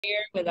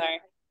here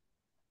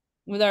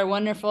with our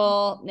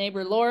wonderful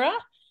neighbor Laura,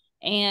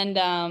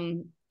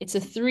 and it's a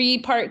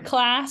three-part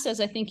class, as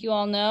I think you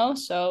all know.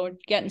 So we're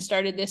getting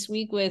started this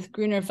week with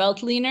Gruner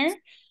Veltliner,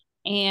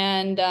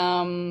 and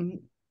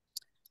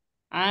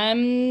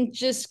I'm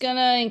just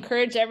gonna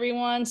encourage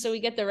everyone so we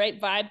get the right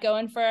vibe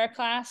going for our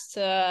class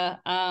to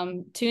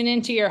tune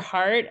into your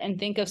heart and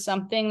think of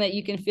something that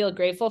you can feel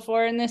grateful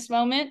for in this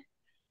moment.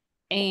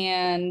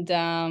 And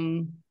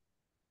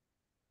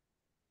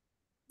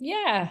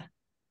yeah,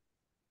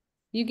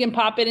 you can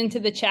pop it into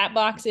the chat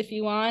box if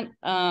you want.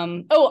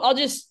 I'll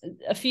just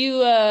a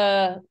few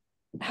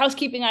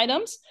housekeeping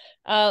items.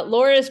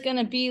 Laura is going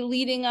to be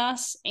leading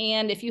us,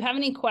 and if you have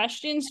any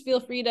questions, feel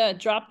free to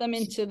drop them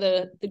into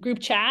the group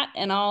chat,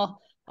 and I'll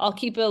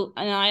keep an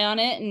eye on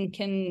it and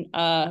can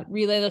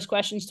relay those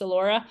questions to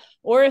Laura.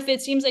 Or if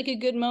it seems like a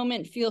good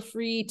moment, feel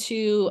free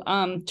to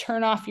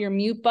turn off your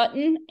mute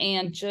button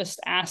and just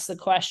ask the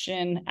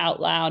question out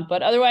loud.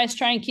 But otherwise,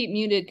 try and keep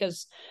muted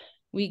because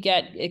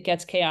it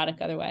gets chaotic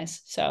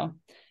otherwise. So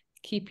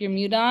keep your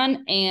mute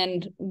on,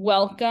 and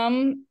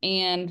welcome,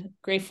 and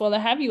grateful to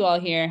have you all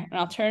here. And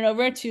I'll turn it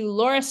over to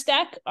Laura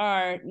Steck,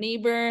 our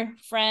neighbor,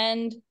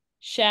 friend,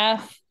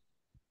 chef,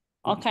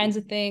 all kinds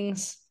of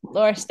things.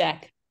 Laura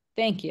Steck,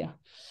 thank you.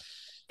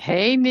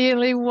 Hey,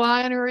 Neely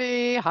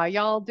Winery. How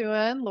y'all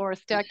doing? Laura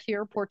Steck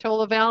here,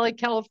 Portola Valley,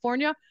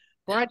 California,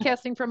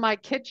 broadcasting from my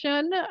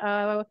kitchen,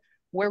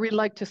 where we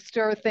like to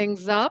stir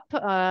things up.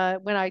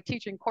 When I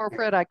teach in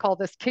corporate, I call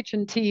this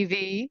kitchen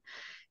TV,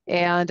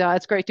 and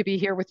it's great to be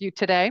here with you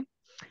today.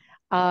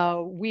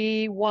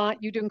 We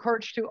want you to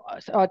encourage to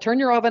turn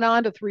your oven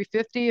on to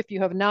 350 if you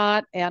have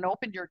not, and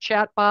open your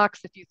chat box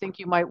if you think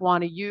you might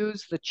want to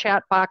use the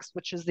chat box,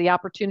 which is the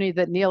opportunity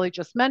that Neely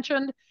just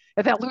mentioned,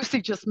 that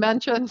Lucy just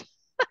mentioned.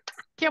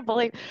 Can't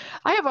believe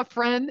I have a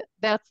friend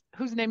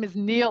whose name is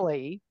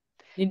Neely.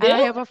 You And I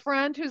do? have a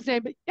friend whose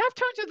name, yeah, I've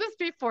told you this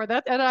before,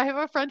 and I have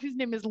a friend whose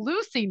name is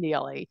Lucy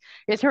Neely.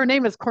 Her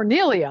name is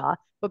Cornelia,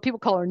 but people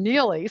call her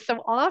Neely.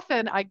 So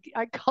often I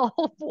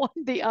call one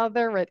the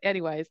other. But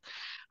anyways,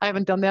 I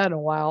haven't done that in a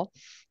while.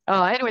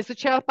 Anyways, the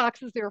chat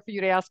box is there for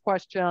you to ask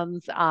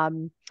questions.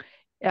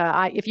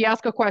 If you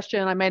ask a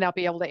question, I may not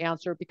be able to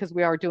answer because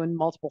we are doing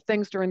multiple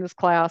things during this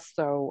class.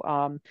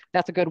 So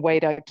that's a good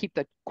way to keep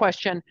the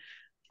question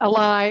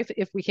alive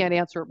if we can't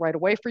answer it right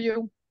away for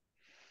you.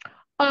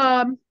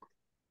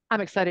 I'm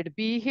excited to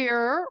be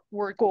here.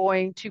 We're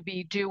going to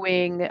be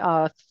doing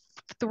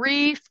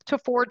 3 to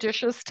 4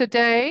 dishes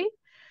today.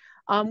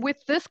 With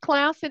this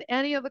class and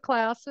any of the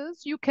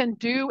classes, you can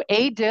do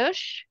a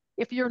dish.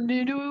 If you're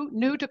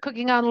new to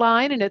cooking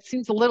online and it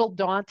seems a little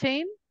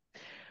daunting,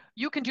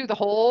 you can do the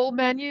whole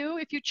menu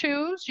if you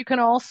choose. You can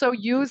also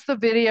use the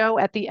video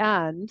at the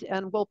end,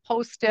 and we'll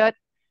post it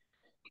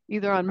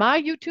either on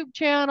my YouTube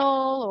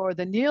channel or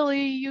the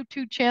Neely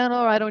YouTube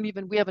channel.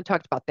 We haven't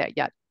talked about that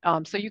yet.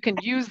 So you can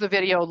use the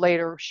video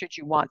later should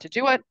you want to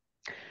do it.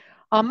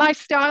 My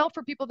style,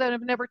 for people that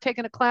have never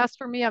taken a class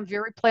from me, I'm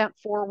very plant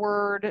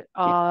forward.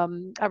 I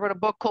wrote a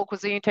book, Cold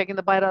Cuisine, Taking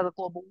the Bite Out of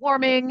Global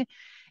Warming.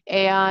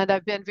 And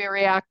I've been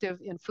very active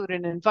in food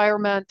and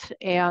environment.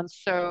 And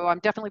so I'm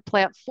definitely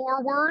plant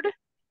forward.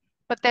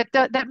 But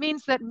that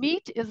means that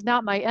meat is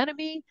not my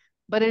enemy,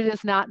 but it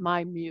is not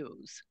my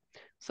muse.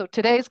 So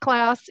today's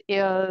class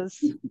is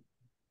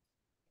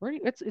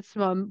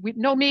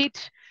no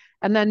meat,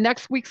 and then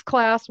next week's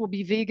class will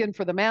be vegan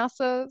for the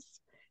masses,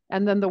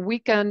 and then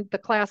the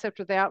class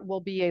after that will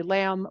be a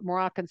lamb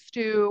Moroccan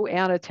stew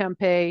and a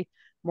tempeh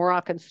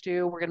Moroccan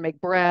stew. We're going to make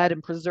bread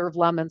and preserve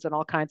lemons and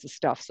all kinds of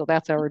stuff. So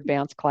that's our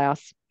advanced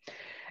class.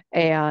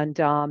 And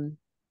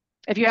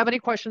if you have any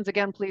questions,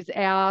 again, please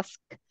ask.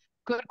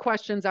 Good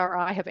questions are,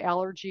 I have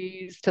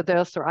allergies to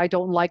this, or I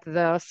don't like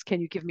this.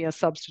 Can you give me a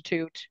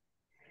substitute?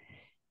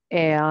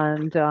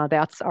 And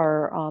that's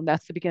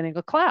the beginning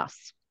of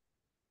class.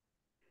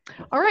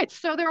 All right,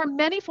 so there are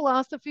many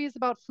philosophies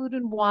about food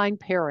and wine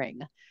pairing.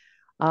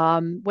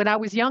 When I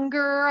was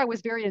younger, I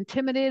was very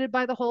intimidated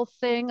by the whole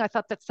thing. I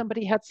thought that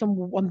somebody had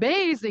some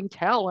amazing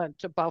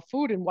talent about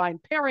food and wine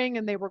pairing,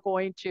 and they were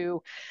going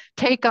to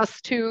take us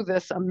to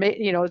this,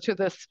 to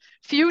this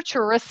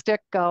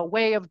futuristic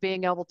way of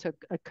being able to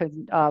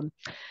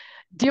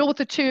deal with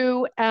the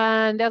two.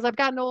 And as I've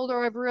gotten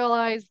older, I've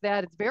realized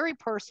that it's very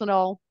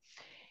personal.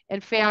 In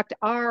fact,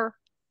 our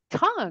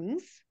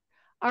tongues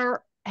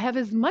have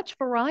as much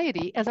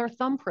variety as our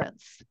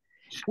thumbprints.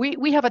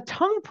 We have a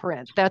tongue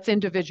print that's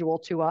individual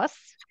to us,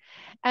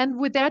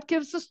 and that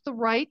gives us the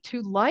right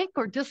to like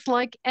or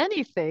dislike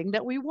anything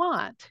that we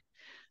want.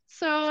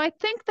 So I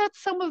think that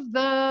some of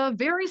the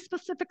very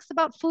specifics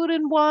about food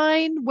and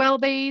wine, well,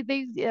 they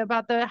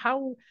about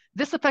how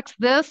this affects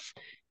this,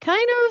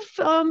 kind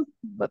of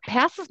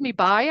passes me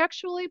by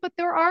actually. But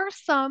there are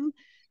some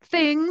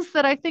things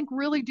that I think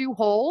really do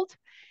hold.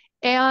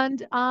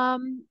 And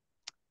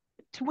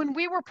when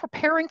we were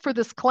preparing for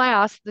this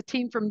class, the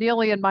team from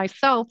Neely and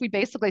myself, we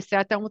basically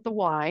sat down with the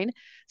wine,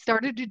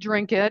 started to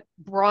drink it,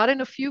 brought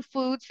in a few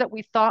foods that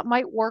we thought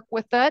might work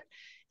with it,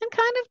 and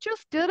kind of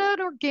just did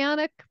an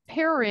organic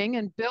pairing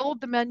and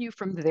build the menu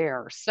from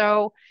there.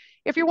 So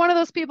if you're one of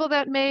those people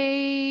that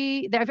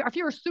if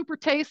you're a super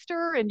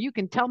taster and you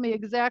can tell me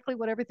exactly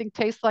what everything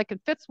tastes like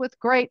and fits with,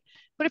 great.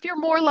 But if you're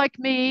more like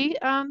me,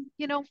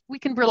 we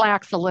can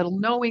relax a little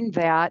knowing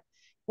that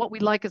what we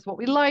like is what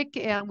we like,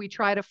 and we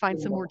try to find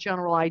some more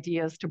general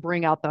ideas to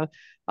bring out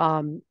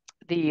um,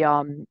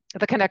 the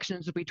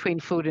connections between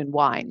food and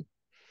wine.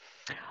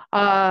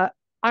 Uh,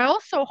 I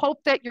also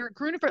hope that your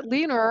Gruner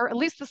Veltliner, at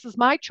least this is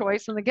my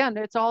choice, and again,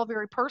 it's all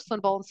very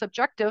personable and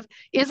subjective,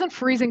 isn't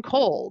freezing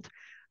cold.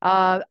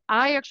 I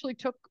actually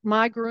took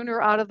my Gruner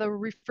out of the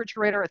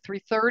refrigerator at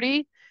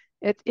 3:30.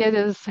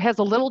 Has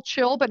a little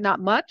chill, but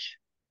not much.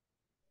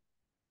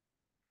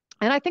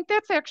 And I think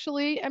that's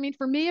actually, I mean,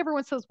 for me,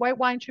 everyone says white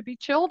wine should be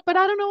chilled, but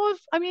I don't know if,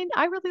 I mean,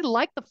 I really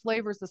like the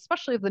flavors,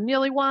 especially of the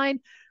Neely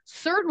wine,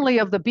 certainly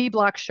of the B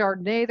Block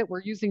Chardonnay that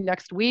we're using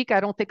next week. I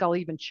don't think I'll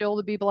even chill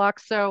the B Block.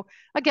 So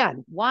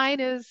again,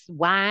 wine is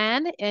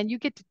wine, and you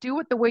get to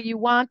do it the way you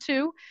want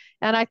to.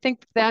 And I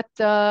think that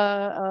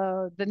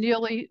the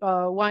Neely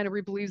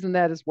winery believes in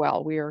that as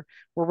well. We're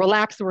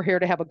relaxed. We're here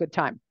to have a good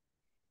time.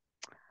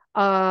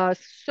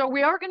 So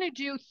we are going to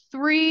do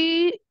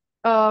three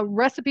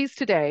recipes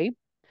today.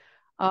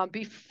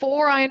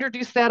 Before I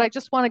introduce that, I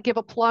just want to give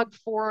a plug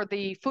for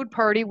the food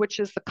party,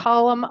 which is the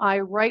column I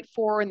write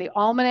for in the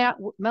Almanac,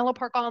 Menlo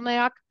Park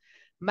Almanac,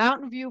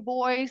 Mountain View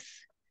Voice,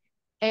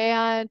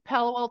 and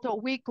Palo Alto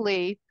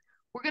Weekly.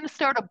 We're going to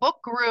start a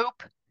book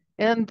group,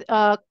 and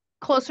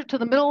closer to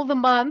the middle of the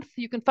month,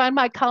 you can find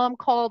my column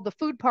called The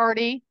Food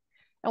Party.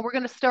 And we're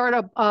going to start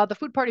the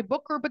Food Party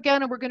book group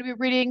again, and we're going to be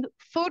reading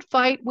Food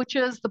Fight, which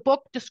is the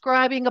book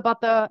describing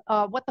about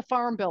what the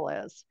Farm Bill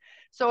is.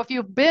 So if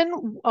you've been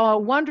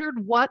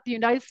wondered what the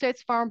United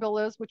States Farm Bill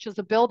is, which is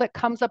a bill that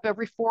comes up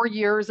every 4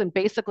 years and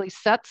basically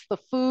sets the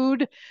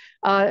food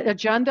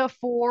agenda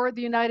for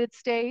the United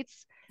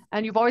States,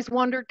 and you've always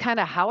wondered kind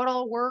of how it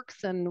all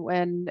works and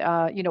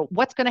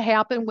what's going to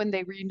happen when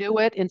they renew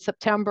it in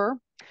September.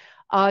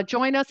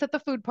 Join us at the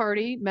food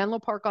party, Menlo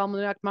Park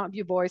Almanac, Mountain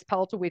View Voice,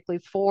 Palo Alto Weekly,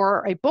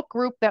 for a book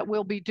group that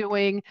we'll be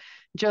doing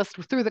just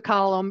through the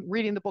column,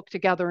 reading the book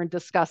together and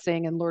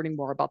discussing and learning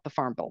more about the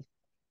Farm Bill.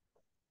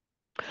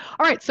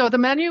 All right, so the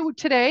menu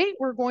today,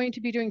 we're going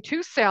to be doing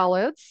two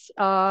salads,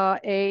 a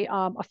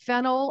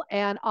fennel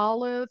and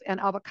olive and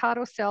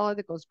avocado salad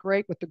that goes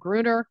great with the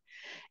Gruner.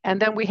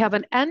 And then we have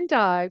an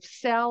endive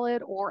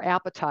salad or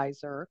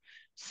appetizer.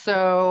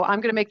 So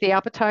I'm going to make the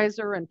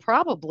appetizer, and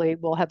probably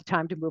we'll have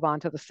time to move on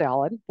to the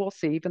salad. We'll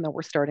see, even though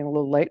we're starting a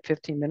little late,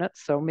 15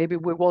 minutes. So maybe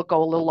we will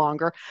go a little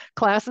longer.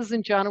 Classes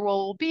in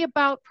general will be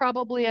about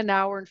probably an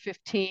hour and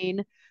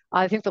 15.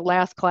 I think the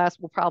last class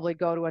will probably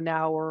go to an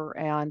hour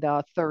and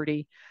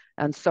 30.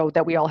 And so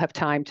that we all have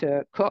time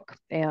to cook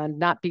and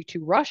not be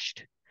too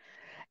rushed.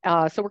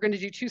 So we're going to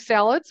do two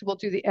salads. We'll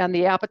do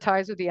the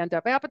appetizer, the end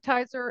up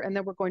appetizer, and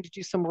then we're going to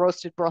do some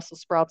roasted Brussels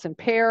sprouts and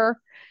pear.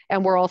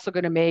 And we're also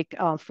going to make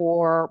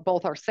for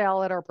both our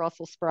salad, our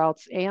Brussels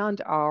sprouts,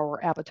 and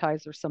our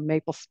appetizer, some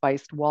maple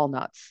spiced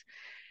walnuts.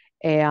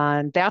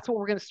 And that's what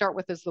we're going to start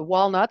with, is the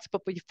walnuts.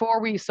 But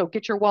so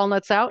get your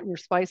walnuts out and your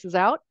spices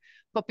out.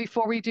 But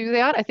before we do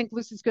that, I think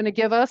Lucy's going to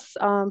give us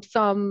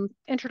some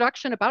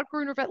introduction about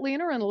Gruner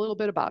Veltliner and a little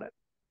bit about it.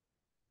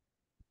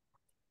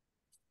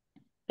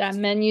 That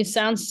menu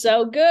sounds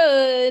so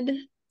good.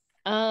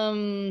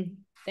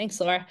 Thanks,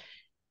 Laura.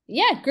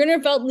 Yeah, Gruner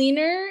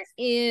Veltliner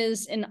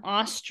is an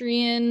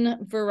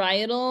Austrian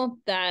varietal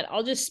that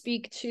I'll just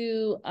speak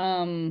to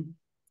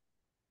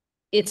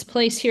its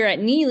place here at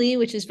Neely,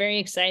 which is very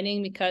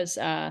exciting because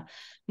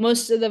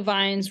most of the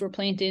vines were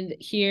planted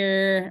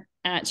here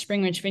at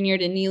Spring Ridge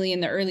Vineyard in Neely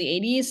in the early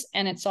 80s,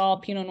 and it's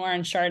all Pinot Noir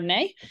and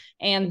Chardonnay.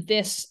 And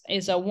this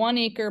is a 1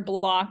 acre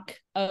block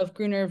of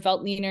Gruner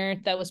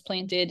Veltliner that was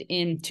planted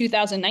in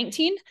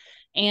 2019.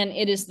 And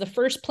it is the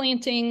first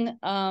planting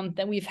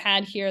that we've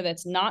had here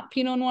that's not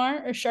Pinot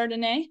Noir or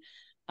Chardonnay.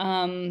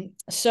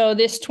 So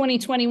this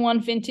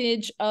 2021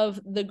 vintage of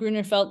the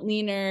Gruner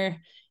Veltliner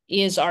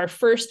is our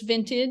first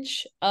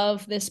vintage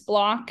of this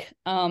block.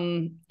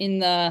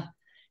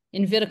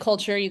 In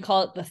viticulture, you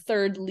call it the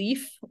third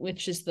leaf,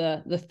 which is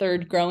the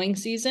third growing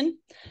season.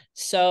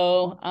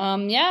 So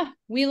yeah,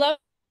 we love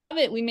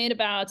it. We made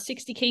about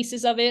 60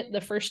 cases of it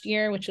the first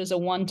year, which was a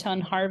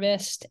 1-ton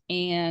harvest,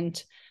 and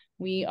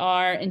we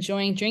are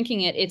enjoying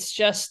drinking it. It's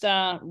just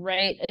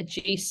right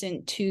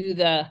adjacent to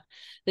the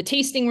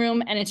tasting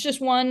room, and it's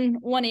just one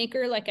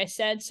acre, like I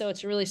said, so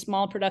it's a really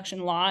small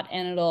production lot,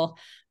 and it'll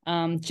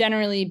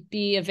generally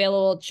be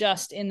available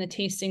just in the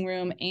tasting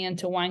room and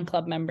to wine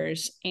club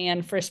members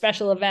and for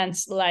special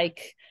events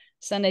like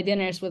Sunday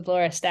dinners with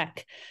Laura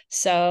Steck.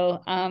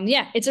 So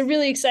yeah, it's a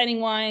really exciting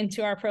wine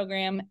to our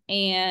program,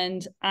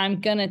 and I'm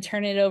gonna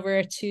turn it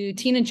over to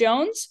Tina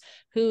Jones,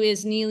 who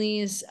is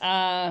Neely's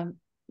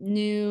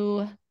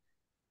new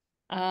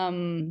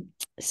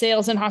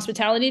sales and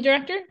hospitality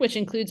director, which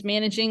includes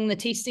managing the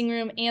tasting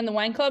room and the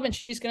wine club, and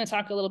she's going to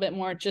talk a little bit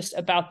more just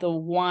about the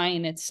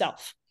wine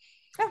itself.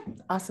 Oh,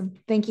 awesome.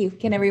 Thank you.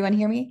 Can everyone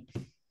hear me?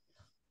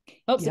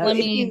 Oh, yes. Let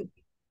me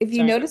if you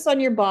Sorry. notice on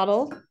your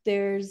bottle,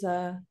 there's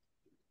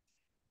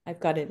I've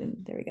got it in,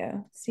 there we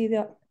go. See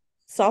the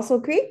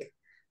Salsa Creek?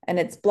 And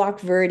it's block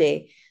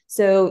verde.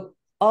 So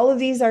all of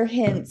these are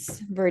hints.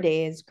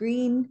 Verde is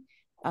green.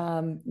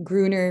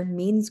 Gruner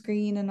means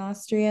green in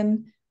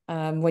Austrian.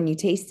 When you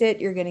taste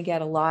it, you're going to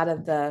get a lot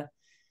of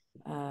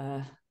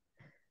uh,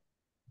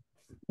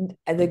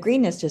 the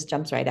greenness just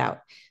jumps right out.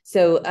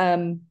 So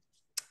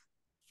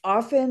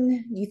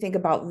often you think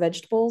about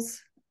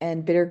vegetables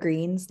and bitter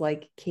greens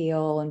like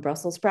kale and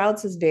Brussels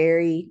sprouts is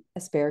very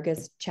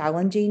asparagus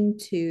challenging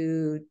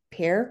to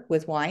pair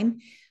with wine.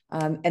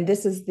 And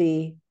this is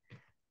the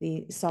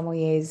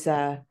sommelier's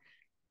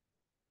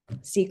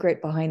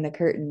secret behind the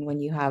curtain when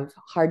you have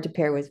hard to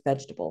pair with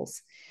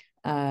vegetables.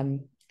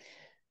 Um,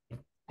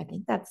 I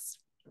think that's,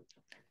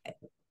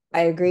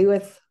 I agree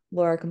with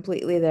Laura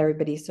completely that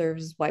everybody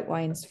serves white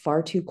wines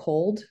far too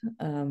cold.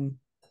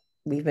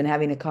 We've been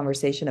having a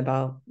conversation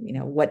about,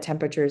 what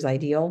temperature is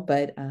ideal,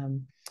 but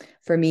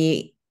for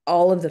me,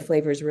 all of the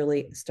flavors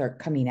really start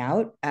coming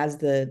out as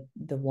the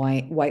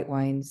white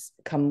wines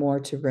come more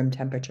to room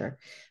temperature.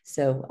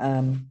 So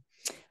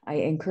I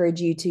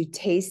encourage you to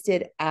taste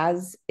it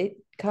as it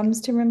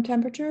comes to room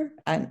temperature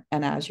and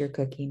as you're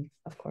cooking,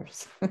 of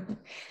course.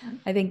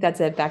 I think that's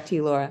it. Back to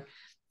you, Laura.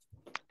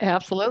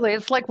 Absolutely.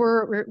 It's like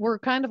we're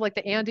kind of like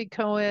the Andy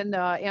Cohen,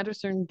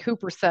 Anderson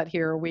Cooper set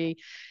here. We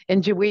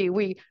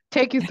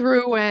take you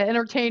through an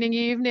entertaining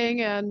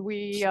evening, and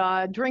we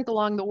drink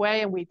along the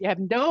way, and we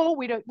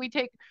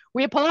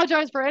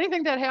apologize for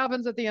anything that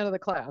happens at the end of the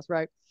class,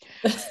 right?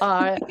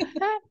 Uh,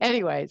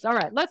 anyways, all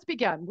right, let's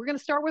begin. We're going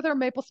to start with our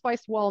maple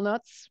spiced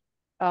walnuts.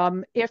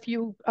 If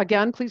you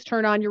again, please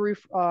turn on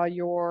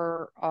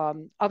your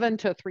oven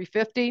to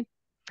 350.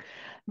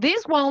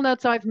 These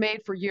walnuts I've made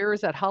for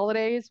years at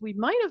holidays. We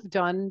might have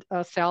done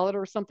a salad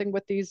or something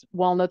with these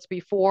walnuts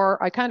before.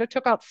 I kind of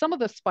took out some of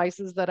the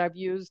spices that I've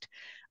used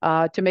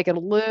to make it a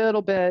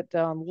little bit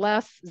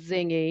less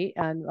zingy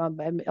and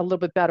a little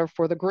bit better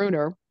for the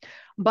Gruner.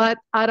 But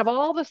out of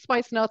all the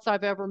spice nuts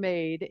I've ever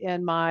made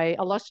in my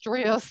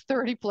illustrious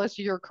 30 plus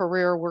year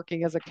career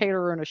working as a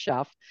caterer and a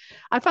chef,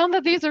 I found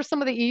that these are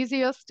some of the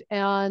easiest.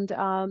 And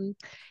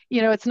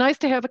it's nice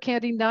to have a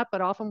candied nut,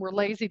 but often we're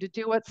lazy to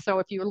do it. So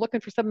if you're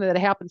looking for something that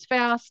happens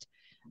fast,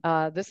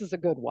 this is a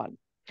good one.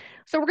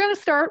 So we're going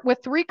to start with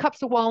 3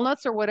 cups of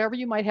walnuts or whatever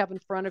you might have in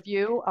front of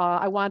you.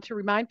 I want to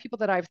remind people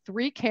that I have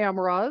 3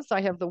 cameras.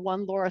 I have the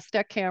one Laura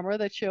Steck camera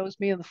that shows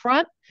me in the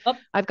front. Oh.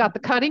 I've got the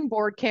cutting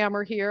board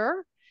camera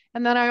here.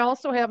 And then I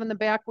also have in the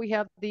back, we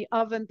have the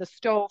oven, the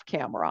stove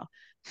camera.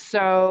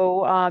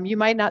 So you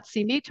might not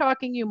see me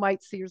talking. You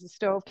might see here's the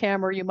stove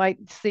camera. You might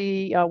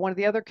see one of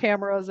the other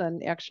cameras,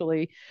 and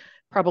actually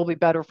probably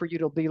better for you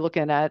to be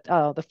looking at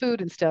the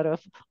food instead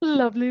of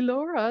lovely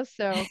Laura.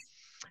 So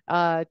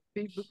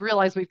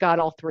realize we've got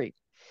all 3.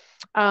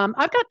 I've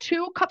got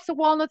 2 cups of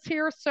walnuts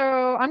here,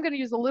 so I'm going to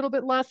use a little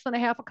bit less than a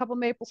half a cup of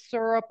maple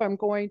syrup. I'm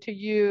going to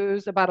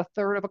use about a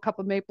third of a cup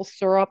of maple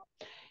syrup.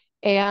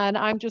 And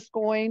I'm just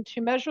going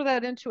to measure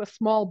that into a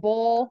small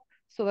bowl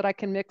so that I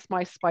can mix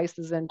my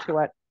spices into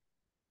it.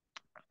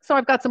 So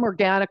I've got some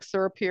organic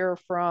syrup here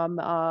from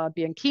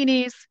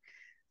Bianchini's.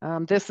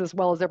 This, as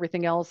well as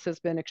everything else, has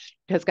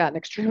gotten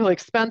extremely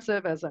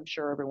expensive, as I'm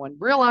sure everyone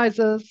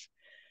realizes.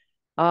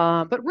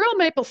 But real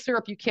maple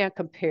syrup you can't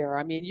compare.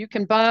 I mean, you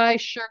can buy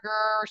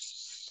sugar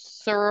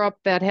syrup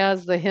that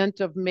has the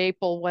hint of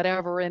maple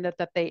whatever in it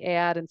that they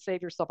add and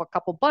save yourself a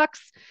couple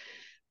bucks.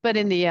 But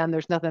in the end,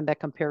 there's nothing that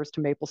compares to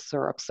maple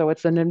syrup. So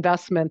it's an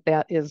investment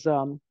that is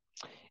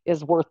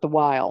worth the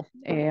while.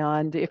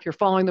 And if you're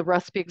following the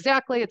recipe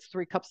exactly, it's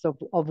 3 cups of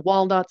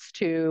walnuts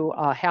to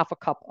half a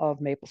cup of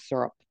maple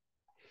syrup.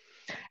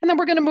 And then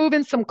we're going to move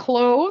in some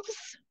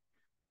cloves.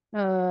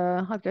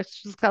 I've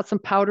just got some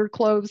powdered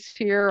cloves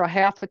here, a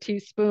half a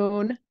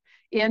teaspoon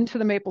into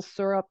the maple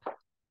syrup.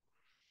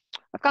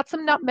 I've got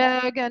some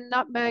nutmeg, and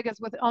nutmeg,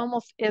 as with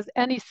almost as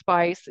any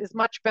spice, is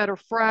much better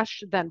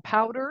fresh than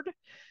powdered.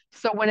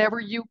 So whenever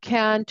you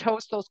can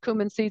toast those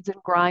cumin seeds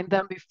and grind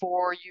them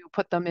before you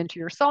put them into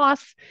your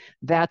sauce,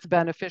 that's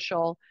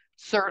beneficial,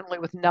 certainly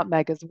with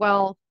nutmeg as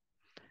well.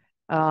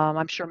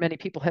 I'm sure many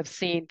people have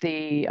seen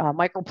the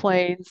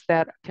microplanes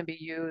that can be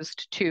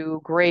used to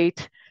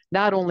grate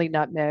not only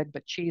nutmeg,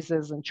 but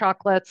cheeses and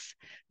chocolates.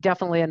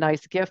 Definitely a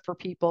nice gift for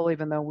people,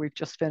 even though we've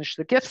just finished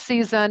the gift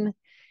season.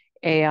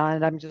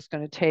 And I'm just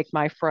going to take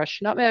my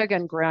fresh nutmeg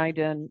and grind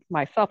in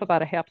myself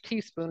about a half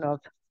teaspoon of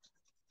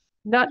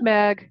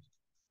nutmeg.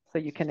 So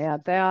you can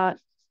add that.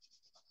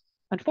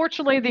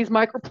 Unfortunately, these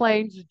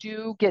microplanes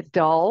do get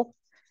dull,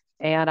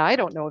 and I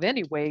don't know of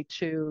any way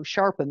to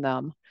sharpen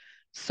them.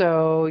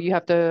 So you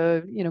have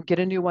to, get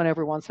a new one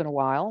every once in a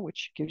while,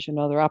 which gives you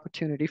another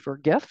opportunity for a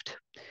gift.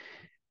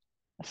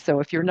 So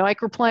if your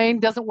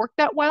microplane doesn't work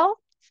that well,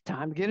 it's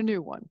time to get a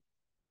new one.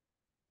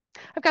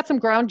 I've got some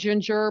ground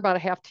ginger, about a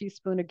half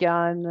teaspoon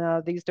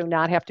again. These do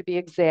not have to be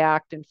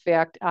exact. In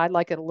fact, I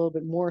like it a little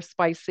bit more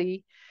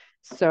spicy.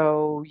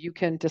 So you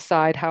can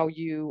decide how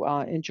you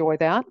enjoy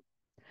that.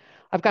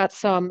 I've got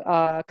some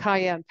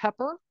cayenne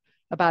pepper.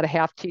 about a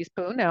half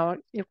teaspoon. Now,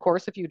 of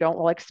course, if you don't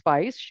like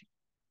spice,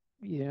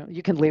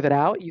 you can leave it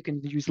out. You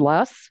can use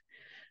less.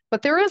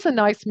 But there is a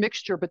nice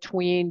mixture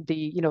between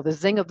the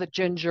zing of the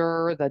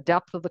ginger, the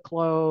depth of the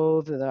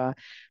clove, the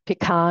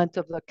piquant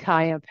of the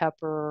cayenne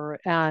pepper,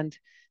 and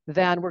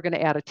then we're going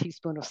to add a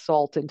teaspoon of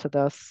salt into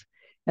this,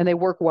 and they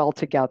work well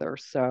together.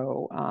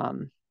 So,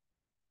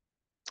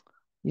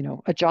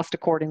 adjust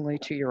accordingly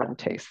to your own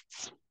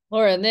tastes.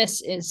 Laura,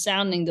 this is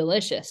sounding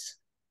delicious.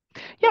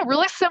 Yeah,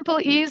 really simple,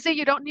 easy.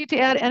 You don't need to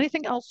add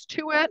anything else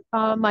to it.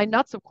 My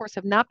nuts, of course,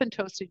 have not been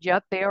toasted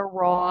yet. They are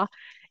raw.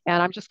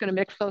 And I'm just going to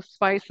mix those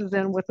spices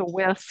in with a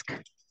whisk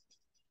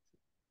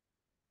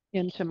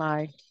into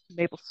my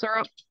maple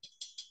syrup.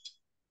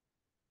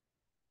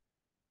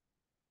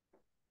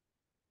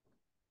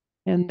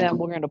 And then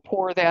we're going to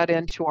pour that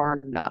into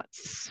our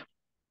nuts.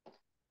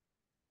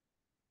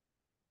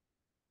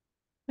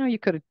 Now you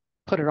could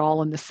put it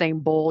all in the same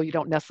bowl. You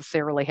don't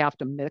necessarily have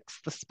to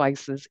mix the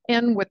spices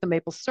in with the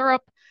maple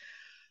syrup.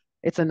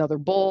 It's another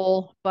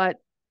bowl, but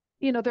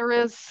there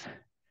is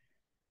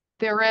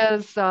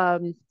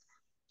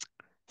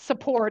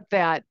support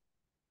that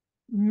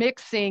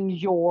mixing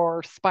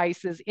your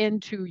spices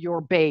into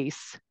your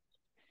base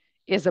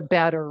is a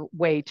better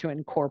way to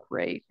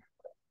incorporate.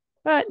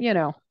 But,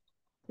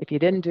 if you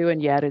didn't do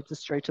it yet, it's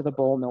straight to the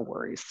bowl, no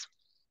worries.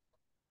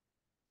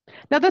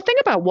 Now, the thing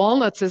about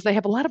walnuts is they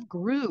have a lot of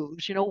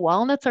grooves.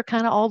 Walnuts are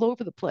kind of all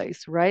over the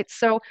place, right?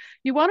 So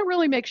you want to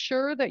really make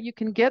sure that you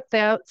can get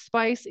that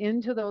spice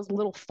into those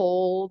little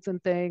folds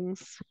and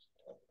things.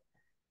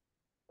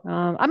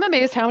 I'm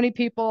amazed how many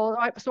people,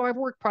 so I've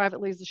worked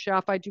privately as a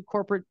chef. I do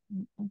corporate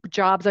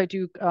jobs. I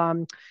do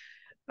a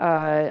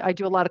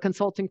lot of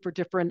consulting for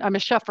I'm a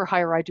chef for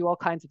hire. I do all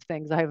kinds of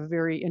things. I have a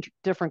very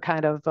different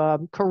kind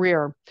of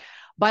career.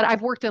 But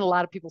I've worked in a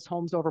lot of people's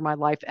homes over my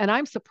life. And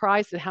I'm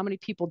surprised at how many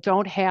people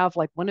don't have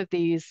like one of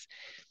these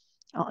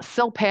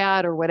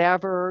Silpat or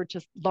whatever,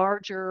 just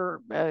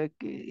larger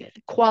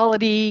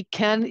quality,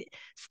 can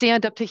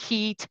stand up to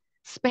heat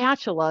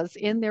spatulas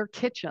in their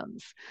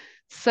kitchens.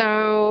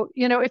 So,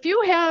 if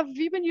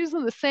you've been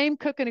using the same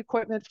cooking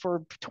equipment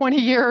for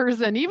 20 years,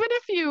 and even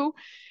if you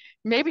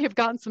maybe have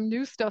gotten some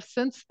new stuff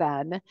since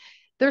then,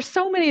 there's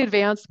so many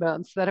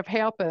advancements that have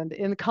happened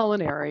in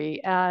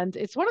culinary, and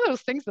it's one of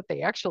those things that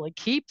they actually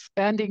keep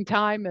spending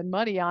time and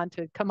money on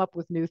to come up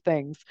with new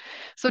things.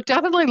 So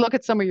definitely look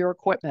at some of your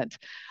equipment.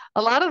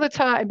 A lot of the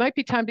time, it might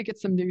be time to get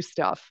some new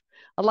stuff.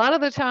 A lot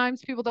of the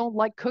times people don't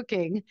like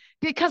cooking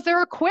because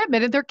their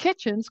equipment in their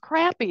kitchen's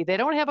crappy. They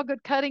don't have a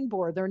good cutting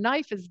board. Their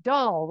knife is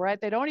dull, right?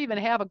 They don't even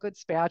have a good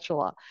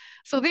spatula.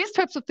 So these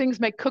types of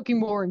things make cooking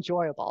more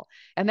enjoyable.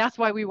 And that's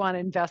why we want to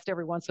invest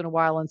every once in a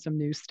while in some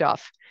new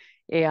stuff.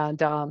 And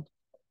so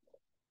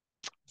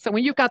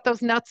when you've got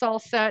those nuts all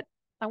set,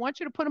 I want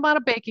you to put them on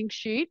a baking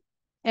sheet.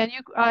 And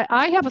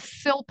I have a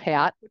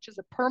Silpat, which is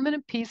a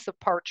permanent piece of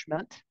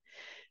parchment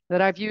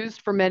that I've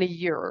used for many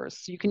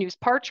years. You can use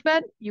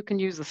parchment, you can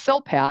use a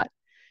Silpat.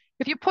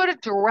 If you put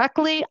it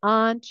directly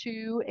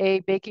onto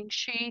a baking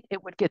sheet, it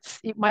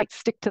might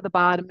stick to the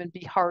bottom and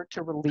be hard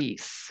to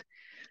release.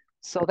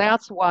 So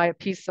that's why a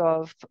piece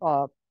of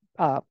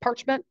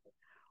parchment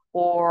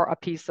or a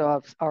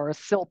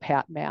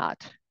Silpat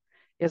mat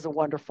is a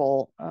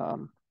wonderful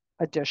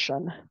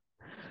addition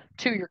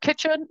to your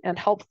kitchen and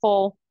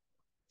helpful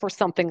for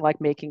something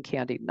like making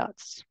candied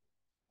nuts.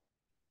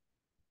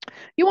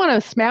 You want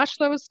to smash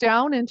those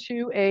down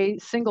into a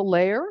single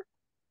layer.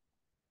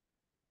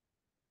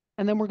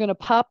 And then we're going to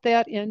pop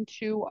that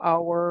into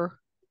our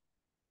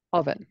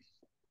oven.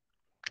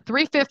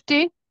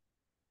 350.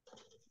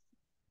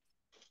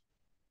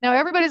 Now,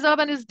 everybody's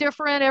oven is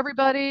different.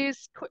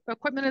 Everybody's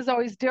equipment is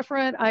always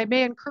different. I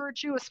may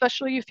encourage you,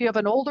 especially if you have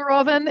an older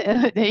oven,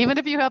 even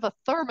if you have a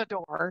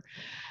Thermidor,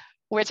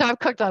 which I've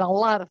cooked on a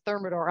lot of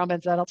Thermidor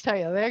ovens, and I'll tell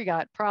you, they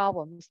got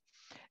problems.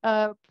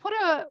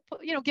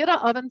 Get an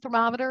oven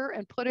thermometer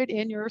and put it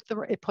in your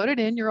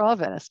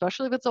oven,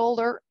 especially if it's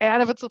older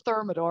and if it's a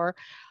Thermidor.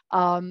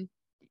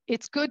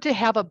 It's good to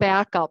have a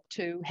backup,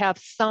 to have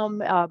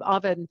some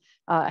oven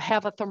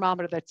have a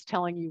thermometer that's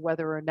telling you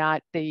whether or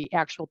not the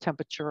actual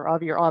temperature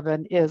of your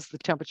oven is the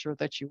temperature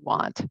that you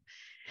want.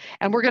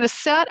 And we're going to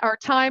set our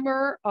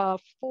timer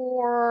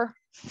for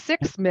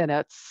 6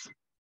 minutes.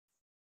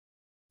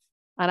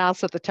 And I'll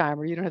set the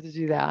timer. You don't have to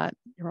do that.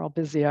 You're all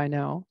busy, I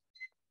know.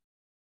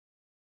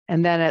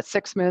 And then at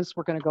 6 minutes,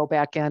 we're going to go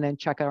back in and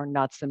check our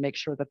nuts and make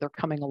sure that they're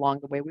coming along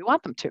the way we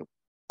want them to.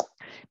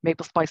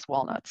 Maple spice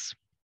walnuts.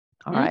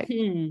 All right.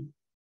 Mm-hmm.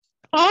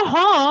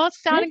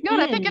 It's sounding good.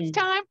 I think it's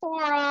time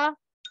for a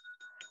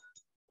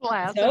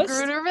glass of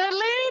Gruner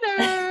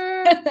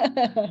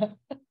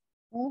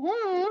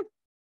Veltliner.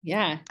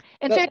 Yeah.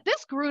 In fact,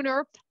 this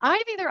Gruner,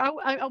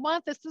 I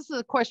want this is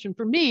a question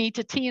for me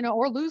to Tina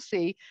or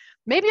Lucy.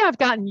 Maybe I've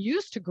gotten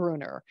used to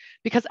Gruner,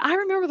 because I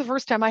remember the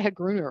first time I had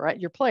Gruner at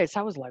your place,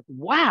 I was like,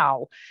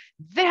 wow,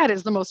 that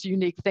is the most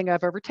unique thing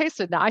I've ever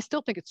tasted. Now, I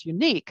still think it's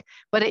unique,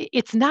 but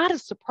it's not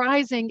as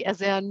surprising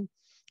as in,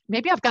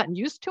 maybe I've gotten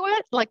used to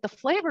it. Like the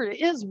flavor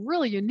is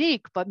really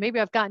unique, but maybe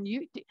I've gotten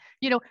do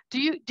you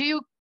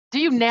Do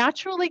you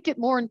naturally get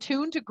more in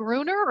tune to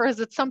Gruner, or is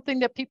it something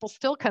that people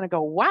still kind of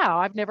go, wow,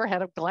 I've never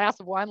had a glass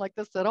of wine like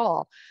this at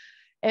all?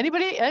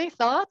 Anybody, any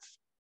thoughts?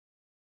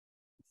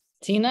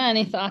 Tina,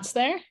 any thoughts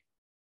there?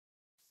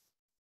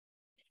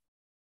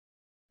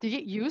 Do you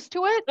get used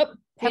to it? Oh,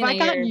 Have I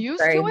gotten used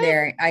Sorry, to it?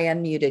 there, I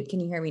unmuted. Can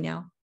you hear me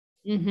now?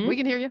 We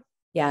can hear you.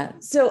 Yeah.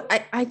 So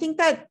I think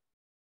that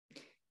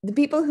the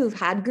people who've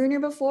had Gruner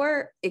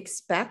before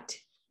expect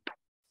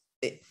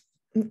it,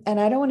 and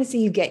I don't want to say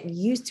you get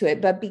used to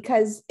it, but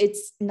because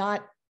it's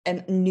not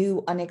a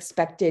new,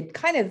 unexpected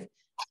kind of,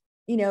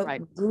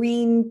 Right.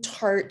 green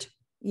tart,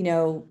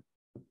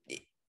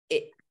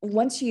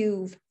 once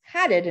you've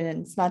had it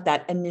and it's not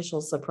that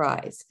initial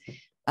surprise,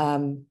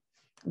 then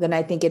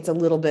I think it's a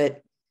little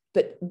bit,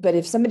 but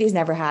if somebody's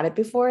never had it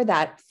before,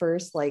 that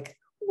first, like,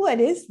 what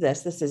is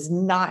this? This is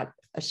not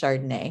a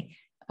Chardonnay.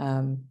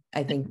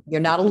 I think you're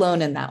not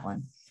alone in that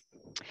one.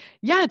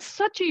 Yeah, it's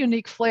such a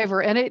unique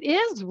flavor, and it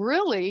is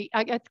really,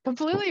 I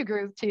completely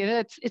agree with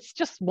Tina. It's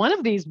just one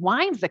of these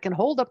wines that can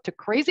hold up to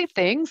crazy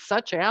things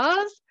such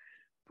as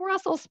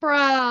Brussels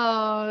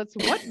sprouts.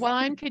 What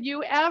wine could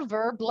you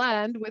ever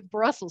blend with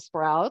Brussels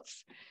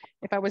sprouts?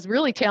 If I was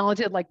really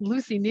talented like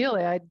Lucy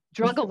Neely, I'd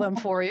juggle them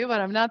for you,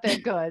 but I'm not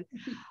that good.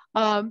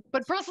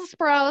 But Brussels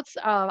sprouts,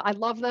 I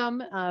love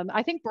them.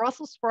 I think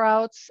Brussels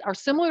sprouts are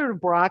similar to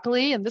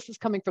broccoli, and this is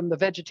coming from the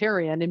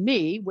vegetarian in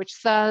me, which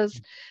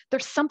says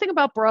there's something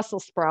about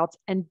Brussels sprouts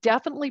and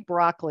definitely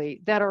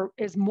broccoli that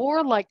is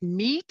more like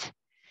meat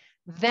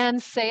than,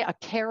 say, a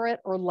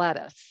carrot or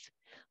lettuce.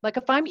 Like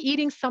if I'm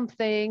eating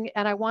something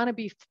and I want to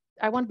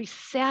be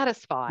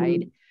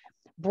satisfied,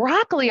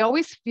 broccoli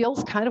always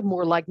feels kind of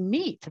more like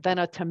meat than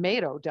a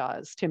tomato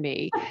does to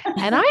me.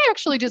 And I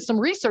actually did some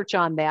research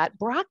on that.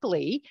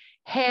 Broccoli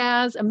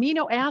has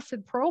amino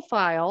acid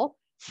profile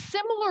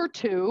similar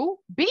to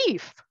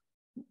beef.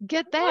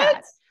 Get that?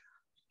 What?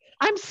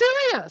 I'm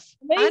serious.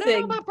 Amazing. I don't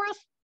know about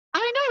Brussels. I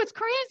know, it's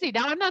crazy.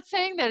 Now, I'm not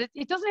saying that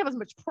it doesn't have as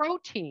much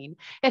protein.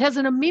 It has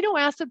an amino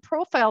acid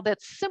profile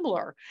that's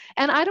similar.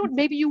 And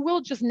maybe you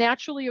will just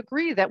naturally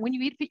agree that when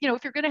you eat,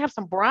 if you're going to have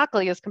some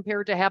broccoli as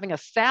compared to having a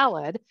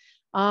salad,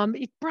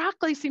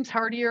 broccoli seems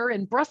heartier,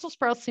 and Brussels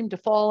sprouts seem to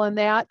fall in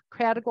that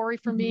category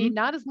for me,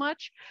 not as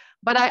much.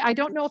 But I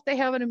don't know if they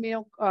have an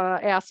amino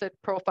acid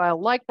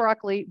profile like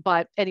broccoli.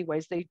 But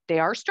anyways, they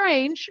are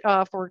strange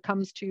when it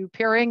comes to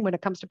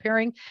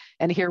pairing.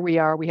 And here we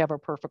are. We have our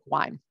perfect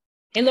wine.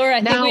 Hey, Laura,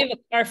 I think we have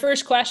our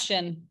first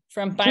question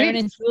from Byron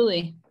and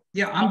Julie.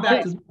 Yeah, I'm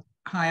back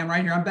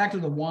right here. I'm back to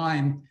the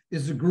wine.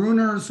 Is the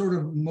Gruner sort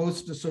of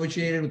most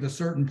associated with a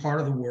certain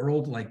part of the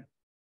world, like,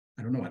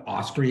 I don't know, like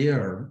Austria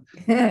or?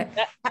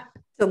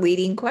 The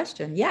leading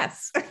question.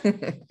 Yes.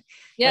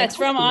 Yeah, it's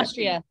from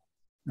Austria.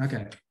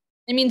 Okay.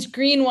 It means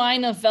green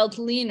wine of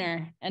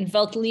Veltliner, and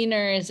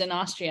Veltliner is in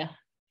Austria.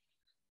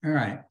 All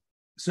right.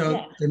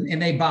 So, and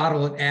they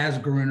bottle it as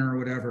Gruner or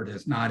whatever it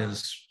is, not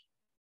as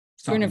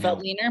Gruner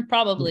Veltliner,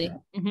 probably.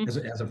 Yeah. As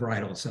a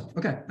varietal itself.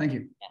 Okay, thank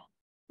you. Yeah.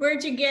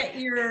 Where'd you get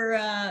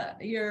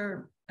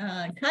your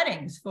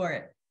cuttings for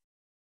it?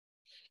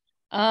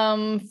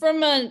 From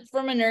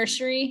a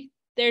nursery.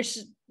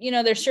 There's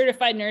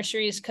certified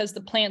nurseries because the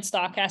plant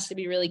stock has to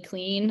be really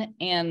clean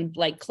and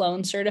like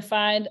clone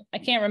certified. I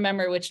can't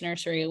remember which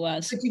nursery it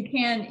was. But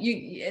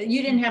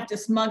you didn't have to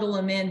smuggle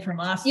them in from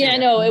Austria. Yeah,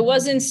 no, it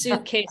wasn't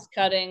suitcase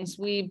cuttings.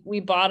 We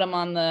bought them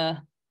on the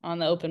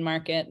open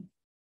market.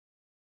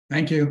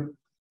 Thank you.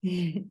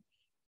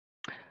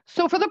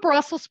 So for the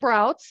Brussels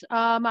sprouts,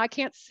 I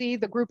can't see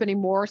the group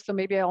anymore, so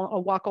maybe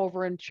I'll walk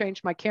over and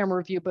change my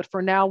camera view, but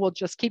for now, we'll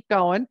just keep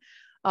going.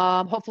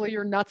 Hopefully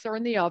your nuts are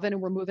in the oven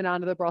and we're moving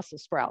on to the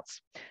Brussels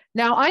sprouts.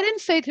 Now, I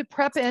didn't say to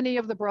prep any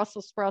of the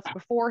Brussels sprouts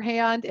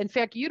beforehand. In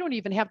fact, you don't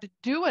even have to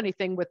do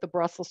anything with the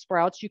Brussels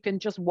sprouts. You can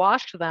just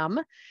wash them.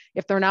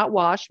 If they're not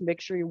washed,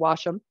 make sure you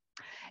wash them.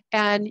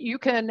 And you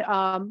can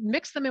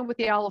mix them in with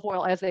the olive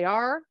oil as they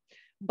are.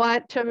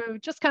 But to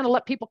just kind of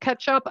let people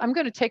catch up, I'm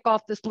going to take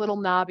off this little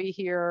knobby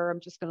here.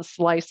 I'm just going to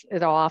slice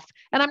it off.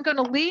 And I'm going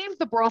to leave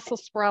the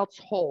Brussels sprouts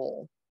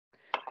whole.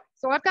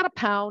 So I've got a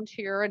pound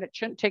here, and it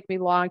shouldn't take me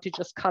long to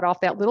just cut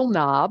off that little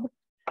knob.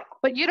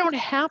 But you don't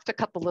have to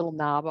cut the little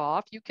knob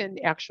off. You can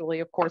actually,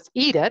 of course,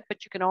 eat it,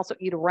 but you can also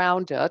eat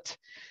around it.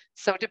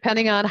 So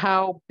depending on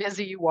how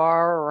busy you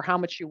are or how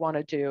much you want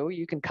to do,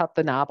 you can cut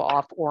the knob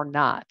off or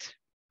not.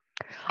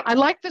 I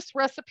like this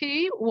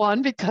recipe,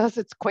 one, because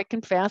it's quick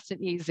and fast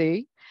and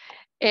easy.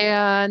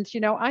 And,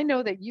 I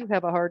know that you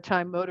have a hard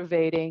time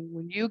motivating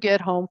when you get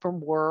home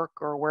from work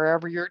or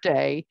wherever your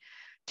day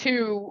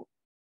to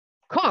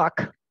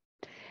cook.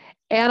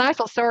 And I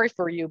feel sorry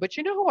for you, but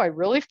you know who I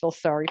really feel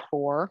sorry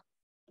for?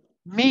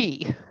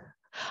 Me.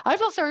 I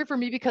feel sorry for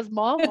me because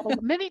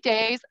many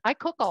days I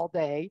cook all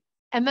day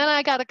and then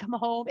I got to come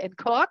home and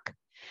cook.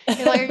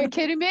 You're like, are you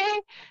kidding me?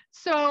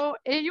 So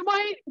you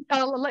might,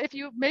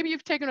 maybe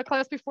you've taken a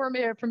class before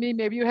me, for me,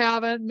 maybe you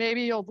haven't,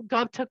 maybe you'll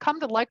come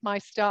to like my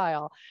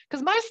style,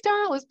 because my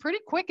style is pretty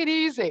quick and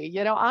easy.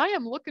 I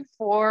am looking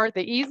for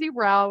the easy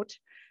route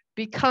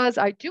because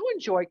I do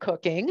enjoy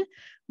cooking,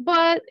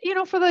 But, you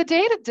know, for the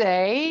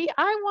day-to-day,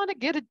 I want to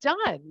get it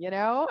done, you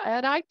know,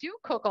 and I do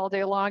cook all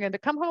day long, and to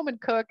come home and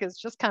cook is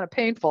just kind of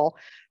painful.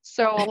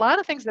 So a lot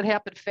of things that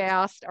happen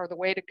fast are the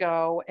way to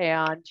go.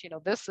 And, you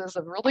know, this is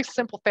a really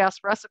simple, fast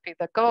recipe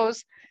that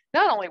goes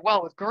not only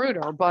well with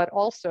Gruner, but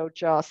also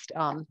just,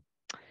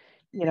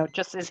 you know,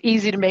 just as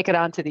easy to make it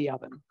onto the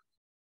oven.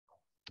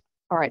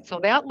 All right, so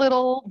that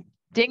little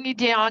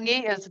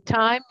dingy-dongy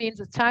means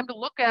it's time to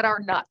look at our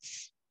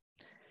nuts.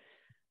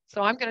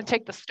 So I'm going to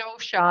take the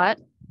stove shot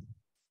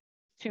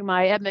to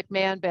my Ed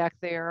McMahon back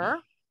there.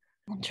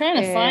 I'm trying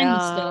to find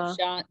the stove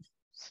shot.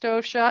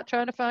 Stove shot,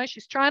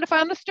 she's trying to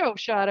find the stove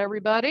shot,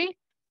 everybody.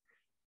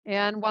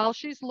 And while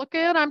she's looking,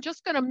 I'm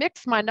just going to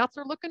mix. My nuts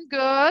are looking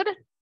good.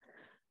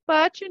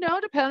 But, you know,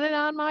 depending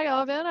on my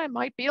oven, I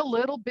might be a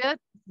little bit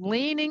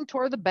leaning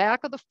toward the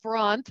back of the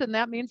front. And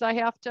that means I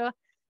have to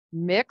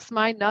mix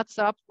my nuts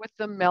up with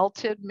the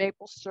melted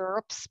maple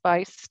syrup,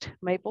 spiced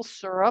maple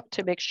syrup,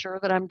 to make sure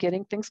that I'm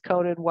getting things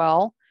coated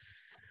well.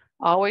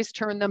 Always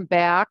turn them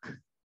back.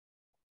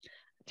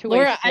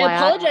 Laura, I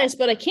apologize,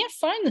 but I can't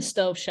find the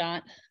stove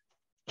shot.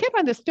 Can't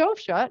find the stove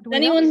shot.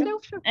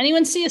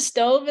 Anyone see a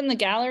stove in the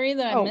gallery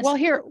that I missed? Well,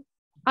 here,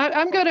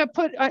 I'm going to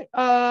put,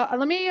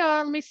 let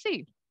me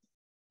see.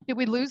 Did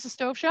we lose the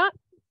stove shot?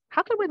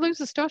 How could we lose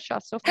the stove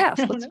shot so fast?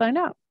 Let's find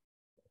out.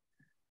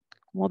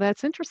 Well,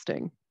 that's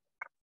interesting.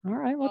 All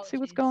right, let's see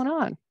what's going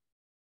on.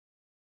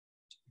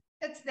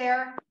 It's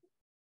there.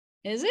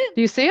 Is it?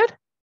 Do you see it?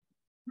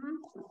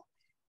 Hmm.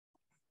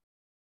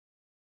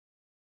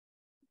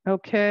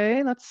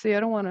 Okay, let's see. I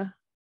don't want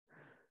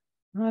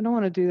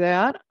to do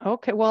that.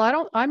 Okay,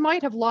 well, I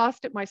might have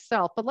lost it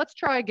myself, but let's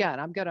try again.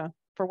 I'm gonna,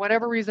 for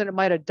whatever reason, it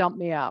might have dumped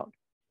me out.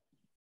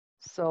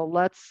 So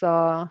let's,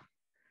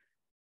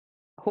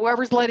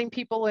 whoever's letting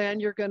people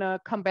in, you're gonna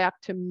come back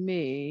to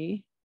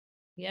me.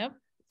 Yep.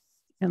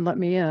 And let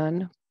me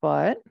in,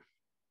 but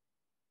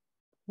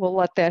we'll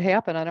let that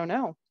happen. I don't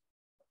know.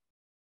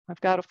 I've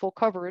got a full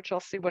coverage. I'll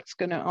see what's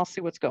going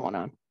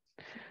on.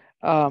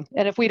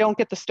 And if we don't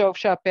get the stove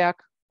shot back,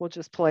 we'll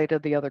just play to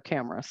the other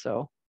camera.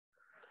 So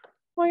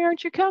why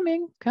aren't you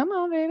coming? Come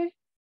on, baby.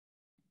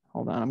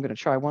 Hold on. I'm going to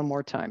try one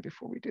more time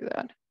before we do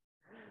that.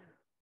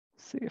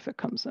 See if it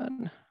comes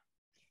in.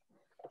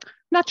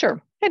 Not sure.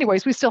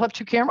 Anyways, we still have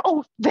two cameras.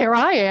 Oh, there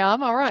I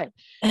am. All right.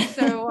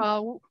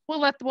 So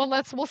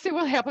we'll see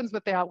what happens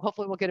with that.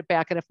 Hopefully we'll get it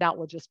back. And if not,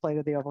 we'll just play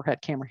to the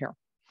overhead camera here.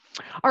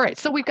 All right.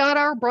 So we've got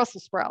our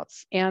Brussels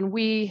sprouts, and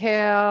we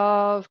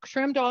have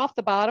trimmed off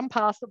the bottom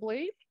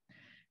possibly.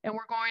 And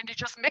we're going to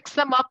just mix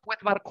them up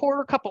with about a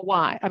quarter cup of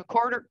olive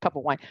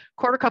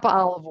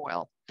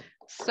oil.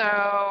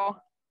 So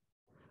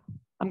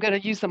I'm going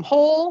to use them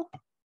whole.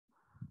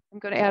 I'm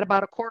going to add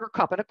about a quarter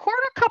cup, and a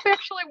quarter cup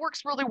actually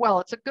works really well.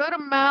 It's a good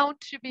amount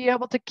to be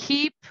able to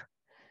keep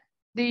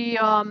the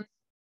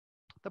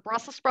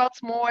Brussels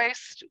sprouts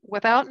moist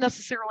without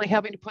necessarily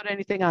having to put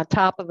anything on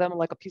top of them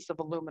like a piece of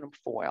aluminum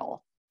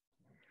foil.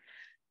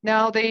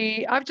 Now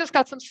I've just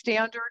got some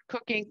standard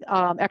cooking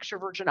extra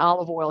virgin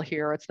olive oil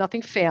here. It's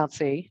nothing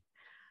fancy.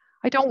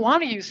 I don't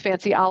want to use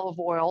fancy olive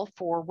oil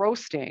for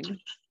roasting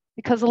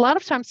because a lot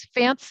of times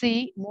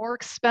fancy, more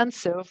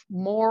expensive,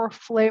 more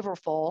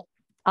flavorful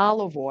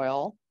olive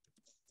oil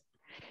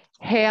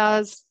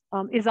is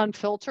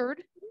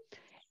unfiltered,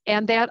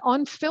 and that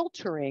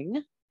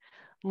unfiltering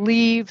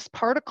leaves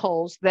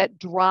particles that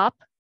drop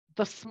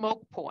the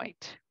smoke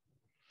point.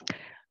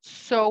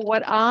 So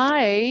what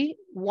I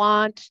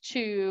want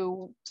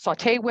to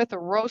saute with or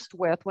roast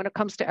with when it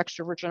comes to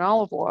extra virgin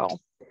olive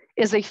oil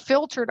is a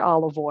filtered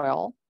olive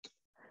oil,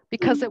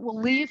 because it will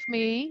leave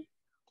me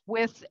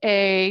with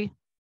a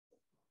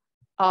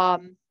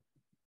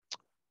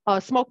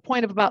smoke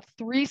point of about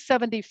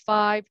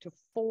 375 to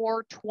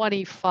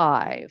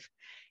 425.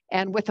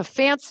 And with a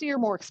fancier,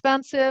 more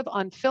expensive,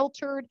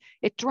 unfiltered,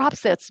 it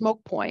drops that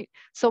smoke point.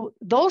 So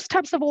those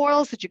types of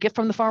oils that you get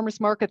from the farmer's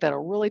market that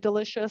are really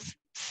delicious,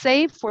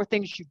 save for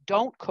things you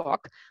don't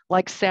cook,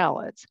 like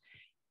salads.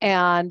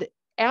 And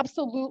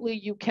absolutely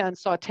you can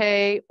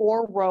saute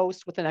or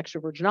roast with an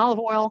extra virgin olive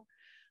oil,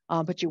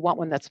 but you want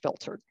one that's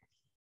filtered.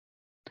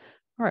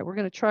 All right, we're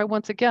going to try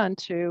once again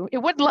it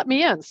wouldn't let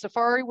me in.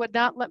 Safari would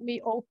not let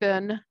me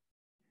open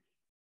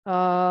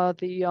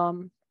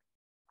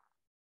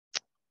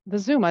the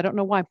Zoom. I don't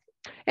know why.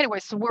 Anyway,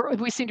 so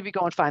we seem to be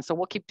going fine, so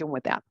we'll keep doing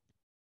with that.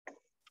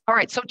 All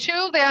right, so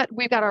to that,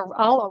 we've got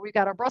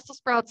our Brussels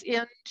sprouts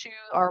into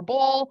our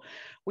bowl.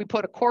 We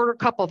put a quarter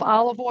cup of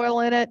olive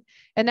oil in it,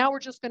 and now we're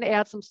just going to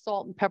add some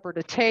salt and pepper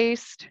to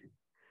taste.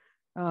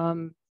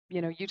 You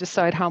know, you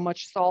decide how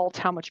much salt,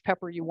 how much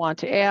pepper you want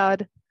to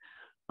add.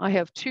 I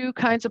have two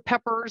kinds of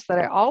peppers that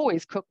I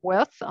always cook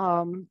with.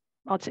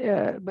 With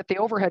the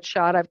overhead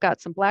shot, I've got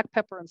some black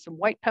pepper and some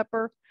white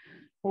pepper.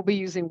 We'll be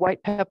using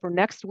white pepper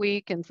next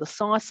week in the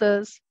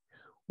sauces.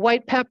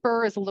 White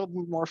pepper is a little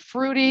more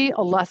fruity,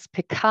 less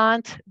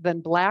piquant than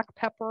black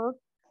pepper.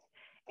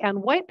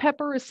 And white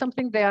pepper is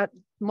something that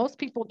most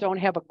people don't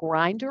have a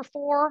grinder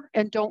for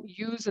and don't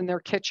use in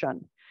their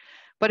kitchen.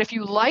 But if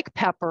you like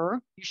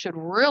pepper, you should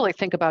really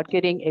think about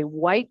getting a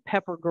white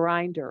pepper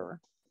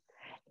grinder.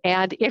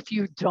 And if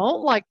you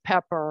don't like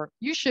pepper,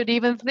 you should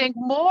even think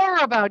more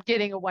about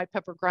getting a white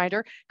pepper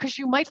grinder, because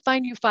you might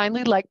find you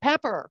finally like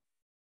pepper.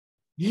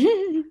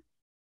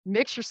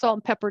 Mix your salt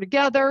and pepper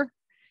together,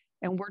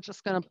 and we're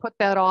just going to put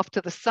that off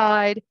to the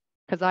side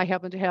because I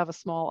happen to have a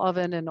small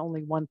oven and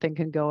only one thing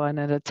can go in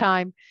at a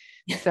time.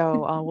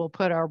 So we'll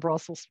put our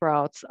Brussels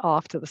sprouts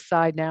off to the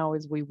side now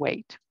as we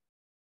wait.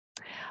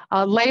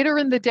 Later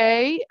in the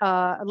day,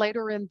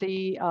 later in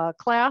the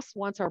class,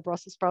 once our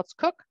Brussels sprouts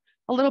cook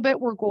a little bit,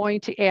 we're going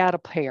to add a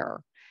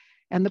pear.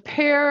 And the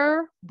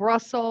pear,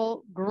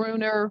 Brussels,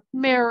 Gruner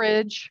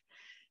marriage,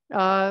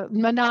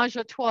 menage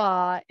a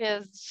trois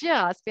is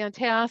just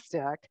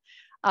fantastic.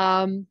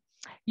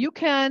 You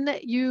can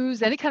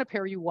use any kind of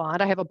pear you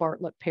want. I have a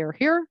Bartlett pear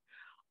here.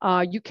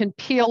 You can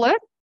peel it.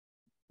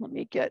 Let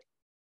me get,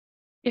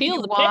 if Peel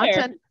you the want,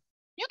 pear. and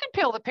you can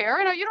peel the pear.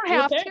 I know you don't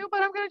have to,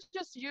 but I'm going to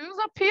just use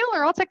a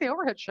peeler. I'll take the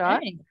overhead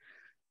shot. Hey.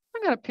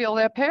 I'm going to peel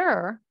that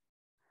pear.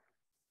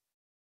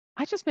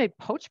 I just made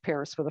poached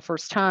pears for the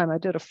first time. I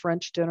did a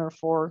French dinner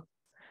for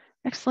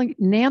actually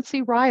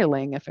Nancy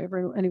Riling, if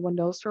anyone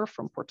knows her,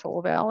 from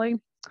Portola Valley.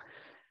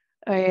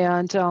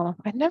 And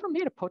I'd never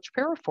made a poached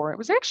pear before. It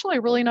was actually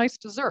a really nice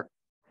dessert.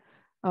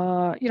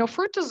 You know,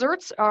 fruit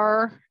desserts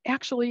are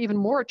actually even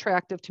more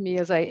attractive to me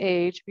as I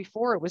age.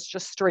 Before it was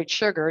just straight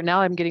sugar.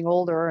 Now I'm getting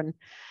older and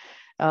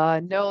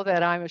know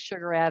that I'm a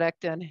sugar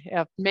addict and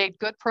have made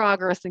good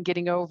progress in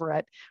getting over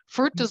it.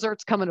 Fruit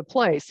desserts come into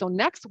play. So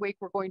next week,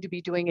 we're going to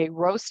be doing a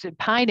roasted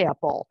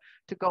pineapple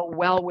to go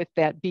well with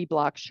that B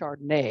Block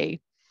Chardonnay.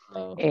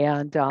 Oh.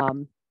 And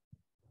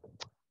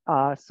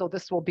so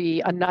this will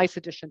be a nice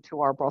addition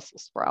to our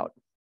Brussels sprout.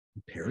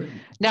 Pear.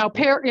 Now,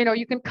 pear, you know,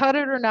 you can cut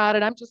it or not,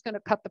 and I'm just going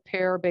to cut the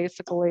pear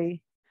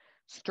basically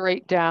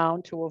straight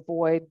down to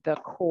avoid the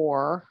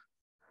core.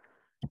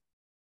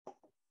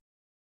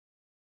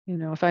 You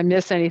know, if I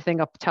miss anything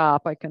up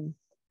top, I can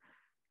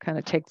kind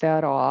of take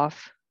that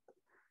off.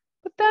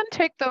 But then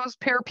take those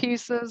pear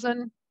pieces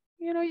and,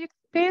 you know, you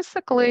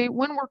basically,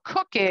 when we're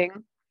cooking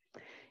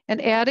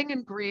and adding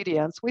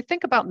ingredients, we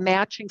think about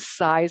matching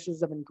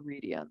sizes of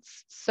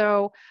ingredients.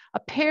 So a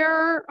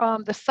pear,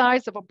 the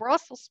size of a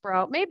Brussels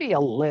sprout may be a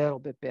little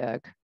bit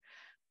big,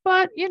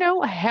 but, you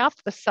know, half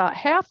the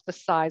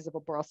size of a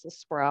Brussels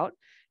sprout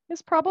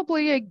is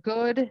probably a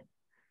good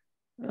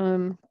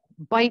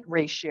bite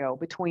ratio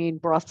between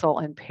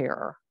Brussels and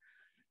pear.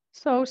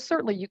 So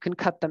certainly you can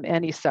cut them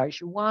any size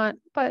you want,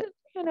 but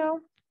you know,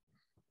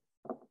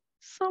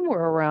 somewhere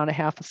around a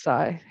half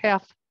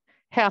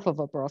of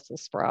a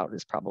Brussels sprout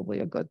is probably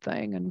a good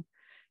thing. And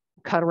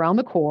cut around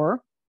the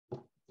core.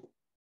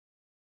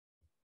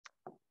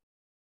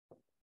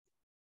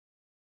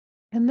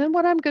 And then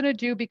what I'm going to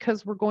do,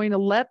 because we're going to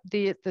let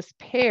this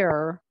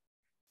pear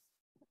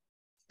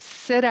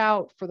sit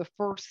out for the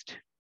first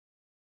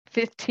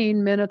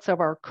 15 minutes of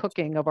our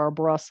cooking of our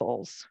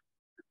Brussels.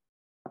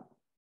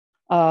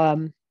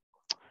 We're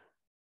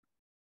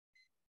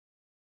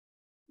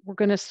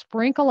going to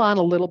sprinkle on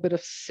a little bit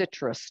of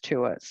citrus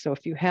to it. So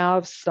if you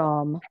have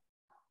some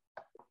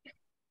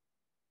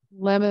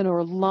lemon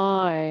or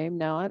lime,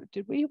 now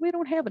we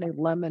don't have any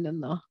lemon in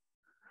the,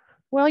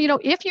 well, you know,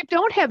 if you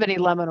don't have any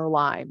lemon or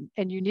lime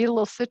and you need a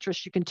little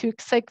citrus, you can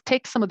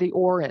take some of the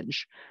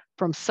orange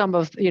from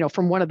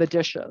from one of the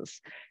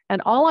dishes.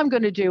 And all I'm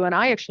going to do, and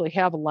I actually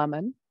have a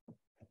lemon.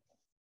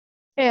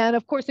 And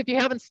of course, if you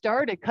haven't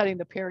started cutting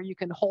the pear, you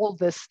can hold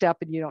this step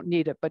and you don't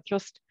need it. But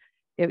just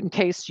in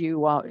case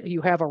you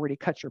have already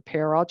cut your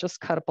pear, I'll just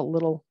cut up a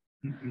little,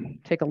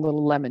 take a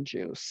little lemon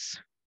juice.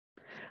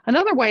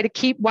 Another way to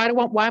keep, why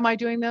am I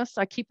doing this?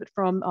 I keep it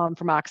from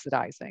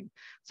oxidizing.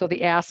 So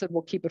the acid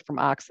will keep it from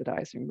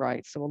oxidizing,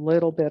 right? So a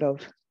little bit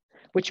of,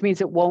 which means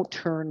it won't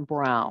turn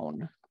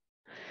brown.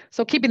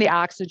 So keeping the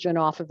oxygen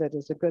off of it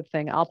is a good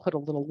thing. I'll put a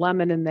little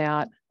lemon in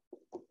that.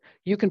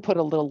 You can put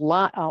a little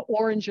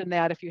orange in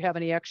that if you have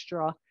any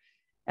extra.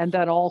 And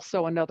then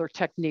also another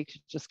technique to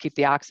just keep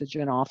the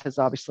oxygen off is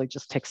obviously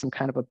just take some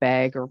kind of a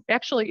bag, or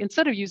actually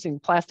instead of using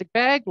plastic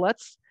bag,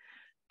 let's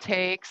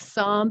take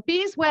some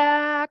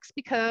beeswax,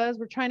 because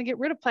we're trying to get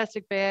rid of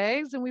plastic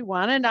bags and we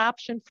want an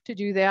option to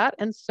do that.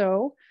 And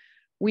so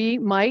we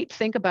might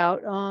think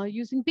about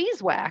using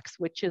beeswax,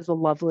 which is a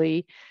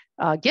lovely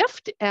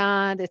gift,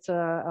 and it's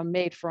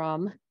made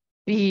from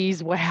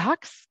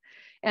beeswax,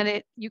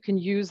 and you can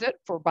use it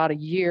for about a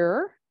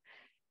year,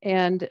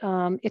 and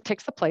it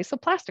takes the place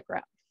of plastic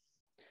wrap.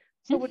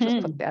 So we'll just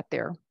put that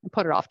there and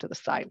put it off to the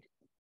side.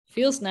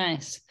 Feels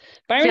nice.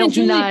 Byron and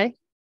Julie, nice.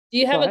 Do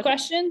you have a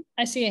question?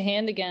 I see a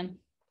hand again.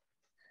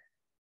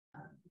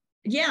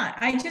 Yeah,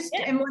 I just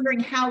am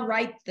wondering how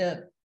ripe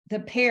the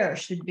pear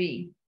should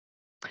be.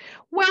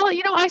 Well,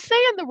 you know, I say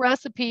in the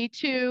recipe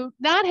to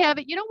not have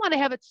it, you don't want to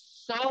have it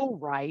so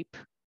ripe.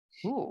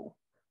 Ooh,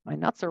 my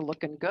nuts are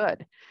looking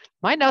good.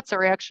 My nuts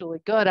are actually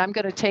good. I'm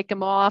going to take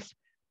them off.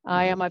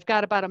 I've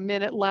got about a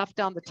minute left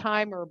on the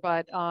timer,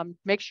 but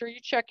make sure you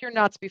check your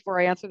nuts before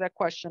I answer that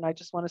question. I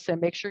just want to say,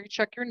 make sure you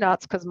check your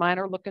nuts because mine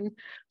are looking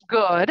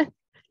good.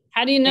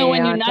 How do you know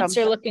when your nuts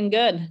are looking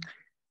good?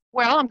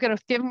 Well, I'm going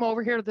to give them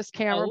over here to this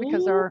camera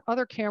because our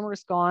other camera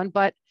is gone,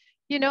 but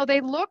you know,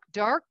 they look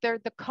dark. The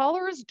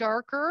color is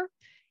darker,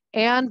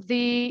 and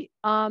the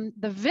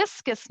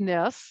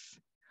viscousness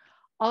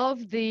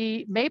of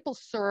the maple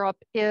syrup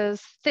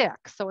is thick,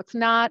 so it's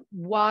not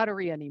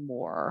watery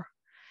anymore.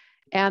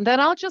 And then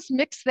I'll just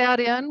mix that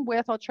in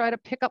with, I'll try to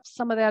pick up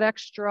some of that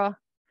extra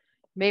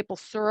maple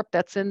syrup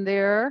that's in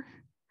there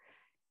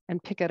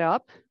and pick it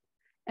up.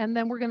 And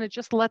then we're going to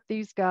just let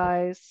these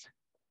guys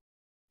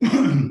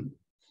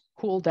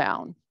cool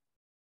down.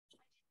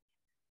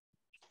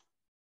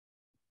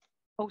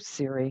 Oh,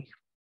 Siri,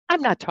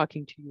 I'm not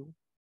talking to you.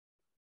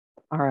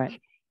 All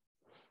right.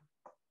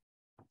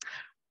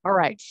 All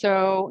right,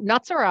 so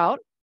nuts are out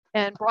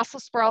and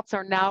Brussels sprouts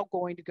are now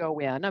going to go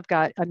in. I've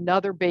got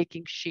another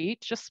baking sheet,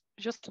 just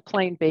a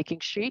plain baking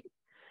sheet.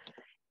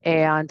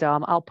 And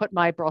I'll put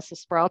my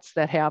Brussels sprouts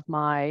that have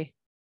my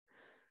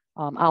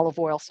olive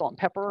oil, salt, and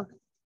pepper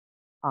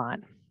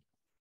on.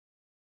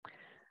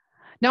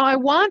 Now I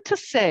want to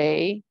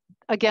say,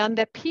 again,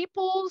 that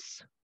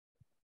people's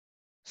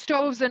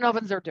stoves and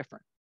ovens are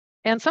different.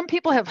 And some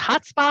people have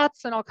hot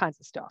spots and all kinds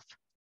of stuff.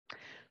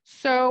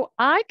 So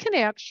I can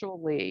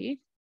actually,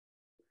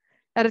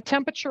 at a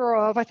temperature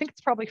of, I think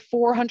it's probably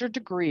 400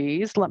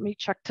 degrees. Let me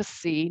check to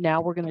see.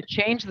 Now we're going to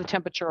change the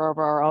temperature of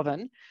our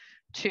oven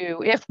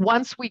to,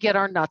 once we get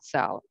our nuts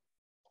out.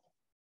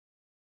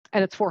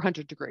 And it's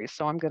 400 degrees.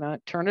 So I'm going to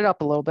turn it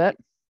up a little bit.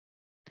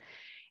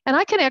 And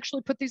I can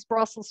actually put these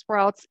Brussels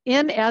sprouts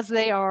in as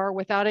they are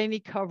without any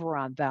cover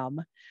on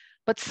them.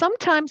 But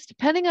sometimes,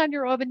 depending on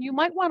your oven, you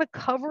might want to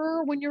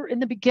cover when you're in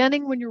the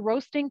beginning, when you're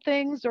roasting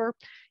things, or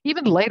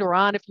even later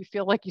on if you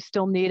feel like you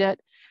still need it,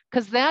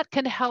 because that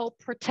can help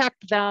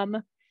protect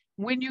them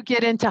when you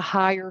get into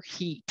higher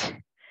heat.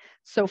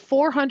 So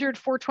 400,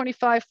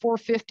 425,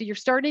 450, you're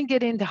starting to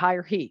get into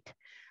higher heat.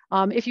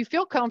 If you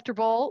feel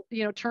comfortable,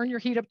 you know, turn your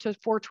heat up to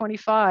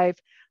 425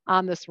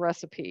 on this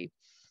recipe.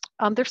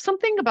 There's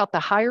something about the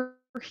higher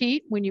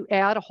heat when you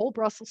add a whole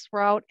Brussels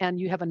sprout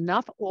and you have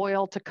enough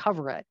oil to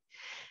cover it,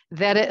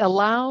 that it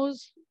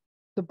allows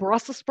the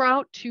Brussels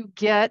sprout to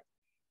get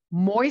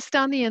moist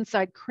on the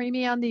inside,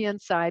 creamy on the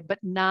inside, but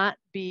not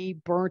be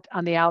burnt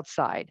on the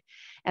outside.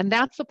 And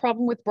that's the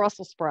problem with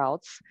Brussels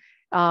sprouts.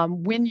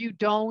 When you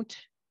don't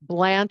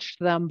blanch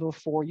them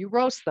before you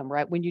roast them,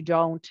 right?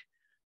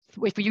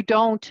 If you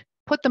don't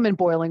put them in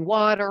boiling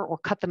water or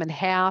cut them in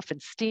half and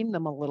steam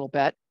them a little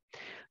bit,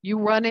 you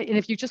run it. And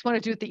if you just want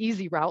to do it the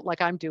easy route,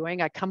 like I'm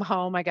doing, I come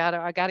home, I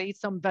gotta eat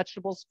some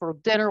vegetables for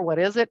dinner. What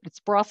is it? It's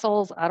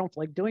Brussels. I don't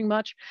like doing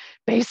much.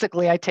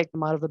 Basically, I take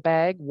them out of the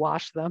bag,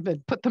 wash them,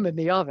 and put them in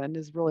the oven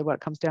is really what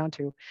it comes down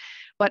to.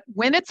 But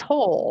when it's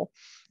whole,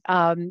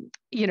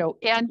 you know,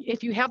 and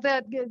if you have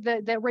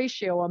that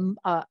ratio,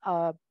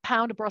 a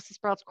pound of Brussels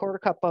sprouts, quarter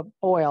cup of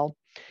oil,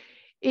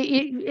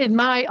 in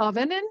my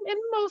oven, and in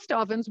most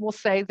ovens will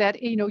say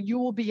that, you know, you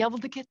will be able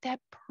to get that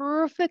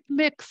perfect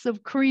mix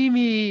of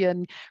creamy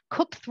and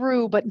cooked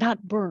through, but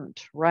not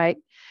burnt, right?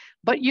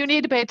 But you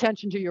need to pay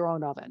attention to your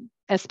own oven,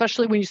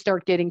 especially when you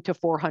start getting to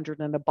 400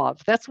 and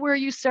above. That's where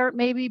you start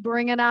maybe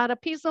bringing out a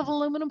piece of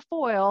aluminum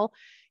foil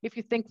if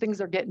you think things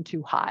are getting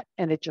too hot,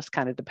 and it just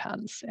kind of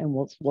depends, and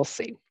we'll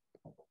see.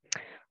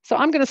 So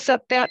I'm going to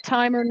set that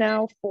timer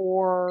now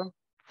for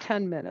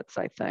 10 minutes,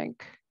 I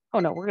think.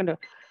 Oh no, we're going to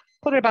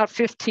put it about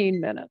 15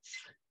 minutes.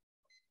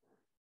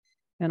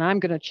 And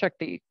I'm going to check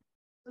the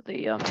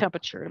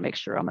temperature to make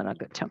sure I'm in a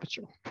good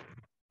temperature.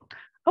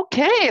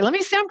 Okay, let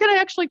me see. I'm going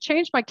to actually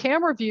change my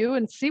camera view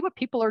and see what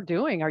people are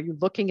doing. Are you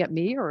looking at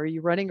me or are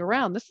you running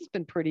around? This has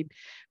been pretty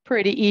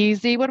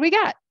easy. What do we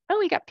got? Oh,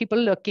 we got people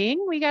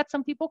looking. We got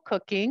some people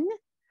cooking.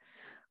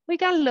 We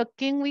got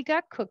looking. We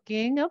got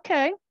cooking.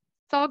 Okay,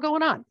 it's all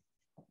going on.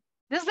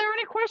 Is there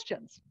any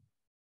questions?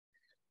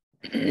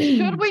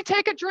 Should we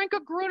take a drink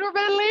of Gruner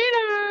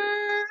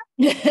Veltliner?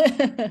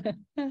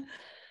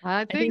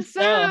 I think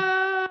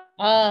so.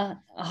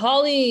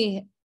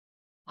 Holly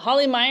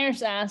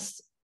Myers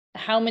asked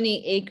how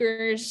many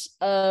acres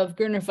of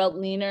Gruner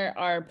Veltliner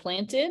are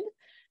planted.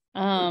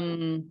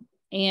 And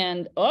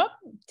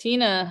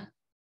Tina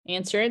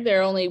answered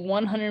there are only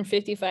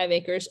 155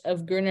 acres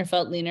of Gruner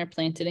Veltliner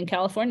planted in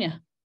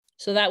California.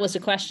 So that was a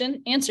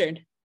question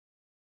answered.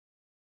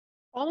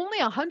 Only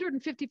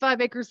 155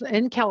 acres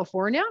in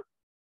California?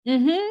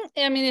 Mm-hmm.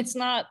 I mean, it's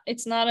not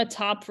a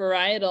top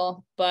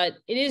varietal, but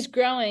it is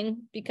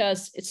growing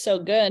because it's so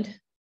good.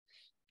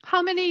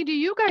 How many do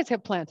you guys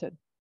have planted?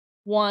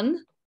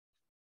 One.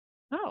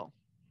 Oh.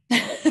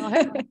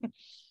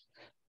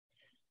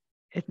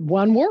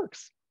 One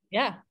works.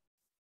 Yeah.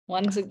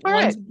 One's a good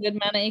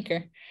amount of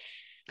acre.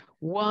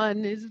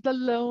 One is the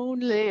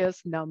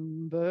loneliest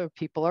number.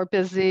 People are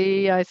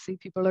busy. I see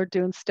people are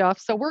doing stuff.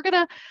 So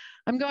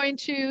I'm going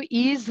to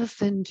ease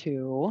us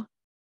into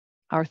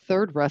our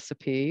third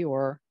recipe,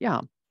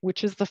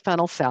 which is the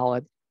fennel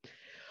salad.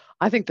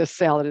 I think this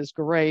salad is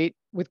great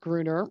with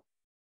Gruner.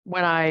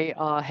 When I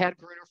had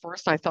Gruner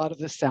first, I thought of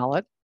this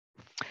salad.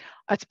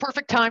 It's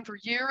perfect time for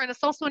year, and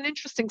it's also an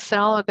interesting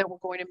salad that we're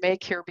going to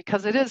make here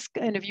because it is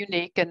kind of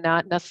unique and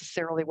not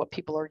necessarily what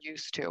people are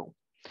used to.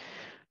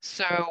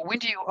 So when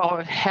do you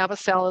have a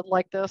salad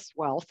like this?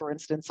 Well, for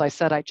instance, I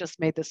said I just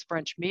made this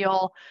French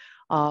meal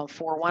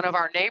for one of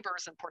our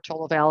neighbors in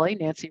Portola Valley,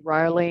 Nancy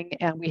Reiling,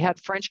 and we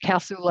had French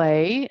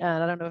cassoulet.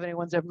 And I don't know if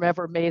anyone's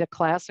ever made a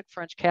classic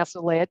French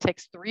cassoulet. It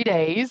takes 3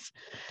 days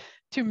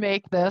to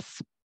make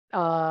this.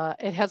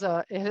 It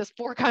has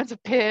 4 kinds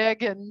of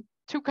pig and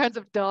 2 kinds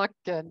of duck,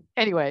 and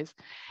anyways,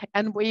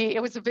 and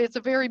it's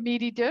a very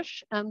meaty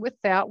dish, and with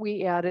that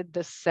we added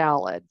the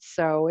salad.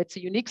 So it's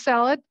a unique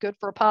salad, good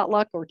for a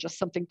potluck or just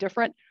something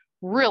different,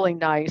 really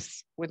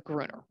nice with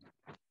Gruner.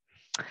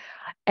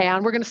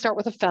 And we're going to start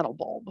with a fennel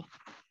bulb.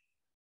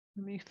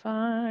 Let me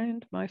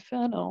find my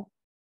fennel.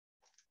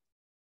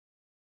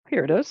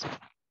 Here it is.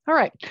 All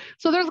right,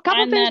 so there's a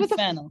couple things with the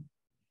fennel.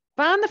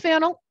 Find the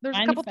fennel. There's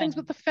a couple things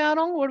with the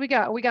fennel. What do we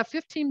got? We got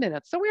 15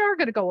 minutes. So we are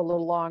going to go a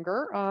little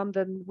longer.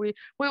 Then we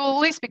will at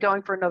least be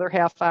going for another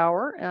half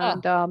hour.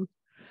 And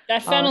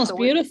that fennel's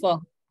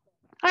beautiful.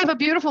 I have a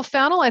beautiful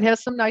fennel. It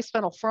has some nice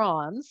fennel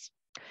fronds.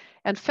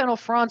 And fennel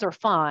fronds are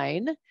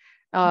fine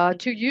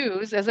to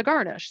use as a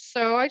garnish.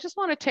 So I just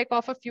want to take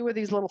off a few of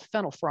these little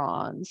fennel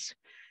fronds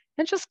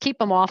and just keep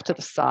them off to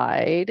the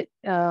side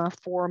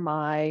for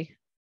my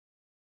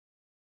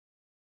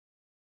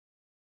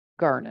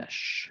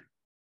garnish.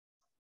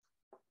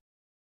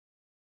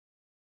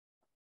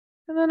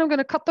 And then I'm going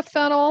to cut the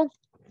fennel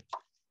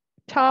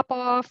top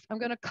off. I'm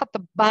going to cut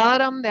the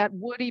bottom, that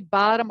woody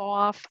bottom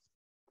off.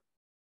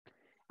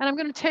 And I'm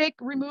going to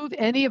remove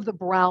any of the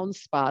brown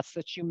spots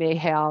that you may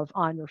have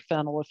on your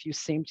fennel if you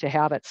seem to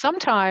have it.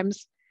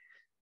 Sometimes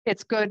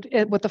it's good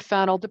with the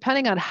fennel,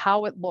 depending on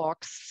how it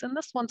looks. And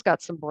this one's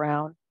got some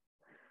brown.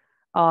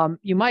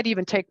 You might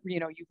even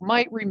you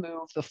might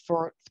remove the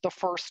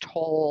first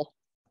whole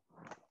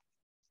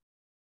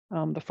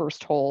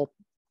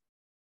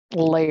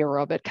layer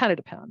of it. Kind of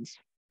depends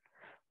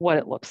what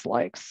it looks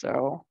like.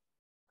 So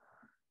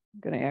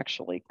I'm going to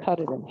actually cut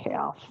it in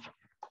half.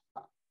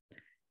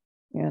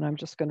 And I'm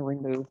just going to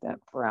remove that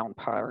brown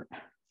part.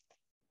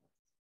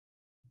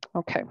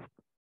 Okay.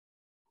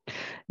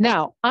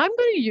 Now I'm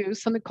going to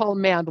use something called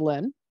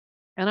mandolin.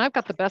 And I've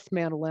got the best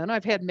mandolin.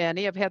 I've had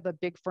many. I've had the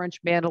big French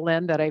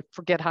mandolin that I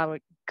forget how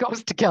it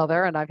goes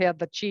together. And I've had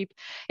the cheap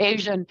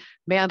Asian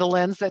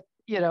mandolins that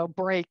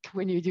break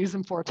when you use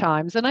them 4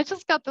 times. And I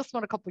just got this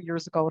one a couple of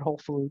years ago at Whole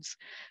Foods.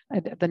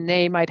 The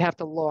name I'd have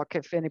to look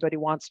if anybody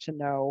wants to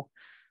know.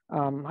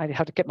 I'd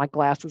have to get my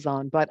glasses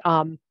on, but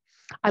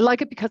I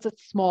like it because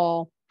it's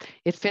small.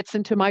 It fits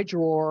into my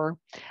drawer.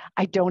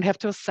 I don't have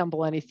to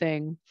assemble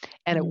anything,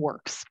 and it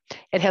works.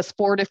 It has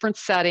 4 different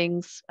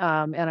settings,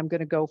 and I'm going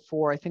to go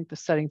for, I think, the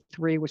setting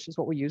 3, which is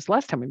what we used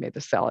last time we made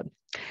the salad.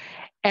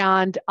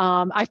 And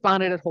I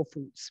found it at Whole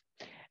Foods.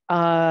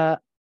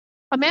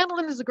 A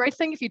mandolin is a great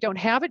thing. If you don't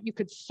have it, you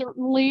could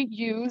certainly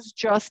use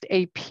just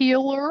a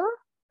peeler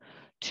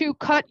to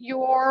cut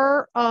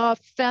your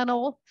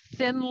fennel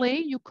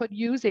thinly. You could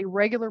use a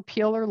regular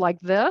peeler like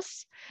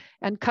this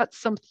and cut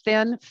some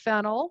thin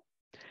fennel.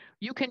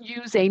 You can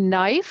use a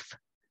knife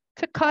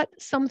to cut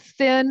some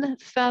thin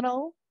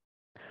fennel,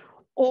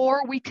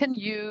 or we can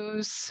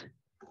use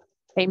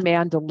a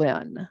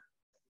mandolin.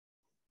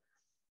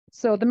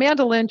 So the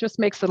mandolin just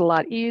makes it a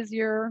lot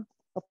easier.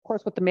 Of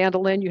course, with the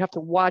mandolin, you have to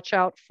watch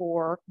out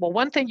for, well,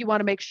 one thing you want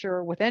to make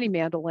sure with any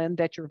mandolin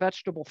that your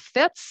vegetable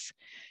fits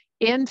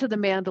into the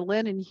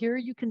mandolin. And here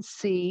you can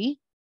see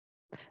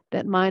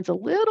that mine's a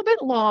little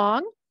bit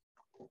long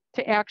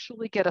to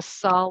actually get a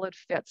solid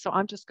fit. So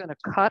I'm just going to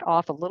cut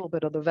off a little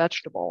bit of the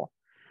vegetable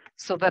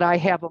so that I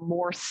have a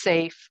more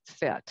safe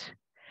fit.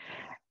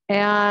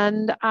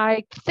 And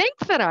I think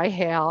that I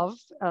have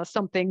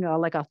something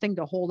like a thing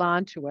to hold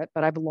on to it,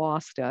 but I've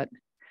lost it.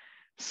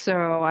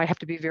 So I have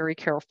to be very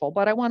careful,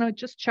 but I want to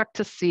just check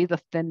to see the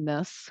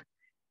thinness,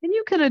 and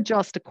you can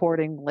adjust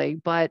accordingly.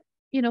 But,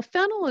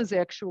 fennel is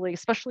actually,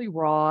 especially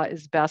raw,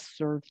 is best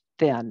served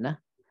thin.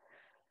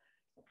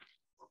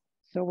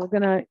 So we're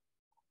going to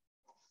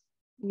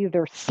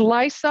either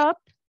slice up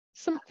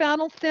some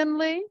fennel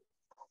thinly.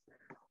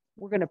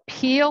 We're going to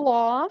peel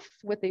off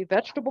with a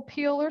vegetable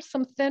peeler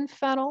some thin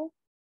fennel,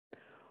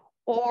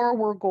 or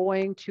we're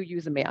going to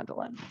use a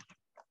mandolin.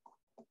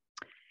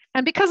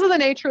 And because of the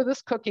nature of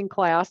this cooking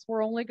class,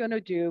 we're only going to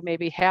do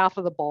maybe half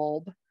of the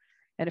bulb.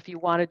 And if you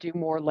want to do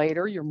more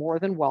later, you're more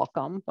than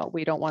welcome, but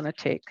we don't want to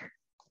take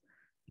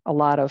a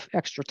lot of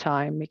extra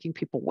time making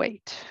people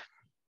wait.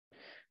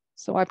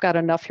 So I've got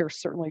enough here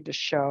certainly to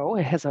show.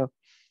 It has a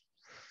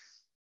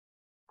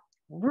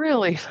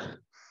really,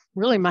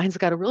 mine's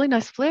got a really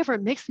nice flavor.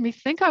 It makes me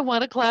think I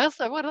want a glass.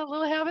 I want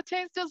to have a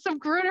taste of some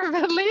Gruner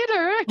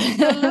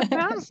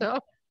Veltliner. So.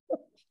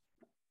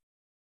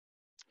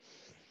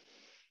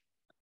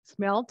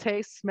 Smell,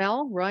 taste,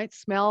 smell, right?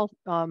 Smell,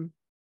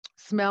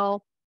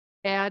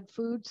 add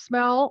food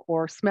smell,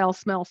 or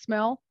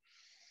smell.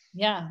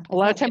 Yeah. A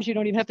lot of times you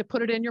don't even have to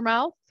put it in your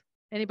mouth.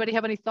 Anybody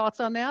have any thoughts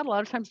on that? A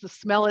lot of times the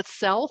smell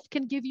itself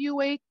can give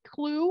you a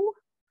clue.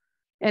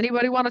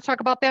 Anybody want to talk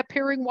about that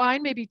pairing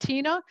wine? Maybe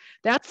Tina?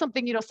 That's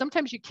something,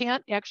 sometimes you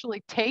can't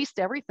actually taste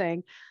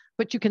everything,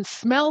 but you can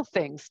smell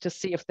things to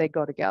see if they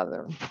go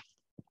together.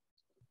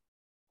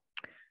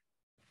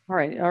 All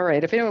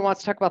right. If anyone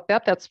wants to talk about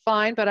that, that's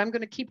fine, but I'm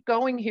going to keep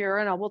going here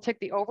and I will take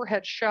the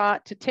overhead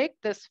shot to take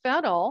this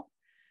fennel.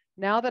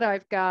 Now that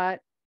I've got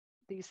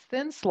these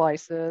thin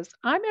slices,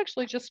 I'm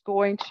actually just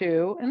going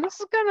to, and this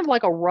is kind of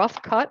like a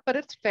rough cut, but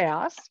it's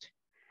fast.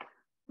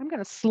 I'm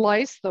going to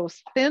slice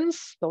those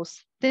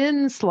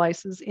thin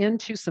slices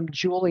into some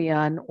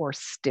julienne or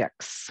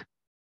sticks.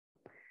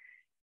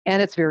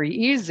 And it's very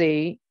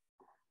easy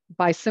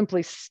by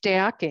simply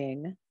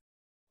stacking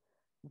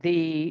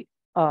the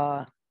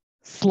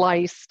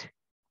sliced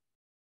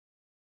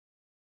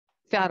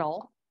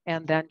fennel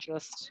and then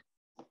just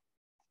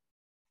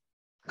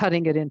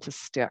cutting it into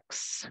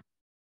sticks.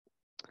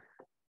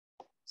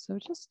 So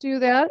just do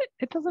that.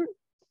 It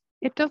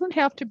doesn't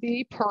have to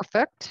be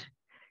perfect.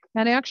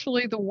 And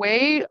actually the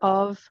way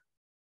of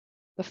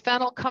the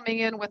fennel coming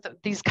in with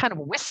these kind of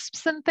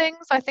wisps and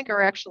things, I think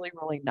are actually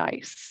really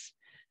nice.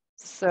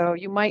 So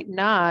you might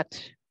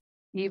not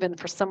even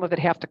for some of it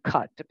have to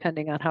cut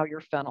depending on how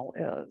your fennel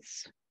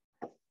is.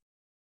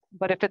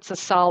 But if it's a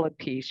solid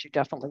piece, you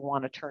definitely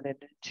want to turn it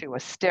into a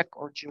stick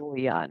or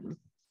julienne.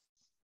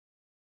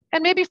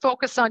 And maybe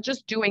focus on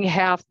just doing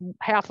half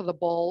of the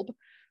bulb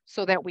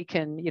so that we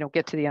can,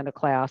 get to the end of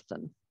class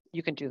and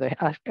you can do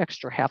the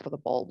extra half of the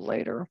bulb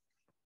later.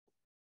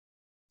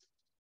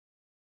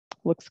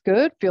 Looks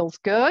good, feels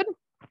good.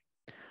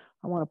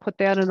 I want to put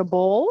that in a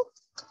bowl.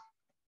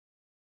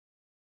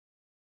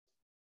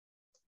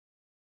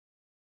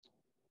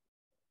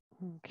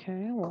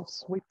 Okay, we'll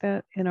sweep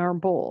that in our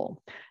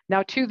bowl.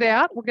 Now to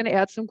that, we're going to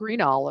add some green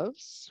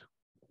olives.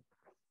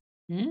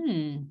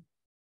 Mm.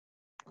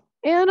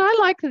 And I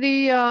like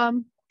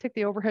take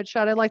the overhead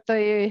shot. I like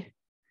the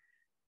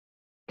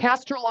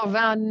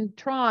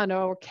Castelvantron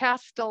or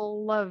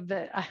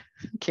I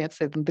can't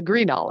say them, the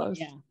green olives.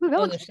 Yeah,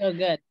 Those are so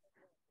good.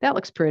 That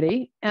looks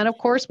pretty. And of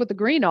course, with the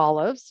green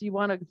olives, you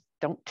want to,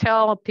 don't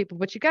tell people,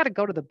 but you got to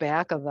go to the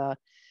back of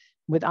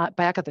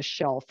the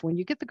shelf. When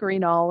you get the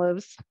green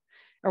olives,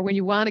 or when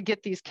you want to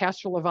get these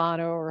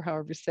Castelvantron or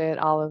however you say it,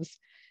 olives,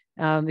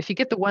 if you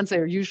get the ones that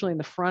are usually in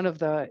the front of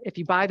if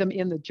you buy them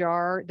in the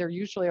jar, they're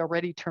usually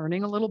already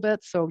turning a little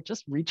bit. So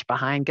just reach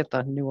behind, get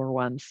the newer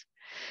ones.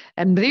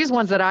 And these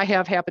ones that I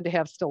have happen to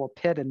have still a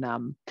pit in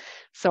them.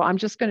 So I'm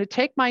just going to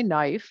take my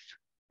knife,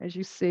 as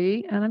you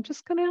see, and I'm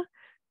just going to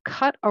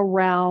cut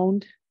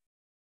around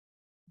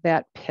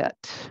that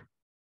pit.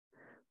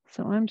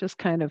 So I'm just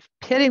kind of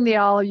pitting the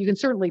olive. You can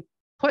certainly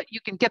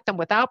you can get them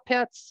without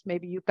pits.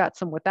 Maybe you've got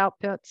some without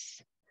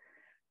pits.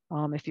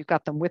 If you've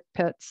got them with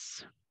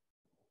pits.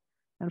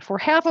 And for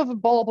half of a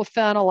bulb of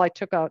fennel, I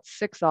took out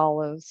 6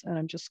 olives and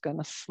I'm just going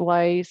to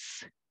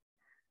slice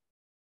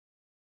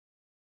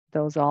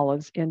those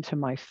olives into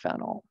my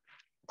fennel.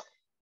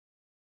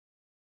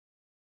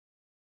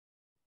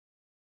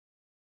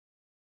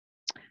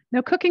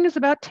 Now, cooking is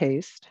about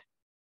taste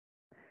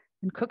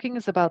and cooking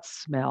is about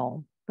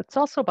smell, but it's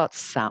also about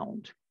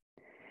sound.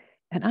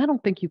 And I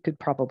don't think you could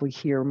probably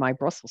hear my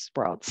Brussels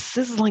sprouts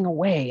sizzling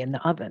away in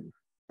the oven.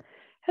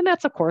 And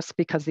that's, of course,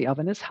 because the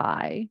oven is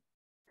high,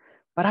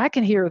 but I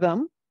can hear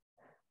them.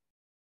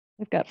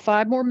 I've got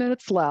 5 more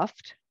minutes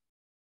left.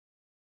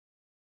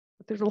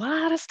 But there's a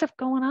lot of stuff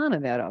going on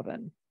in that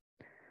oven.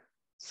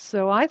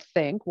 So I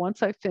think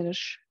once I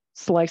finish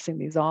slicing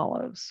these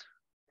olives,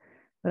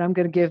 that I'm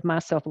going to give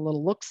myself a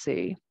little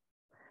look-see,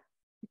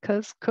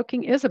 because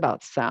cooking is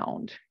about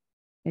sound.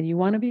 And you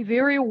want to be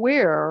very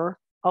aware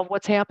of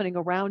what's happening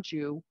around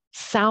you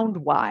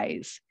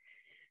sound-wise.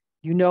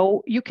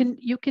 You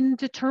can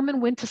determine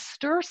when to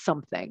stir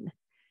something.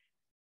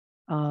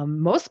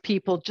 Most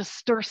people just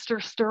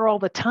stir all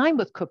the time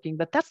with cooking,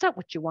 but that's not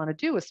what you want to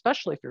do,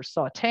 especially if you're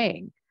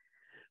sauteing.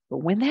 But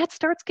when that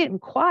starts getting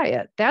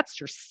quiet, that's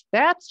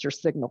your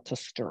signal to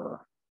stir.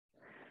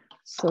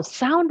 So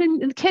sound in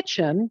the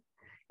kitchen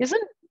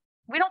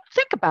we don't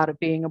think about it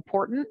being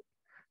important,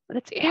 but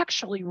it's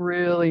actually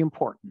really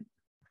important.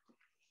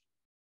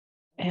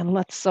 And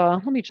let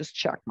me just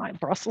check my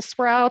Brussels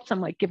sprouts. I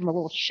might give them a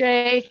little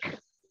shake.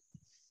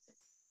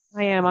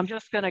 I'll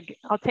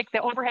take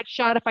the overhead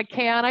shot if I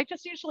can. I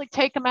just usually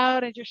take them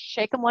out and just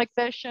shake them like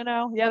this,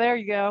 Yeah, there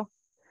you go.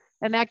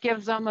 And that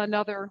gives them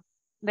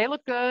they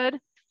look good.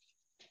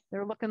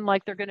 They're looking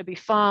like they're going to be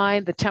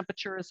fine. The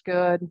temperature is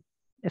good.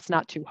 It's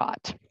not too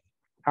hot.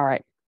 All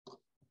right.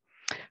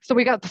 So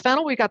we got the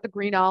fennel, we got the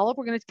green olive.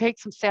 We're going to take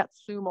some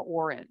Satsuma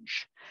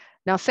orange.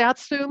 Now,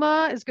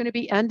 Satsuma is going to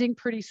be ending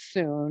pretty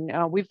soon.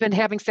 We've been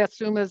having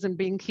Satsumas and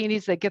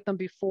bikinis. They get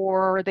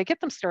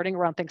them starting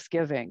around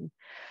Thanksgiving.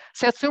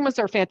 Satsumas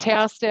are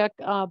fantastic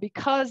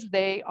because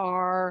they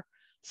are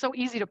so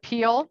easy to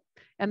peel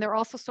and they're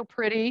also so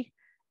pretty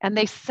and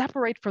they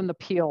separate from the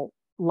peel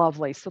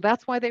lovely. So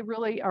that's why they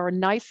really are a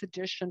nice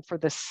addition for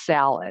this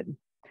salad.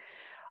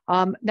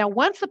 Now,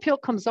 once the peel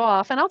comes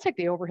off, and I'll take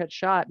the overhead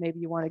shot, maybe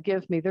you want to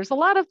give me, there's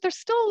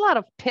still a lot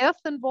of pith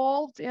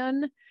involved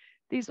in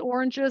these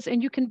oranges,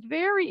 and you can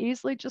very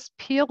easily just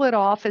peel it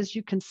off, as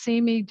you can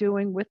see me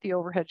doing with the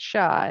overhead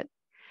shot.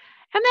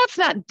 And that's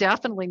not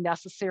definitely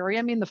necessary.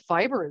 I mean, the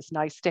fiber is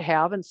nice to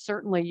have, and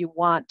certainly you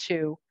want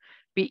to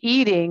be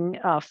eating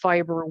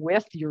fiber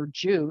with your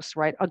juice,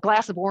 right? A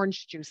glass of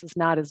orange juice is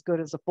not as good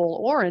as a full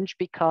orange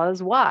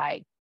because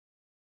why?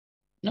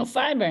 No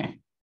fiber.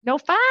 No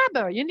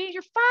fiber. You need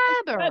your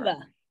fiber.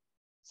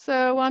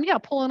 So yeah,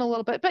 pull in a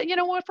little bit. But you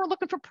know what? If we're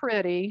looking for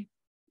pretty,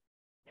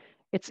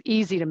 it's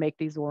easy to make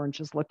these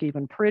oranges look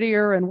even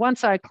prettier. And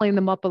once I clean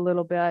them up a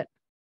little bit,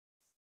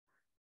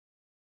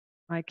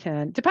 I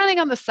can, depending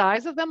on the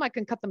size of them, I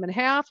can cut them in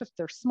half. If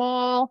they're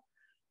small,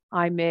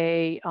 I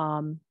may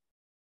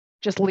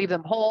just leave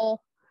them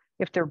whole.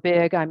 If they're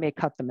big, I may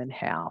cut them in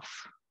half.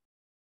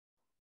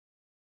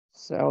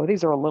 So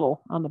these are a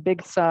little on the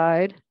big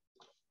side.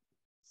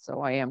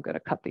 So I am going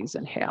to cut these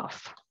in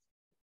half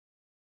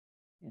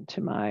into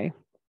my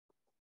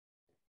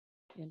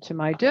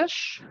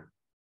dish.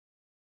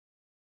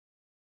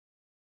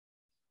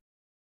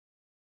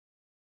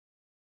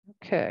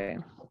 Okay,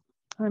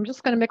 I'm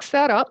just going to mix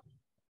that up.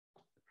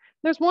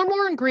 There's one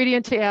more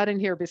ingredient to add in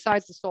here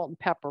besides the salt and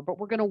pepper, but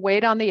we're going to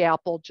wait on the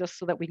apple just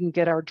so that we can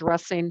get our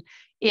dressing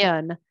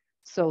in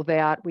so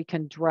that we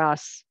can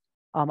dress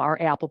our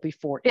apple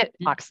before it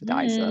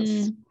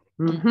oxidizes.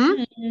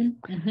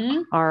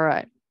 All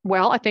right.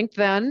 Well, I think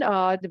then,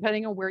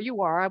 depending on where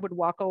you are, I would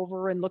walk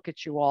over and look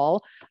at you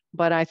all,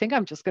 but I think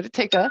I'm just going to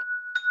take a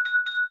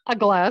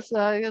glass,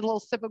 a little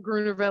sip of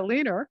Gruner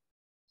Veltliner,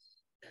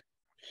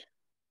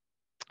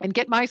 and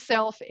get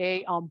myself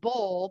a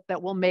bowl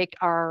that will make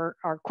our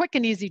quick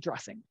and easy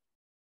dressing.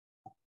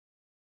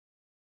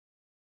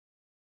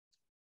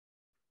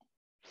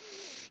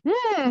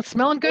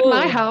 Smelling good in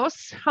my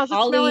house. How's it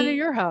smelling in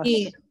your house?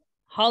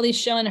 Holly's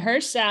showing her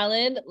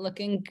salad.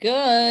 Looking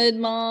good,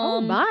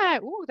 Mom. Oh my,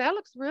 ooh, that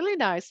looks really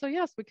nice. So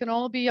yes, we can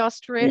all be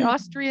Austrian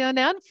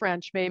and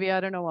French, maybe. I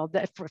don't know. Well,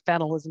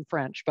 fennel isn't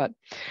French, but,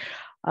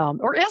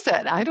 or is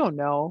it? I don't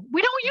know.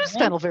 We don't use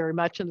fennel very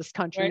much in this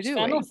country, Where's do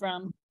fennel we?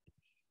 from?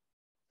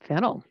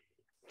 Fennel.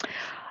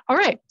 All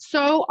right,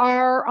 so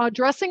our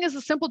dressing is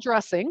a simple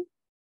dressing.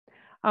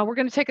 We're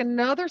going to take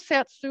another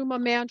Satsuma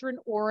mandarin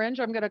orange.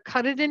 I'm going to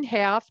cut it in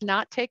half,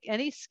 not take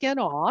any skin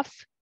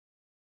off.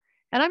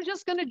 And I'm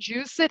just going to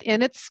juice it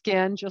in its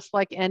skin, just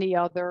like any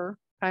other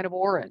kind of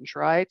orange,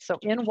 right? So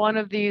in one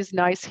of these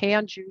nice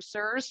hand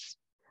juicers,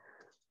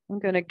 I'm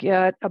going to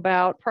get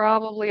about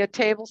probably a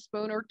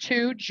tablespoon or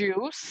two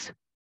juice.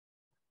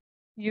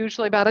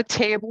 Usually about a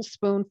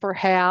tablespoon for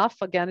half.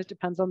 Again, it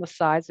depends on the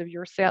size of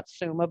your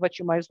Satsuma, but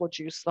you might as well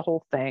juice the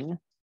whole thing.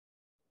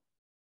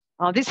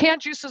 These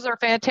hand juices are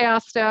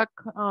fantastic.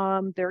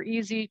 They're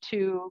easy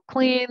to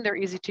clean. They're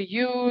easy to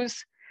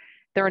use.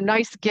 They're a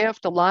nice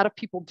gift. A lot of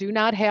people do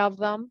not have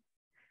them.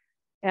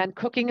 And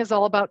cooking is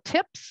all about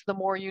tips. The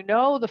more you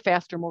know, the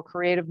faster, more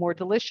creative, more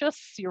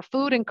delicious your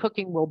food and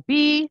cooking will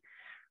be.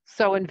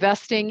 So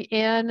investing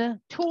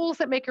in tools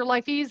that make your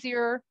life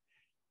easier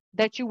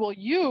that you will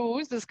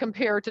use as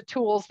compared to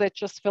tools that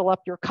just fill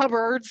up your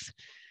cupboards.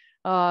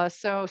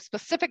 So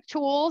specific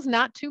tools,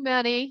 not too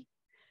many,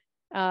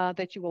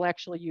 that you will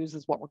actually use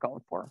is what we're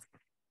going for.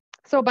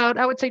 So about,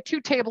 I would say 2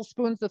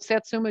 tablespoons of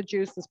Satsuma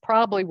juice is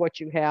probably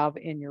what you have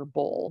in your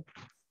bowl.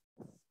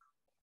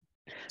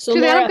 So to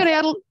Laura, that, I'm going to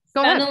add,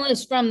 go ahead. fennel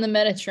is from the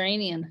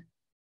Mediterranean.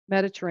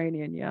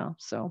 Mediterranean, yeah.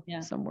 So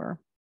somewhere.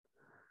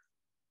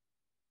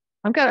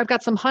 I've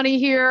got some honey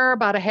here,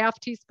 about a half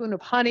teaspoon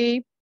of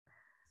honey.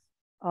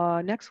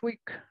 Next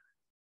week,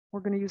 we're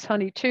going to use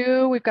honey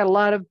too. We've got a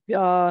lot of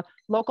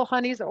local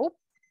honeys. Oh,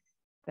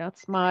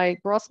 that's my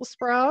Brussels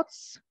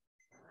sprouts.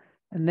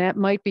 And that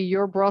might be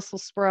your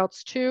Brussels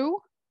sprouts too.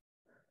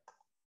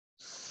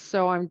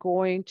 So I'm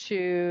going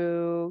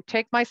to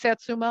take my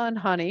Satsuma and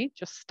honey,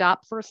 just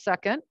stop for a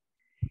second,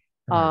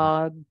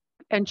 and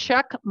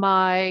check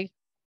my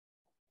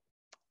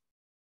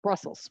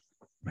Brussels.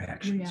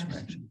 Reactions.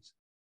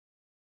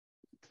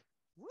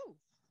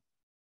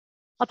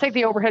 I'll take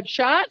the overhead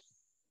shot.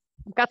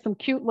 I've got some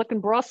cute looking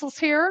Brussels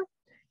here.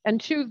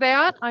 And to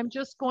that, I'm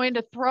just going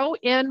to throw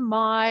in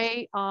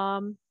my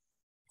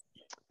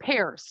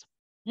pears.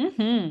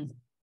 Now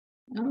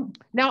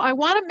I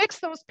want to mix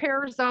those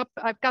pears up.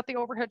 I've got the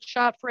overhead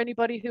shot for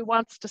anybody who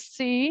wants to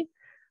see.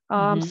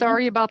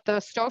 Sorry about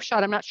the stove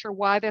shot. I'm not sure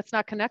why that's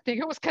not connecting.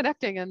 It was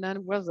connecting and then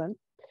it wasn't.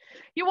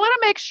 You want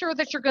to make sure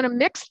that you're going to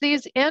mix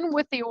these in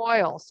with the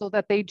oil so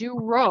that they do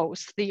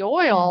roast. The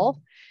oil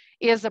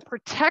is a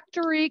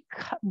protectory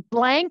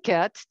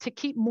blanket to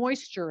keep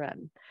moisture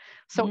in.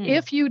 So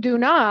if you do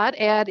not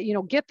add,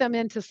 get them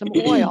into some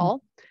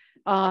oil,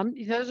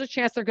 there's a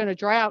chance they're going to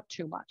dry out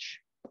too much.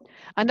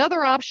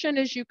 Another option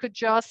is you could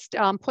just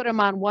put them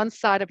on one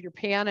side of your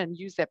pan and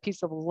use that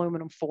piece of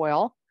aluminum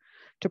foil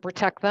to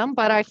protect them.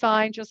 But I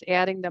find just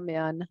adding them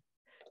in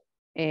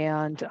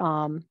and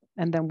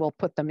then we'll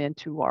put them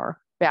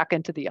back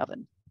into the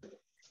oven.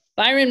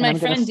 Byron, my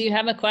friend, do you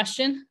have a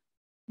question?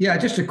 Yeah,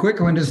 just a quick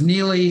one. Does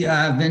Neely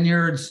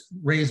Vineyards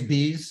raise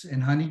bees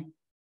and honey?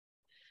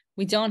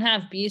 We don't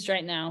have bees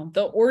right now.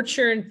 The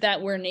orchard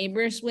that we're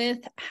neighbors with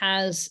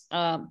has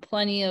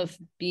plenty of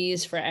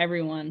bees for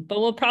everyone, but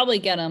we'll probably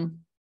get them.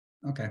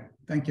 Okay,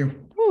 thank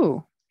you.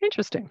 Ooh,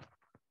 interesting.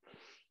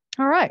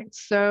 All right,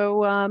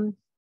 so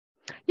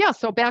Yeah,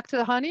 so back to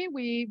the honey,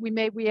 we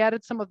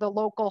added some of the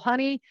local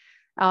honey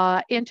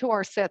into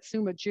our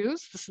Satsuma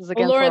juice. This is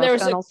again Laura,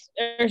 for our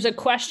there's a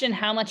question: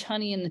 how much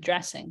honey in the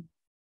dressing?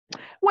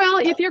 Well,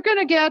 if you're going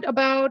to get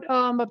about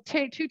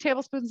 2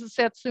 tablespoons of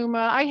Satsuma,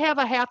 I have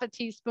a half a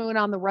teaspoon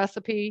on the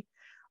recipe.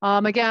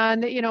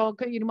 Again,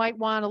 you might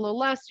want a little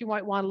less, you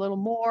might want a little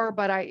more,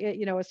 but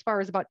as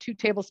far as about 2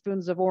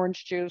 tablespoons of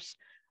orange juice,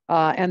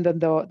 and then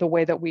the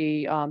way that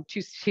we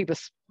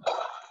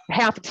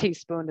half a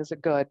teaspoon is a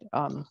good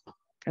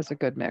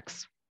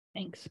mix.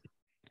 Thanks.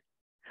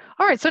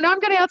 All right, so now I'm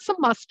going to add some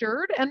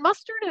mustard, and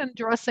mustard in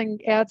dressing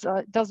has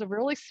a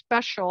really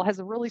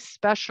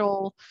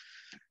special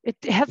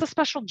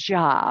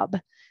job.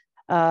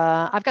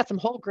 I've got some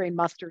whole grain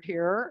mustard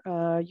here.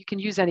 You can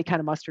use any kind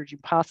of mustard you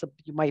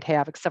might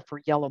have, except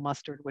for yellow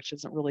mustard, which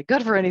isn't really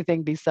good for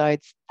anything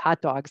besides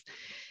hot dogs.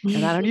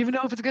 And I don't even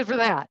know if it's good for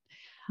that.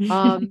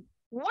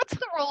 What's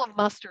the role of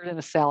mustard in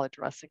a salad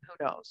dressing?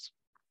 Who knows?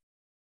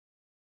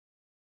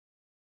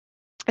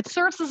 It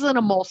serves as an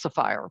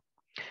emulsifier.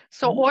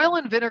 So oil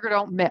and vinegar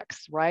don't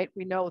mix, right?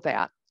 We know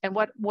that. And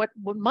what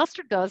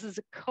mustard does is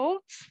it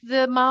coats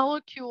the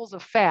molecules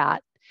of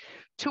fat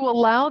to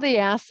allow the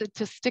acid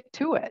to stick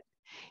to it.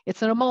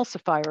 It's an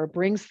emulsifier. It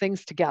brings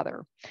things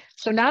together.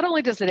 So not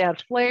only does it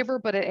add flavor,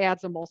 but it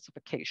adds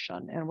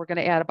emulsification. And we're going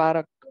to add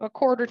about a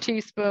quarter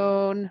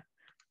teaspoon,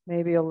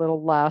 maybe a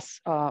little less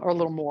or a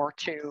little more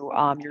to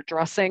your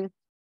dressing.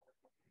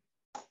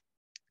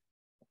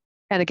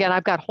 And again,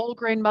 I've got whole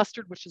grain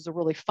mustard, which is a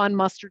really fun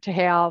mustard to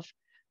have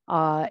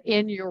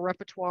in your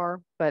repertoire,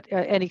 but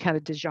any kind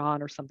of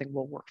Dijon or something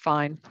will work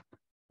fine.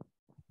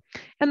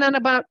 And then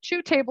about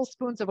 2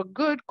 tablespoons of a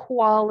good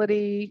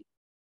quality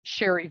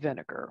sherry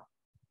vinegar.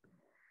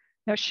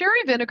 Now,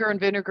 sherry vinegar and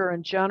vinegar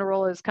in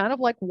general is kind of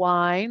like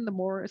wine.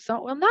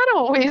 Not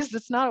always,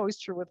 it's not always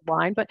true with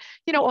wine, but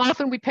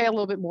often we pay a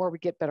little bit more, we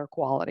get better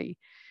quality.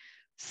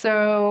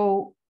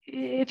 So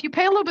if you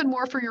pay a little bit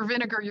more for your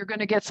vinegar, you're going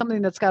to get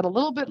something that's got a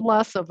little bit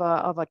less of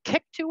a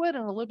kick to it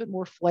and a little bit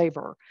more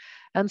flavor.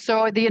 And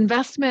so the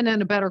investment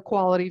in a better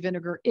quality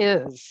vinegar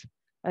is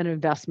an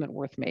investment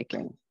worth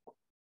making.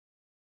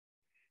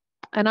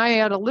 And I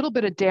add a little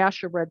bit of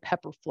dash of red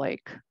pepper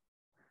flake.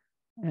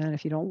 And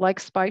if you don't like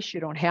spice, you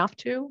don't have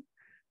to,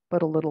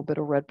 but a little bit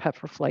of red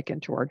pepper flake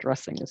into our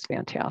dressing is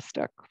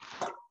fantastic.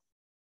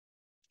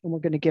 And we're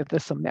going to give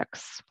this a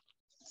mix.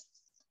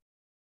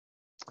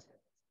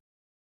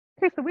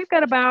 Okay, so we've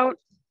got about,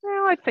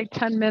 I'd say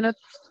 10 minutes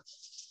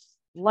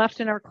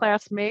left in our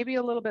class, maybe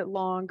a little bit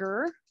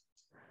longer.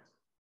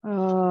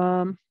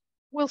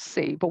 We'll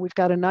see, but we've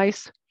got a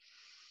nice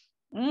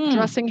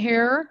dressing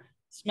here.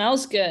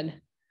 Smells good.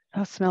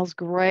 Oh, smells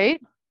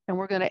great. And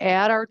we're going to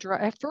add our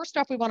first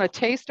off, we want to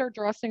taste our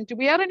dressing. Did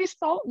we add any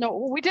salt?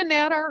 No, we didn't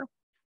add our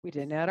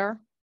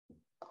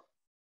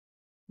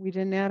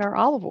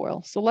olive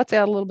oil. So let's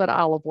add a little bit of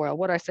olive oil.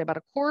 What did I say? About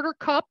a quarter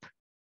cup.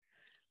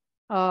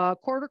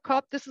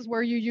 This is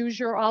where you use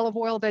your olive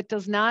oil that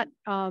does not,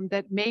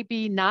 that may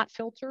be not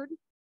filtered.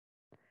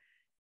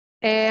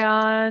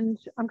 And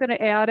I'm going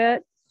to add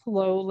it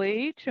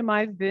slowly to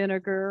my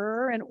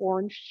vinegar and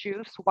orange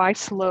juice. Why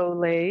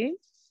slowly?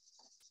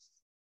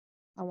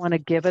 I want to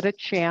give it a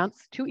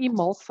chance to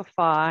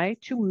emulsify,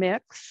 to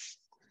mix,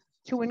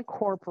 to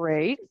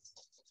incorporate.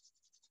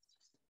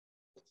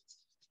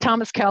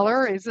 Thomas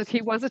Keller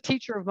he was a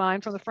teacher of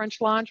mine from the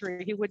French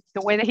Laundry.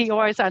 The way that he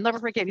always, I'll never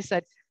forget, he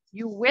said,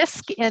 you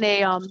whisk in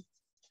a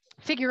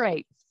figure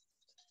 8.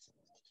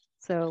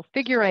 So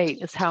figure 8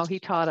 is how he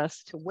taught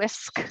us to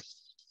whisk.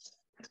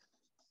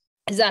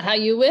 Is that how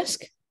you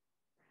whisk?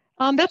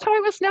 That's how I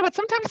whisk now, but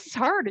sometimes it's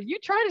hard. You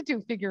try to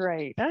do figure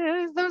 8.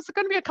 There's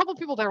going to be a couple of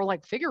people that are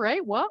like, figure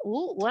 8? What?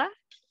 Ooh, what?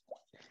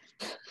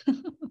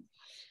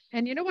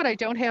 And you know what I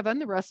don't have in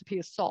the recipe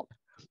is salt.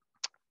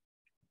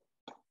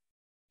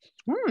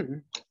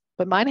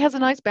 But mine has a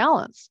nice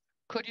balance.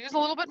 Could use a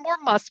little bit more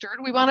mustard.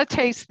 We want to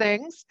taste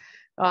things.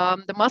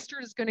 The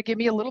mustard is going to give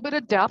me a little bit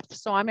of depth,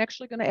 so I'm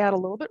actually going to add a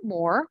little bit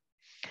more.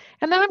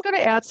 And then I'm going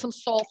to add some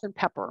salt and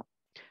pepper.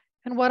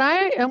 And what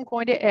I am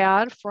going to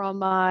add from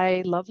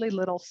my lovely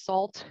little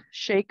salt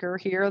shaker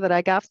here that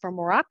I got from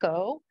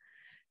Morocco,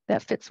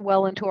 that fits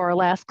well into our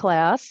last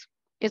class,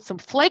 is some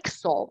flake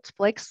salt.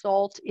 Flake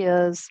salt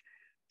is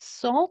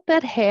salt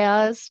that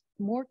has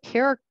more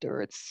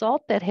character. It's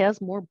salt that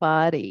has more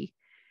body.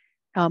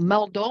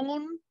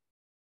 Maldon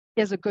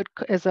is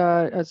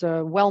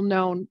a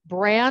well-known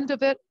brand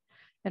of it.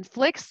 And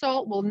flake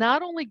salt will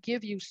not only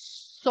give you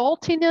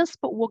saltiness,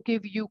 but will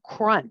give you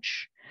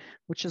crunch,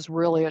 which is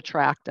really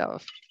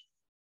attractive.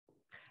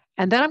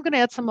 And then I'm going to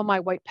add some of my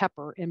white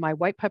pepper in my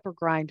white pepper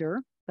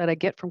grinder that I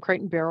get from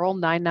Crate and Barrel,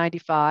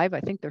 $9.95. I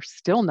think they're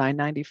still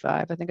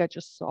 $9.95. I think I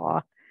just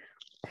saw.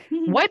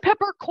 White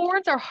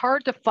peppercorns are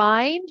hard to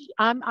find.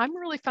 I'm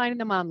really finding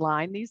them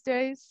online these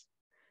days.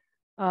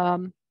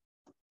 And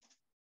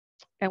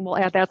we'll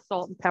add that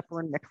salt and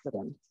pepper and mix it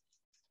in.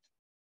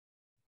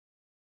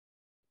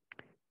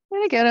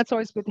 And again, it's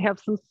always good to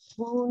have some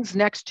spoons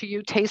next to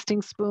you.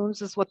 Tasting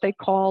spoons is what they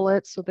call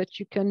it, so that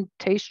you can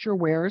taste your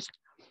wares.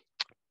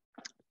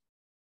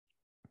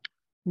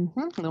 A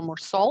little more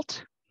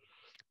salt.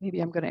 Maybe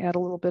I'm going to add a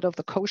little bit of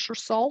the kosher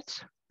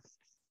salt.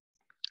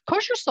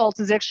 Kosher salt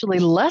is actually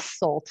less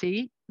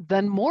salty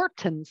than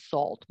Morton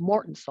salt.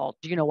 Morton salt.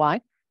 Do you know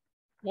why?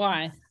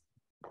 Why?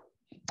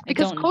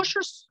 Because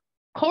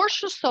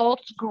kosher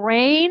salt's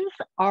grains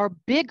are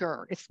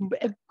bigger.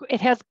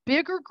 It has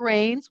bigger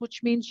grains,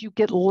 which means you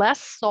get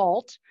less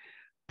salt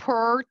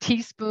per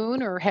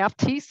teaspoon or half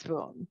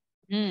teaspoon.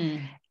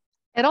 Mm.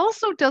 It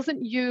also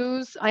doesn't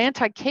use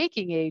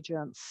anti-caking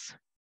agents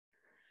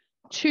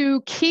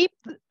to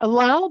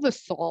allow the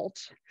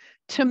salt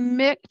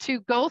to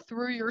go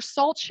through your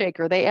salt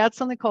shaker. They add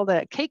something called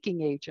a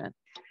caking agent.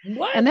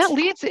 What? And that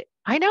leads it.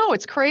 I know,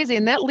 it's crazy.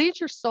 And that leads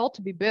your salt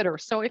to be bitter.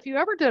 So if you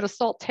ever did a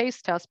salt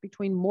taste test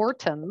between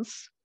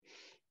Morton's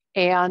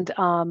and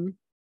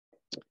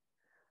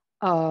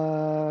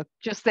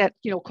just that,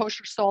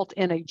 kosher salt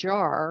in a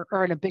jar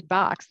or in a big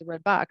box, the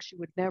red box, you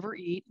would never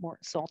eat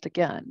Morton salt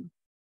again.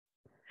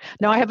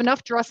 Now I have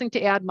enough dressing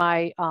to add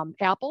my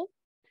apple.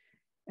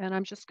 And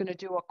I'm just going to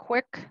do a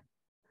quick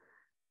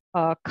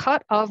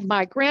cut of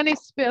my Granny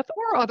Smith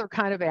or other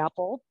kind of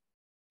apple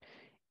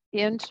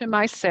into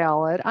my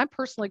salad. I'm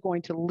personally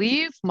going to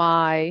leave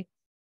my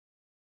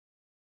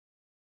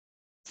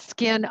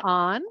skin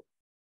on.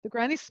 The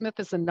Granny Smith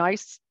is a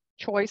nice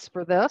choice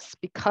for this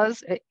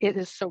because it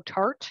is so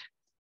tart.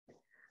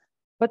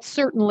 But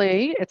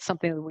certainly it's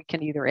something that we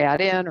can either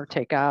add in or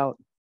take out.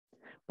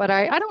 But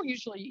I don't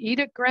usually eat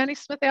a Granny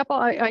Smith apple.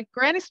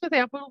 Granny Smith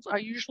apples I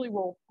usually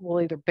will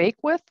either bake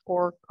with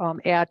or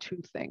add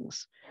to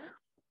things.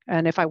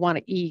 And if I want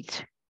to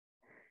eat,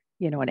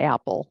 an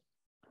apple,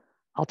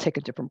 I'll take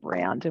a different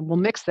brand and we'll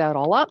mix that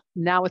all up.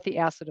 Now with the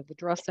acid of the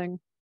dressing,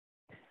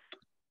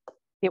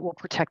 it will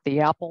protect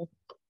the apple.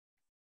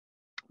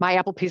 My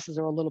apple pieces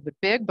are a little bit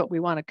big, but we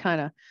want to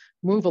kind of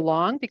move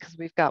along because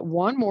we've got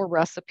one more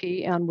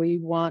recipe and we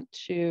want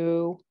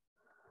to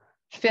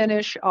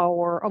finish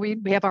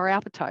we have our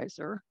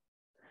appetizer.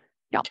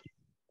 Yeah.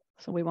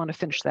 So we want to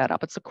finish that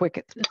up. It's a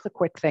quick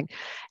thing.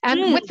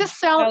 And with this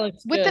salad,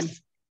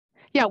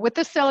 with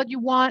this salad, you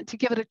want to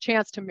give it a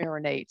chance to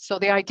marinate. So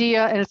the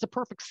idea, and it's a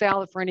perfect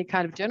salad for any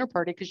kind of dinner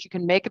party because you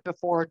can make it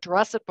before,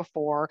 dress it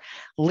before,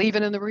 leave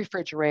it in the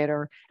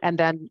refrigerator, and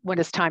then when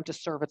it's time to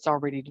serve, it's all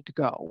ready to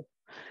go.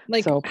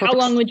 How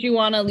long would you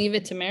want to leave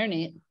it to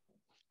marinate?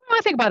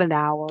 I think about an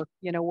hour.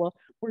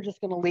 We're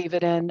just going to leave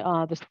it in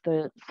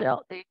the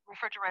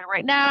refrigerator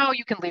right now.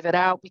 You can leave it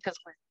out because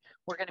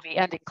we're going to be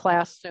ending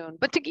class soon.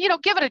 But to give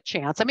it a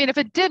chance. I mean, if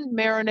it didn't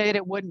marinate,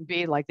 it wouldn't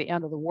be like the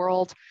end of the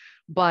world.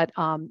 But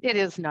it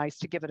is nice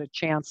to give it a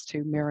chance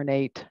to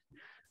marinate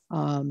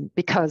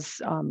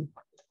because of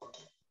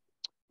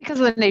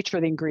the nature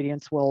of the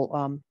ingredients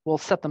will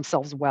set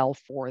themselves well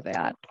for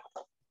that.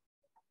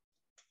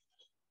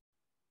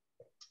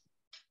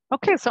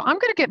 Okay, so I'm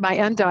going to get my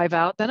endive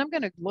out. Then I'm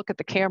going to look at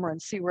the camera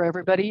and see where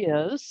everybody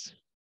is.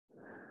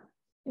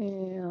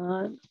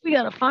 And we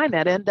got to find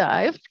that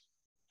endive.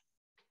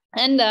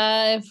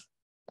 Endive.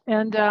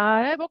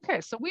 Okay,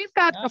 so we've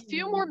got a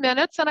few more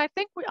minutes, and I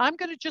think I'm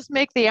going to just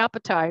make the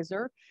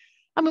appetizer.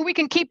 I mean, we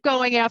can keep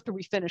going after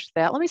we finish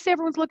that. Let me see,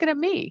 everyone's looking at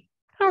me.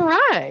 All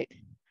right.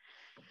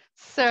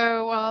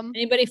 So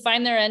anybody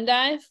find their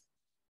endive?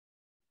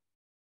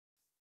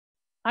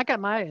 I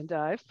got my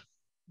endive.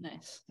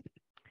 Nice.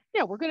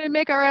 Yeah, we're going to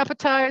make our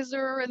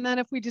appetizer, and then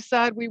if we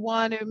decide we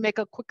want to make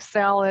a quick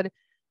salad,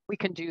 we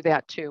can do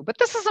that too. But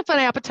this is a fun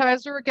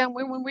appetizer. Again,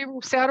 when we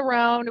sat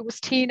around, it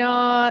was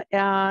Tina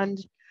and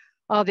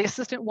the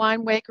assistant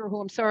winemaker,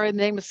 who I'm sorry, the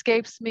name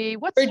escapes me.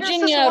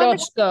 Virginia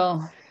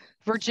Roscoe.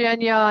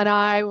 Virginia and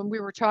I, when we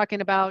were talking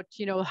about,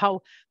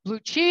 how blue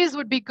cheese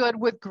would be good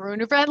with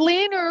Gruner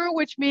Veltliner,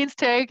 which means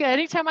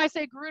anytime I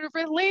say Gruner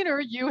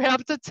Veltliner, you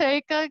have to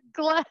take a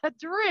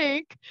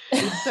drink.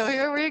 So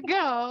here we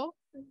go.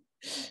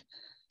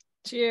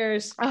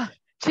 Cheers.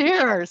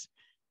 Cheers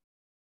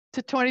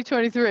to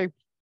 2023.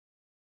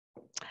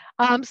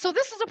 So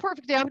this is a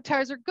perfect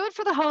appetizer, good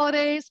for the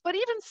holidays, but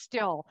even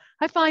still,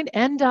 I find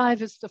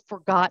endive is the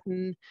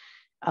forgotten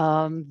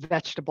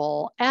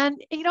vegetable. And,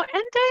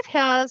 endive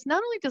has,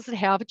 not only does it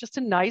have just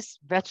a nice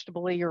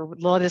vegetable-y or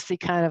lettucey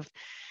kind of,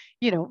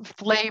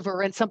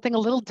 flavor and something a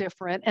little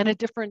different and a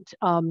different,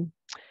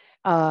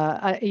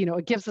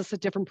 it gives us a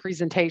different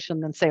presentation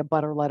than, say, a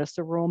butter lettuce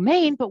or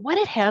romaine. But what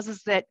it has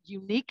is that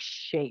unique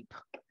shape.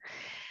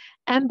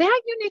 And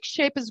that unique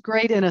shape is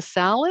great in a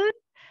salad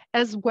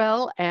as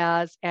well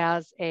as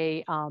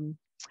an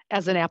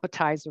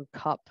appetizer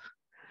cup.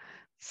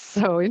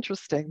 So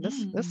interesting.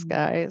 This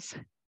guy's,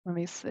 let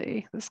me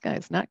see, this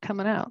guy's not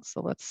coming out. So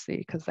let's see,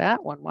 because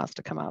that one wants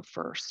to come out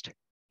first.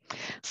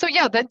 So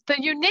yeah, the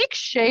unique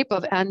shape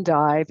of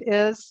endive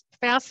is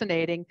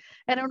fascinating.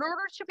 And in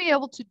order to be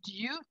able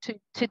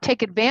to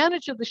take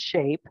advantage of the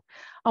shape,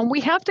 we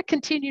have to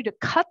continue to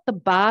cut the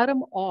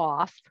bottom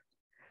off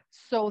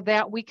so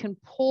that we can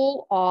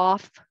pull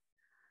off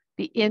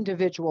the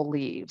individual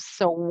leaves.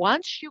 So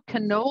once you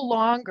can no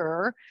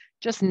longer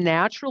just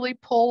naturally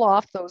pull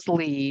off those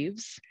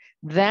leaves,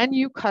 then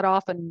you cut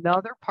off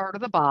another part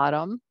of the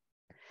bottom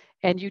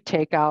and you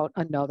take out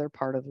another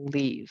part of the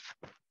leaf.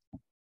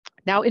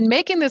 Now, in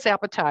making this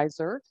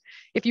appetizer,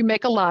 if you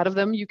make a lot of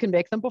them, you can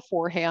make them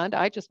beforehand.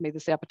 I just made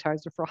this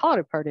appetizer for a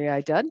holiday party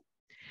I did.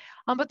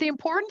 But the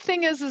important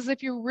thing is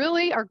if you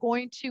really are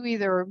going to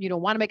either,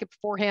 want to make it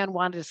beforehand,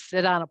 want to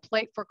sit on a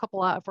plate for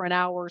for an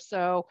hour or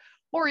so,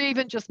 or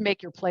even just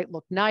make your plate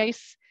look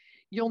nice,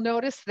 you'll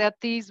notice that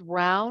these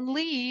round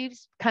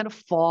leaves kind of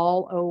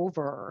fall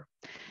over.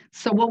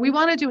 So what we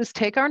want to do is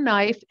take our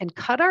knife and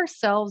cut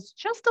ourselves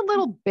just a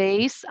little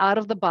base out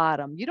of the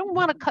bottom. You don't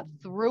want to cut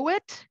through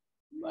it.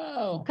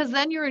 Wow. Because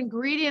then your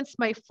ingredients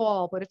may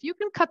fall. But if you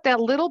can cut that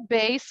little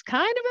base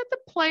kind of at the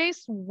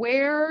place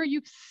where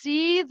you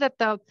see that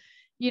that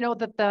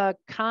the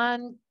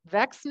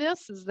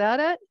convexness, is that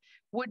it,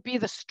 would be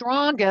the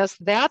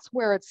strongest, that's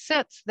where it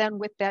sits. Then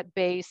with that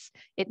base,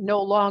 it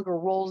no longer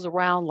rolls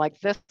around like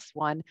this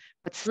one,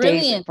 but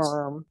stays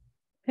firm.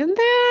 Isn't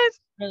that?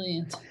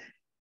 Brilliant.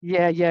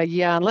 Yeah.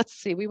 And let's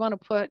see, maybe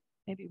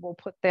we'll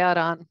put that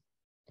on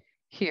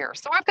here.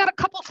 So I've got a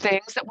couple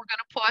things that we're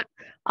going to put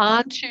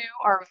onto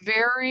our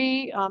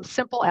very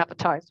simple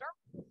appetizer.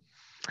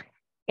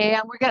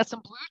 And we got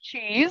some blue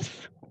cheese.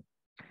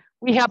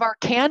 We have our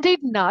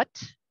candied nut.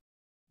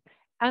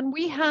 And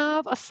we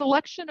have a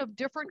selection of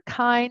different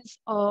kinds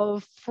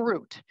of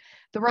fruit.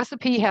 The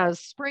recipe has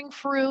spring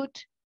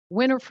fruit,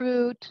 winter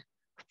fruit,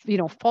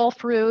 fall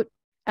fruit.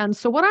 And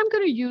so what I'm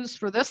going to use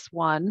for this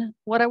one,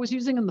 what I was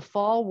using in the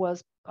fall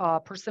was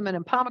persimmon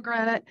and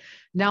pomegranate.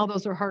 Now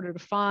those are harder to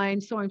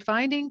find. So I'm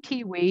finding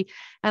kiwi.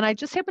 And I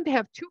just happen to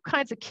have two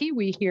kinds of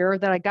kiwi here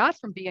that I got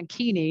from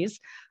Bianchini's.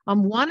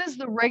 One is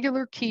the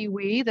regular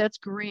kiwi that's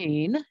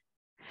green.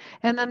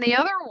 And then the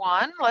other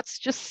one, let's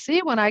just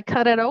see when I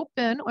cut it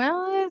open.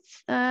 Well,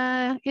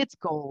 it's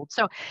gold.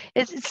 So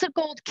it's a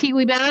gold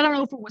kiwi, but I don't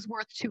know if it was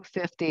worth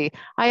 $2.50.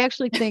 I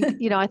actually think,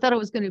 I thought it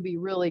was going to be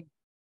really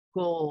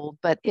gold,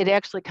 but it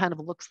actually kind of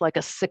looks like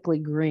a sickly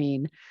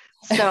green.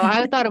 So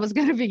I thought it was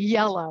going to be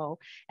yellow.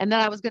 And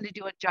then I was going to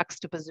do a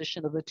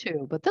juxtaposition of the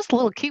two. But this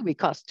little kiwi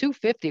cost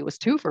 $2.50. It was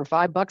 2 for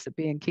 $5 at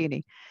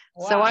Bianchini.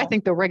 Wow. So I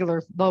think the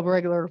regular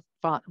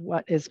font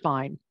is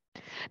fine.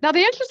 Now, the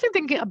interesting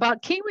thing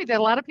about kiwi that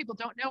a lot of people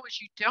don't know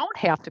is you don't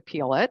have to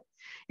peel it.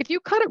 If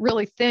you cut it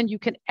really thin, you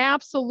can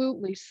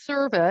absolutely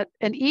serve it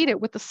and eat it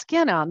with the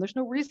skin on. There's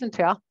no reason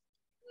to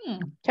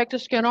take the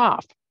skin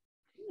off.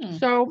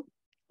 So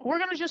we're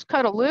going to just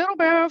cut a little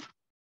bit of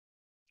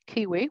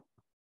kiwi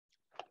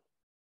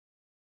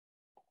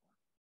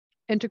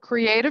into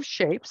creative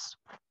shapes.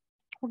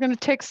 We're going to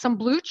take some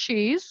blue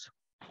cheese.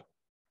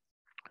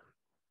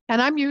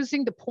 And I'm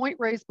using the Point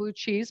Reyes blue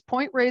cheese.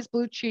 Point Reyes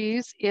blue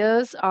cheese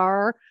is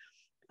our,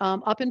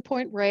 up in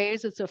Point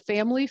Reyes, it's a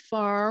family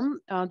farm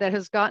that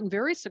has gotten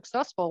very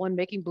successful in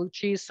making blue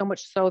cheese, so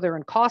much so they're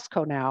in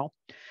Costco now.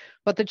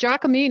 But the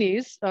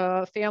Giacomini's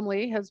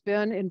family has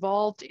been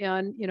involved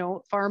in,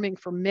 farming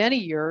for many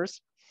years.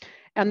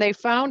 And they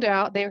found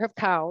out, they have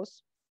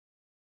cows.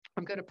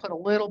 I'm going to put a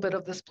little bit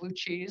of this blue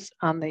cheese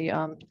on the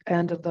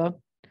endive.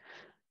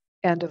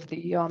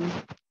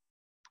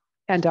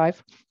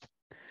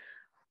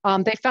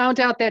 They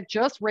found out that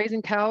just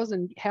raising cows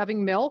and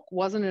having milk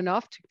wasn't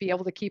enough to be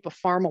able to keep a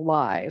farm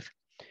alive.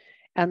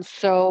 And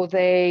so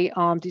they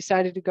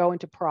decided to go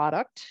into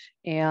product,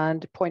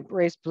 and Point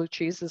Reyes blue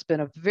cheese has been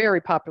a very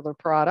popular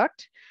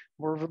product.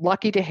 We're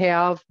lucky to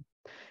have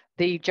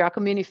the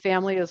Giacomini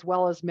family, as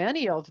well as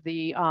many of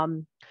the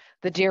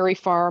dairy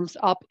farms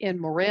up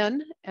in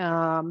Marin.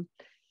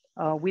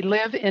 We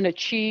live in a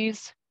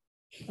cheese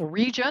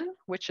region,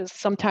 which is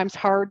sometimes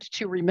hard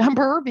to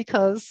remember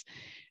because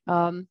we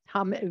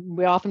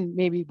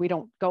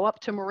don't go up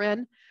to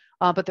Marin,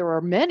 but there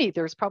are many.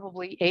 There's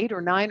probably 8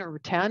 or 9 or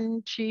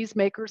 10 cheese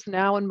makers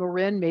now in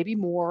Marin, maybe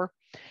more.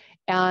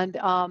 And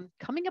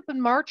coming up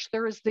in March,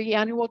 there is the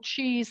annual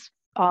cheese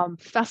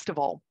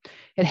festival.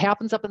 It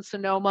happens up in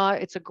Sonoma.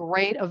 It's a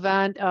great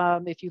event.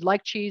 If you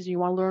like cheese and you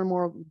want to learn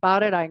more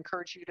about it, I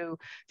encourage you to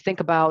think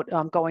about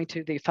going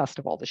to the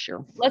festival this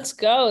year. Let's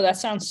go. That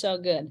sounds so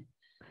good.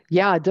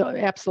 Yeah,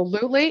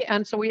 absolutely.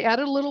 And so we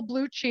added a little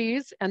blue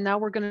cheese, and now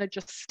we're going to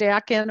just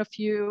stack in a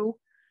few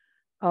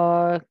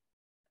kiwis,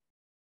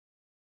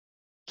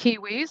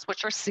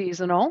 which are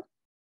seasonal.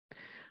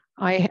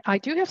 I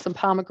do have some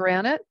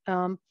pomegranate,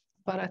 but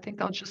I think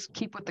I'll just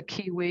keep with the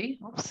kiwi.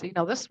 Let's see.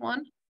 Now this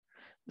one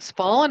is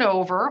fallen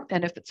over,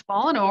 and if it's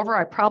fallen over,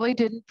 I probably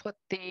didn't put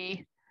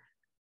the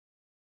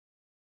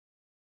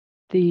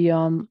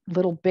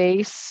little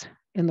base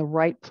in the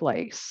right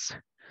place.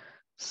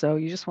 So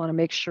you just want to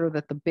make sure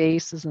that the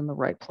base is in the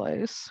right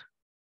place.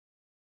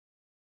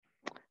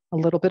 A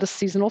little bit of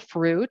seasonal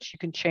fruit, you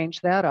can change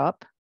that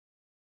up.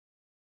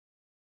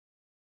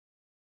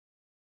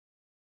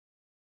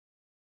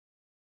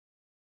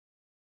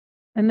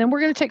 And then we're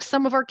going to take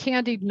some of our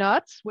candied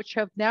nuts, which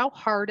have now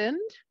hardened,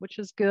 which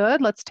is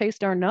good. Let's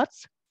taste our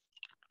nuts.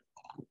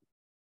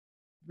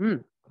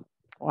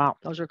 Wow,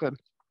 those are good.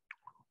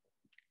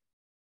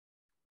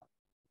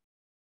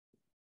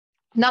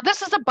 Now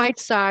this is a bite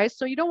size,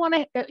 so you don't want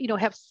to,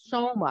 have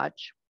so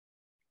much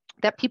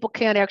that people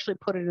can't actually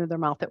put it in their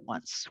mouth at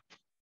once.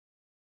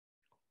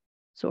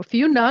 So a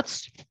few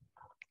nuts.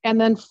 And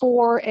then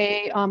for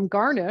a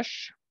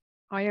garnish,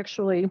 I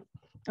actually,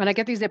 and I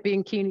get these at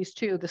Bianchini's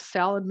too, the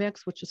salad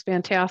mix, which is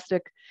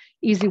fantastic.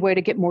 Easy way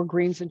to get more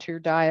greens into your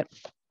diet.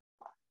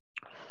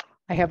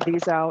 I have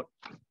these out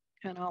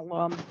and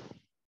I'll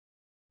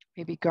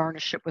maybe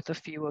garnish it with a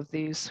few of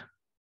these.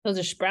 Those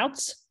are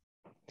sprouts?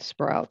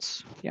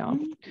 Sprouts, yeah.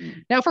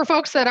 Now for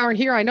folks that aren't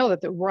here, I know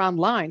that we're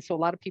online, so a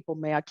lot of people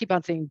may, I keep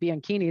on saying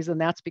Bianchini's, and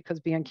that's because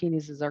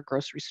Bianchini's is our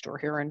grocery store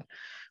here, and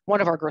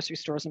one of our grocery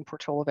stores in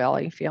Portola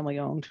Valley, family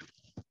owned,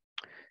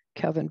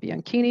 Kevin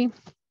Bianchini.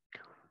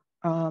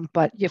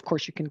 But of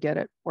course you can get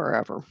it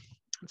wherever.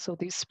 So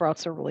these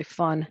sprouts are really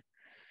fun,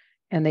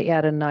 and they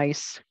add a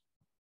nice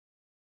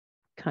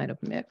kind of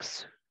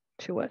mix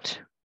to it.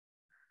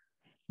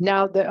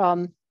 Now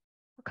we're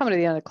coming to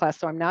the end of the class,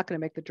 so I'm not going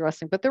to make the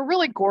dressing, but they're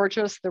really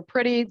gorgeous. They're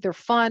pretty, they're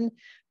fun.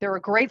 They're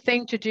a great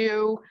thing to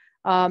do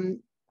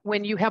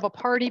when you have a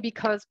party,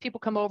 because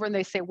people come over and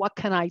they say, what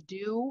can I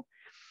do?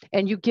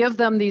 And you give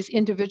them these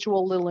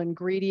individual little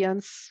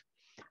ingredients,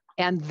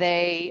 and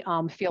they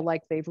feel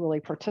like they've really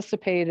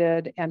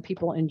participated, and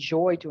people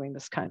enjoy doing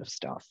this kind of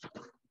stuff.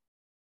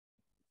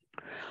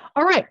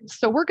 All right,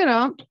 so we're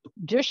going to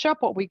dish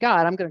up what we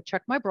got. I'm going to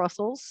check my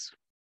Brussels,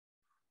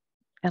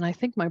 and I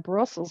think my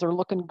Brussels are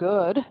looking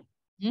good.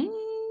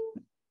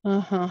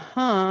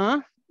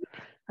 I've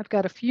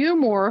got a few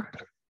more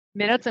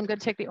minutes. I'm going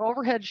to take the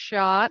overhead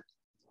shot.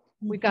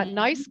 We've got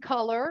nice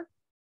color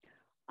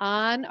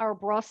on our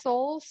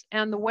Brussels.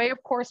 And the way,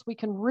 of course, we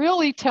can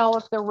really tell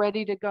if they're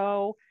ready to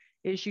go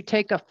is you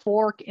take a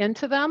fork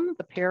into them.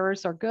 The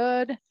pears are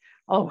good.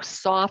 Oh,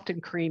 soft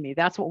and creamy.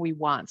 That's what we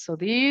want. So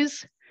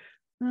these,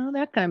 well,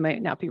 that guy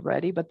might not be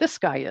ready, but this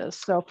guy is.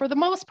 So for the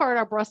most part,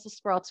 our Brussels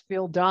sprouts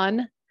feel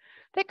done.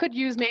 They could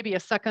use maybe a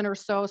second or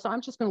so. So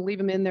I'm just going to leave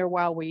them in there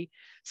while we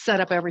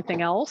set up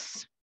everything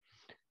else.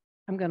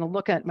 I'm going to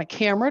look at my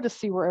camera to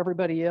see where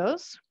everybody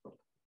is.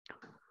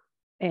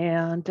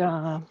 And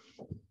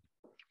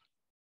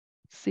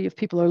see if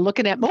people are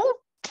looking at, oh,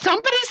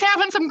 somebody's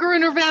having some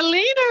Gruner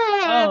Veltliner.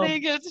 Oh. I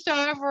think it's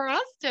time for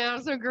us to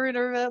have some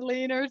Gruner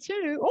Veltliner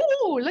too.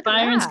 Oh, look at that.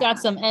 Byron's got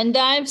some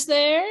endives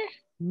there.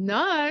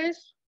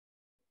 Nice.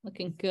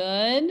 Looking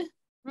good.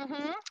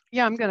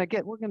 Yeah, we're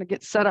going to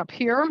get set up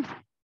here.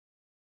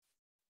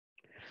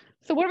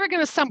 So what are we going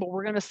to assemble?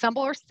 We're going to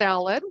assemble our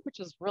salad, which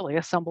is really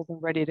assembled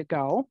and ready to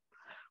go.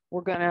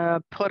 We're going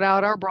to put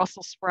out our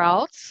Brussels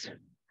sprouts.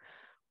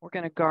 We're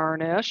going to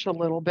garnish a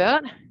little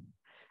bit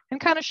and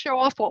kind of show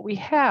off what we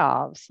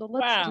have. So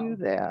let's do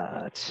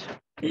that.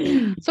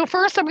 So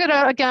first I'm going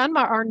to, again,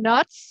 our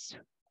nuts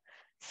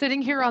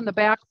sitting here on the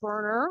back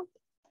burner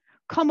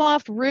come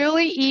off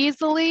really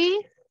easily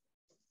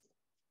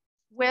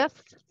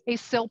with a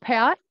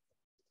Silpat,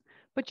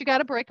 but you got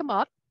to break them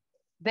up.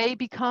 They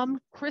become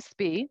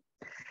crispy.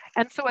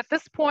 And so at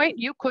this point,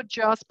 you could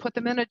just put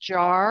them in a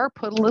jar,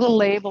 put a little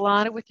label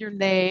on it with your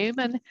name,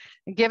 and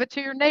give it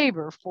to your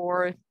neighbor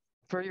for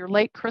your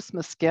late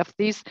Christmas gift.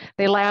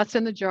 They last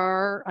in the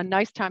jar a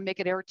nice time, make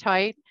it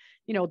airtight,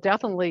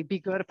 definitely be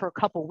good for a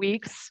couple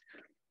weeks.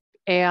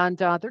 And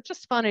they're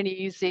just fun and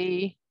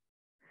easy.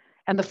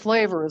 And the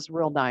flavor is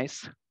real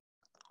nice.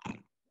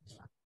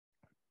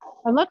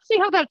 And let's see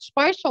how that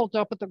spice holds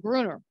up with the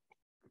Gruner.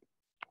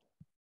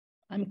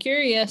 I'm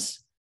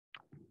curious.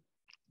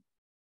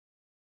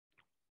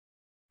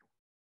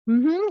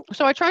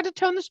 So I tried to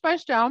tone the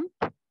spice down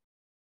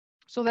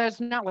so that it's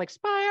not like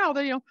spice out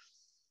there,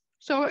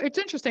 So it's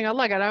interesting. I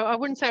like it. I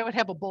wouldn't say I would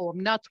have a bowl of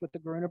nuts with the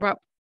Gruner, but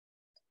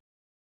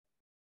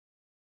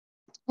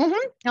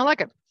I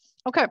like it.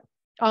 Okay,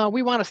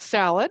 we want a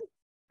salad.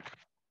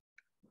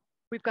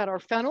 We've got our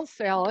fennel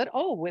salad.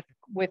 Oh,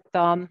 with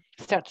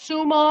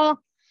satsuma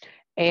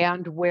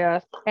and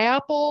with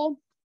apple,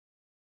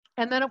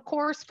 and then of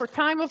course for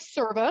time of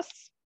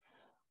service,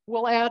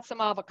 we'll add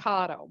some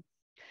avocado.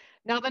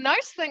 Now, the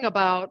nice thing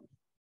about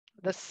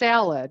the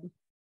salad,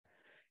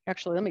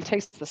 actually, let me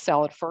taste the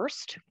salad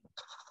first.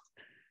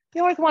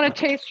 You always want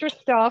to taste your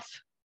stuff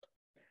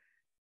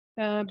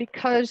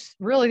because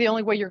really the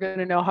only way you're going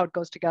to know how it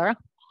goes together.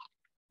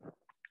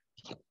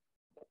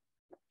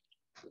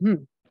 A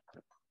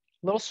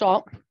little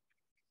salt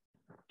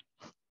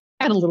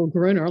and a little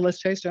Gruner. Let's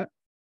taste it.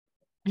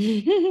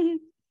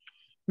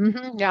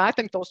 Yeah, I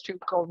think those two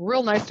go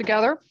real nice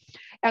together.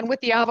 And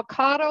with the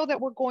avocado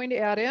that we're going to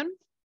add in,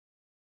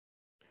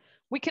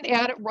 we can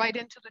add it right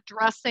into the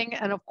dressing.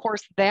 And of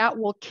course, that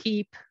will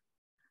keep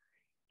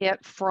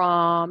it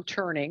from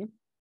turning.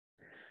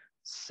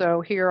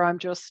 So here I'm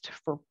just,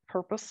 for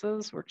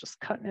purposes, we're just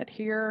cutting it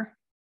here.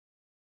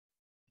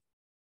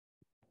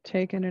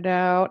 Taking it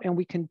out, and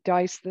we can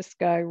dice this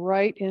guy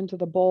right into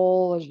the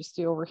bowl, as you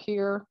see over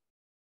here.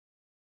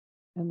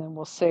 And then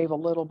we'll save a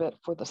little bit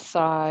for the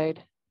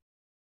side,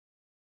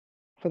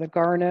 for the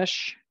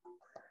garnish.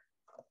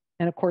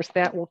 And of course,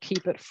 that will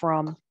keep it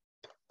from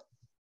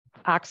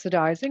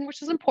oxidizing,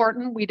 which is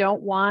important. We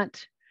don't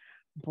want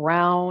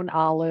brown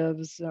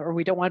olives, or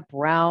we don't want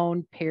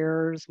brown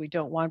pears. We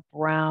don't want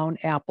brown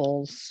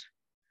apples.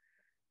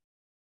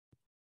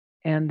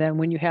 And then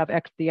when you have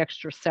the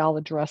extra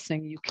salad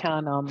dressing, you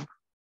can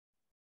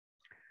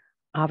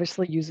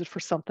obviously use it for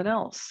something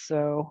else.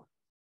 So,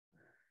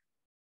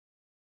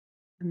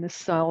 and this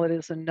salad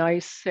is a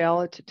nice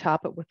salad to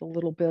top it with a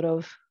little bit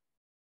of,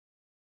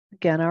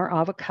 again, our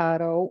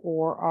avocado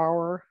or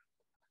our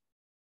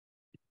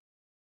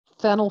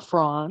fennel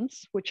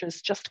fronds, which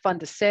is just fun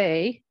to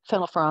say.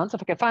 Fennel fronds,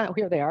 if I can find it,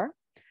 here they are.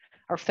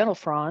 Our fennel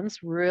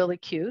fronds, really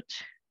cute.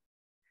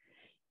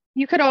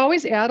 You could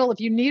always add,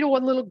 if you need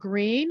one little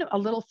green, a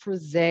little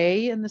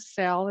frisee in the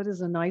salad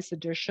is a nice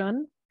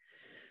addition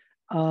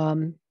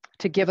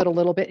to give it a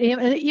little bit.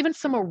 And even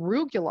some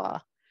arugula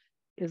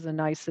is a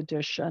nice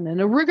addition. And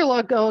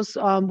arugula goes,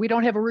 we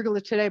don't have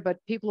arugula today, but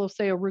people will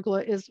say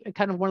arugula is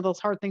kind of one of those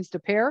hard things to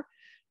pair.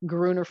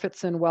 Gruner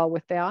fits in well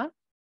with that.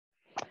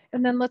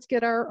 And then let's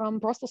get our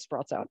Brussels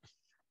sprouts out.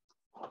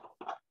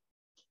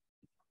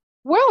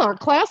 Well, our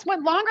class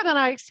went longer than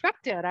I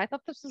expected. I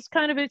thought this was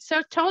kind of, it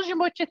tells you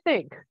what you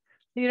think.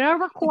 You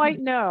never quite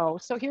know.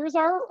 So here's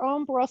our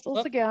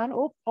Brussels again.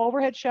 Oh,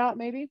 overhead shot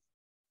maybe.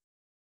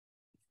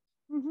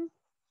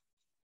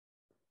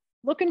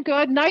 Looking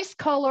good, nice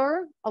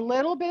color, a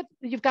little bit,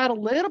 you've got a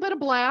little bit of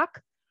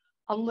black,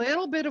 a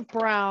little bit of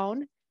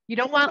brown. You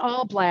don't want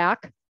all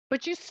black,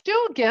 but you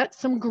still get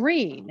some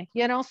green,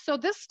 you know? So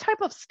this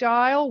type of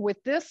style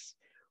with this,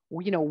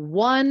 you know,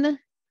 one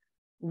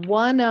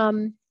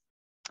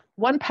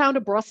pound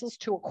of Brussels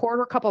to a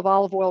quarter cup of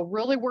olive oil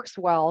really works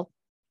well.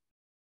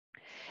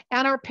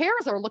 And our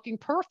pears are looking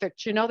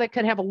perfect. You know, they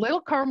could have a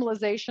little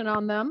caramelization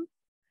on them,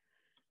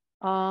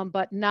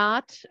 but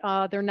not,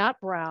 they're not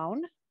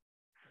brown.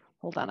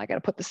 Hold on, I got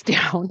to put this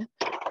down.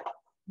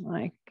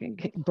 I can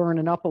get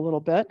burning up a little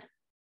bit,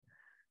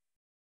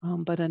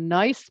 but a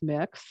nice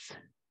mix.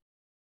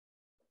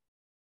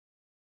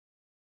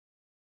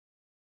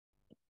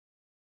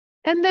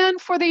 And then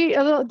for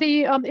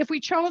if we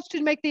chose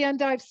to make the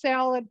endive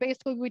salad,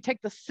 basically we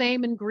take the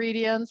same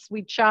ingredients.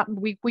 We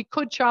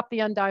could chop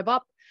the endive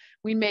up.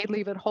 We may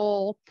leave it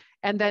whole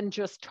and then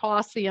just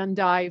toss the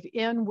endive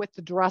in with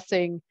the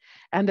dressing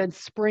and then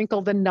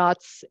sprinkle the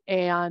nuts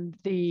and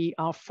the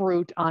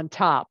fruit on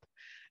top.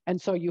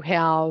 And so you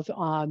have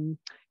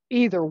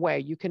either way,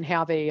 you can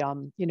have a,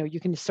 you know, you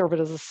can serve it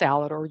as a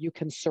salad or you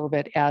can serve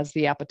it as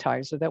the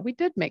appetizer that we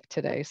did make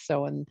today.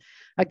 So, and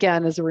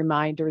again, as a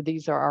reminder,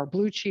 these are our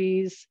blue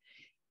cheese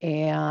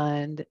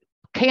and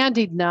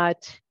candied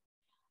nut,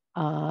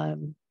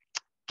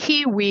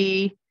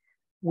 kiwi,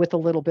 with a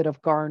little bit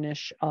of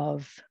garnish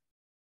of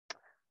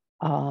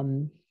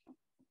the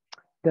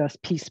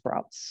pea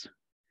sprouts.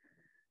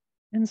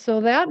 And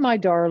so that, my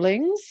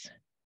darlings,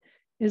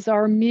 is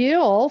our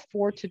meal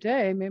for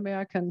today. Maybe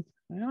I can,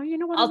 well, you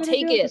know what? I'll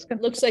take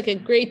it. Looks like a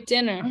great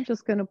dinner. I'm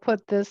just going to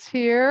put this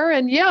here.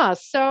 And yeah,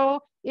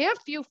 so if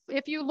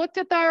you looked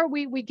at that,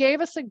 we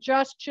gave a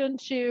suggestion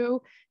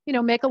to, you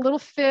know, make a little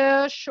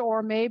fish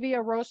or maybe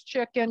a roast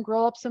chicken,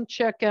 grill up some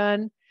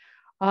chicken.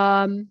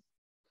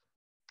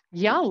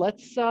 Yeah,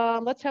 let's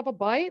have a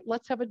bite.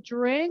 Let's have a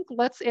drink.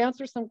 Let's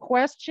answer some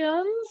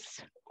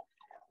questions.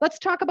 Let's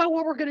talk about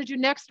what we're going to do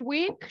next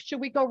week. Should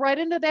we go right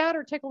into that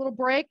or take a little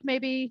break?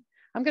 Maybe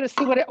I'm going to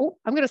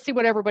see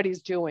what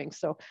everybody's doing.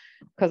 So,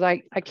 because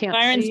I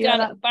can't see.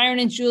 Byron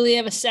and Julie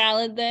have a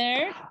salad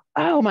there.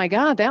 Oh my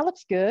God, that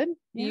looks good.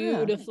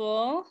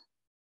 Beautiful.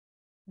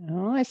 Yeah.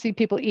 Oh, I see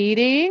people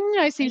eating.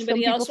 I see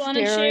Anybody some else people want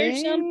to share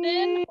staring.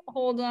 something?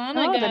 Hold on,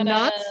 Oh, I got the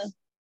nuts.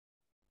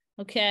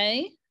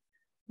 Okay.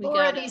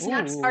 Laura, these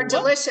nuts are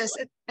delicious,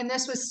 and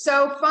this was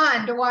so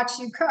fun to watch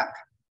you cook.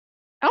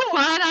 Oh,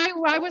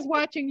 and I was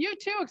watching you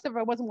too, except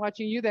I wasn't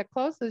watching you that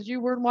close as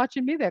you weren't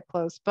watching me that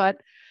close. But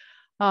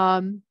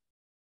excellent.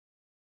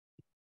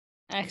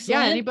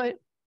 Yeah, anybody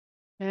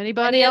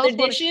Any else other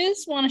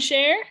dishes want to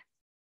share?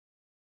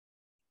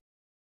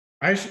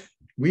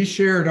 We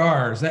shared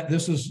ours.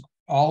 This is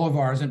all of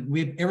ours, and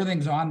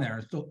everything's on there.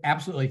 It's still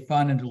absolutely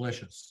fun and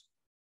delicious.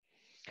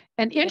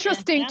 And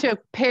interesting to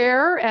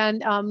pair,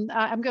 and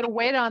I'm going to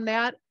wait on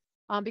that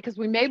because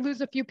we may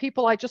lose a few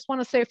people. I just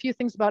want to say a few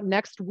things about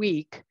next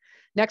week.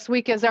 Next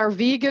week is our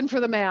vegan for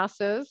the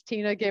masses.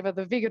 Tina gave it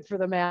the vegan for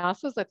the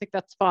masses. I think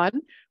that's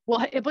fun.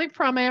 Well, it'll be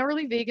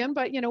primarily vegan,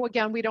 but you know,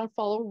 again, we're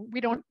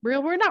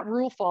not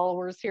rule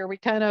followers here. We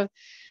kind of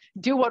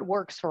do what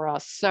works for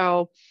us.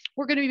 So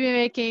we're going to be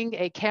making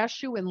a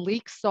cashew and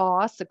leek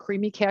sauce, a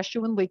creamy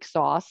cashew and leek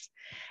sauce.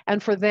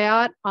 And for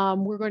that,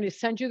 we're going to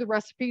send you the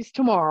recipes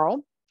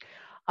tomorrow.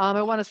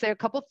 I want to say a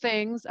couple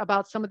things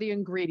about some of the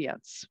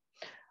ingredients.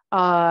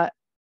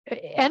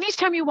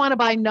 Anytime you want to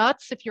buy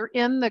nuts, if you're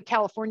in the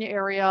California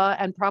area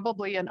and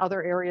probably in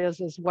other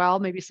areas as well,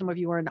 maybe some of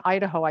you are in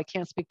Idaho, I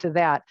can't speak to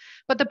that,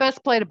 but the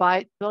best place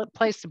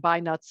to buy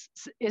nuts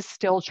is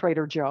still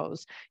Trader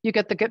Joe's. You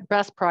get the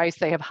best price,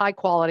 they have high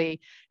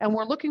quality, and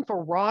we're looking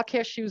for raw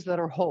cashews that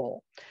are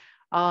whole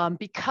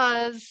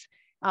because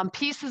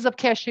pieces of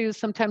cashews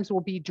sometimes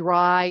will be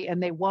dry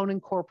and they won't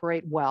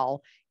incorporate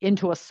well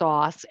into a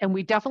sauce, and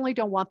we definitely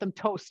don't want them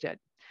toasted.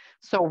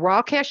 So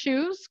raw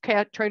cashews,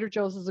 Trader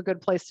Joe's is a good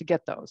place to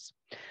get those.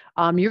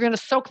 You're going to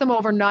soak them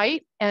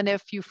overnight. And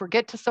if you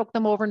forget to soak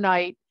them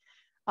overnight,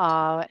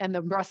 and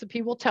the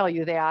recipe will tell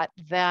you that,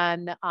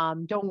 then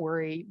don't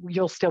worry,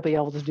 you'll still be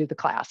able to do the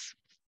class.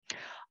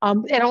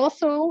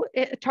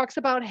 It talks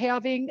about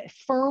having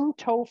firm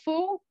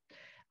tofu.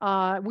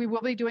 We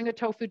will be doing a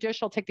tofu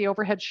dish. I'll take the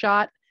overhead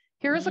shot.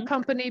 Here is a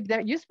company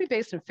that used to be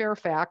based in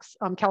Fairfax,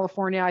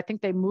 California. I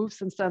think they moved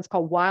since then. It's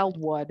called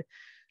Wildwood.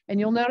 And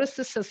you'll notice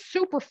this says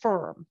super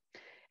firm,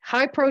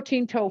 high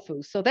protein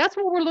tofu. So that's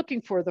what we're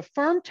looking for. The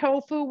firm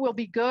tofu will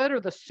be good, or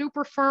the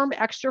super firm,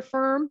 extra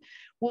firm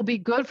will be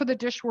good for the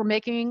dish we're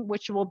making,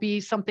 which will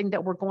be something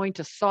that we're going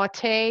to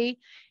saute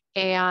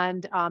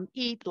and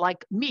eat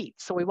like meat.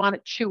 So we want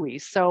it chewy.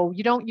 So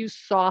you don't use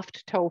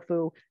soft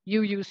tofu,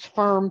 you use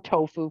firm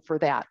tofu for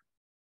that.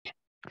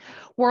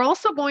 We're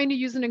also going to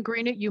use an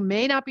ingredient you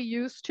may not be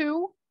used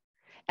to,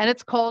 and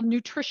it's called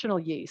nutritional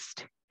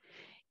yeast.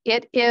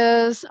 It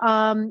is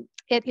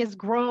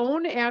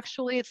grown,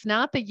 actually, it's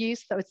not the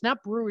yeast, so it's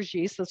not brewer's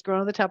yeast that's grown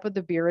on the top of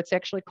the beer. It's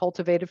actually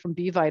cultivated from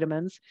B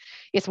vitamins.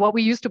 It's what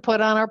we used to put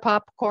on our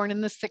popcorn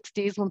in the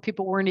 60s when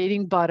people weren't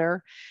eating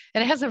butter.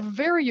 And it has a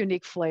very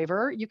unique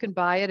flavor. You can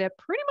buy it at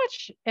pretty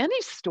much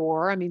any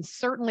store. I mean,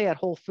 certainly at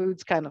Whole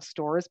Foods kind of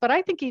stores, but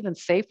I think even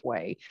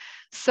Safeway.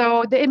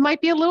 So it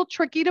might be a little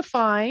tricky to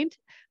find,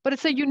 but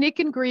it's a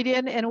unique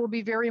ingredient and it will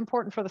be very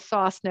important for the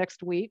sauce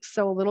next week.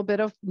 So a little bit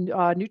of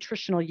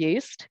nutritional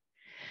yeast.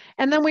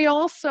 And then we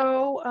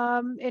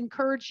also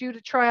encourage you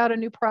to try out a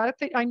new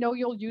product that I know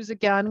you'll use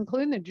again,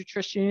 including the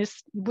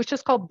nutritionist, which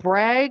is called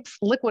Bragg's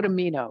Liquid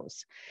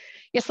Aminos.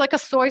 It's like a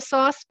soy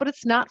sauce, but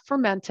it's not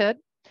fermented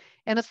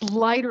and it's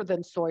lighter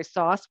than soy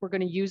sauce. We're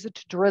going to use it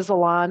to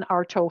drizzle on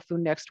our tofu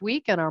next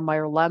week and our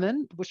Meyer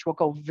lemon, which will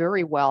go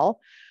very well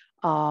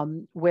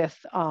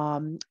with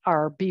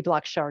our B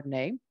Block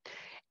Chardonnay.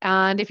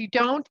 And if you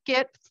don't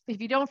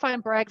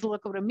find Bragg's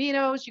Liquid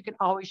Aminos, you can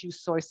always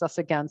use soy sauce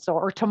again,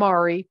 or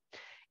tamari.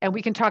 And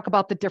we can talk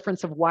about the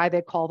difference of why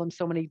they call them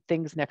so many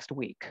things next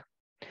week.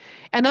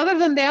 And other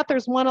than that,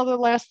 there's one other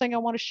last thing I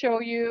want to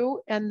show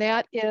you, and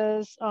that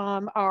is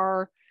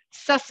our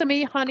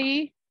sesame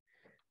honey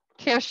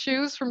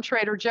cashews from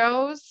Trader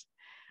Joe's.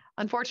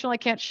 Unfortunately, I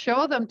can't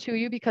show them to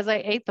you because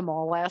I ate them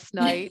all last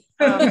night.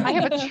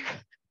 I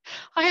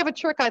have a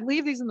trick. I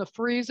leave these in the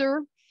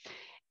freezer.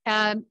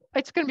 And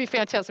it's going to be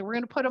fantastic. We're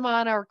going to put them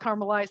on our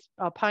caramelized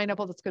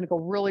pineapple. That's going to go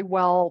really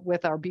well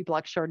with our B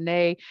Block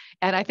Chardonnay.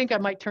 And I think I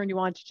might turn you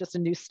on to just a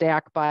new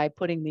stack by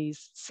putting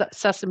these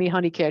sesame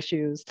honey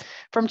cashews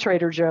from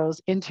Trader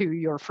Joe's into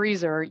your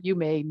freezer. You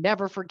may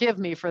never forgive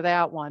me for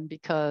that one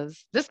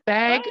because this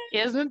bag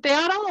isn't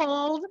that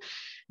old.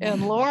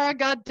 And Laura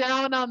got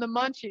down on the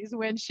munchies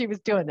when she was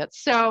doing it.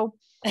 So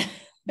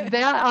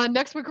that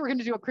next week, we're going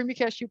to do a creamy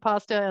cashew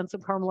pasta and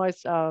some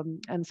caramelized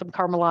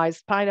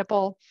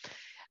pineapple.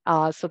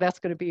 So that's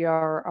going to be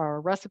our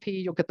recipe.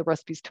 You'll get the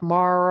recipes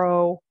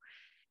tomorrow.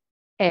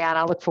 And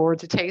I look forward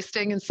to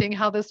tasting and seeing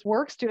how this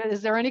works.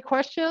 Is there any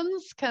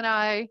questions?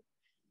 Can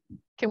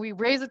we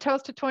raise a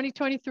toast to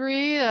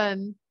 2023?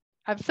 And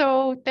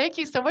thank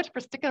you so much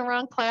for sticking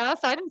around, class.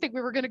 I didn't think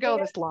we were going to go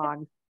this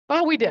long.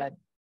 Well, we did.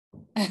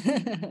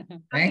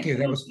 Thank you.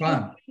 That was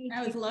fun.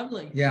 That was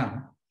lovely.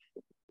 Yeah.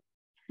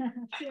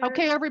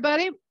 Okay,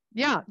 everybody.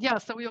 Yeah.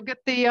 So we'll get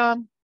the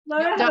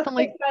Laura, definitely. I have a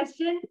quick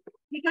question.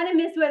 We kind of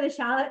missed where the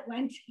shallot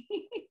went.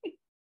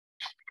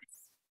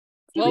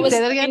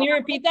 Can you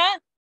repeat that?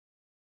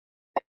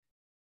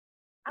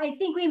 I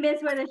think we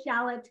missed where the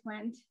shallot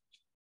went.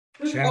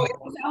 Shallot.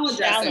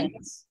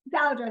 Shallots.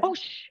 Salad dressing. Oh,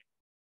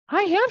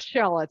 I have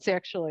shallots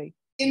actually.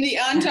 In the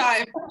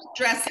endive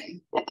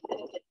dressing.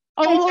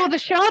 Oh, the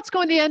shallots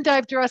go in the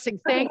endive dressing.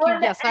 Thank you.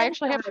 Yes, I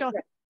actually have shallots.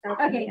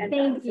 Okay,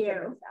 thank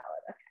you.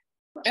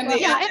 And and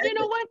you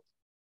know what?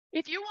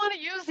 If you want to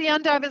use the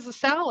endive as a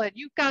salad,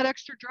 you've got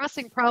extra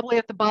dressing probably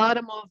at the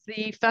bottom of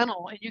the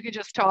fennel, and you can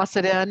just toss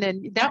it in,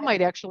 and that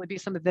might actually be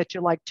something that you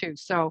like too.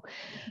 So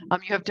you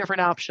have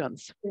different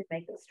options. We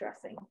make this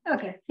dressing.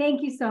 Okay,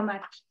 thank you so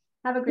much.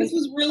 Have a great This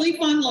was really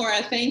fun,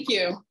 Laura. Thank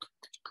you.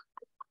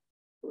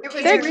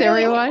 Thanks,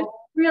 everyone.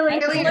 Really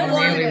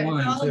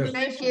informative.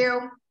 Thank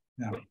you.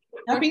 Yeah.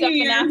 Happy New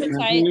Year.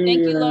 Appetite. Thank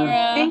you,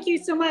 Laura. Thank you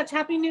so much.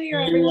 Happy New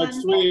Year, everyone.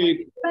 Next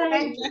week.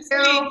 Bye. See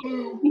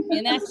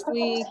you next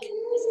week.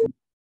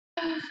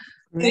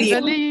 We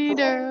don't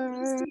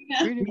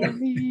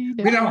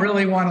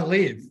really want to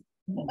leave.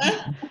 Well,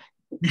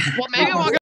 maybe we'll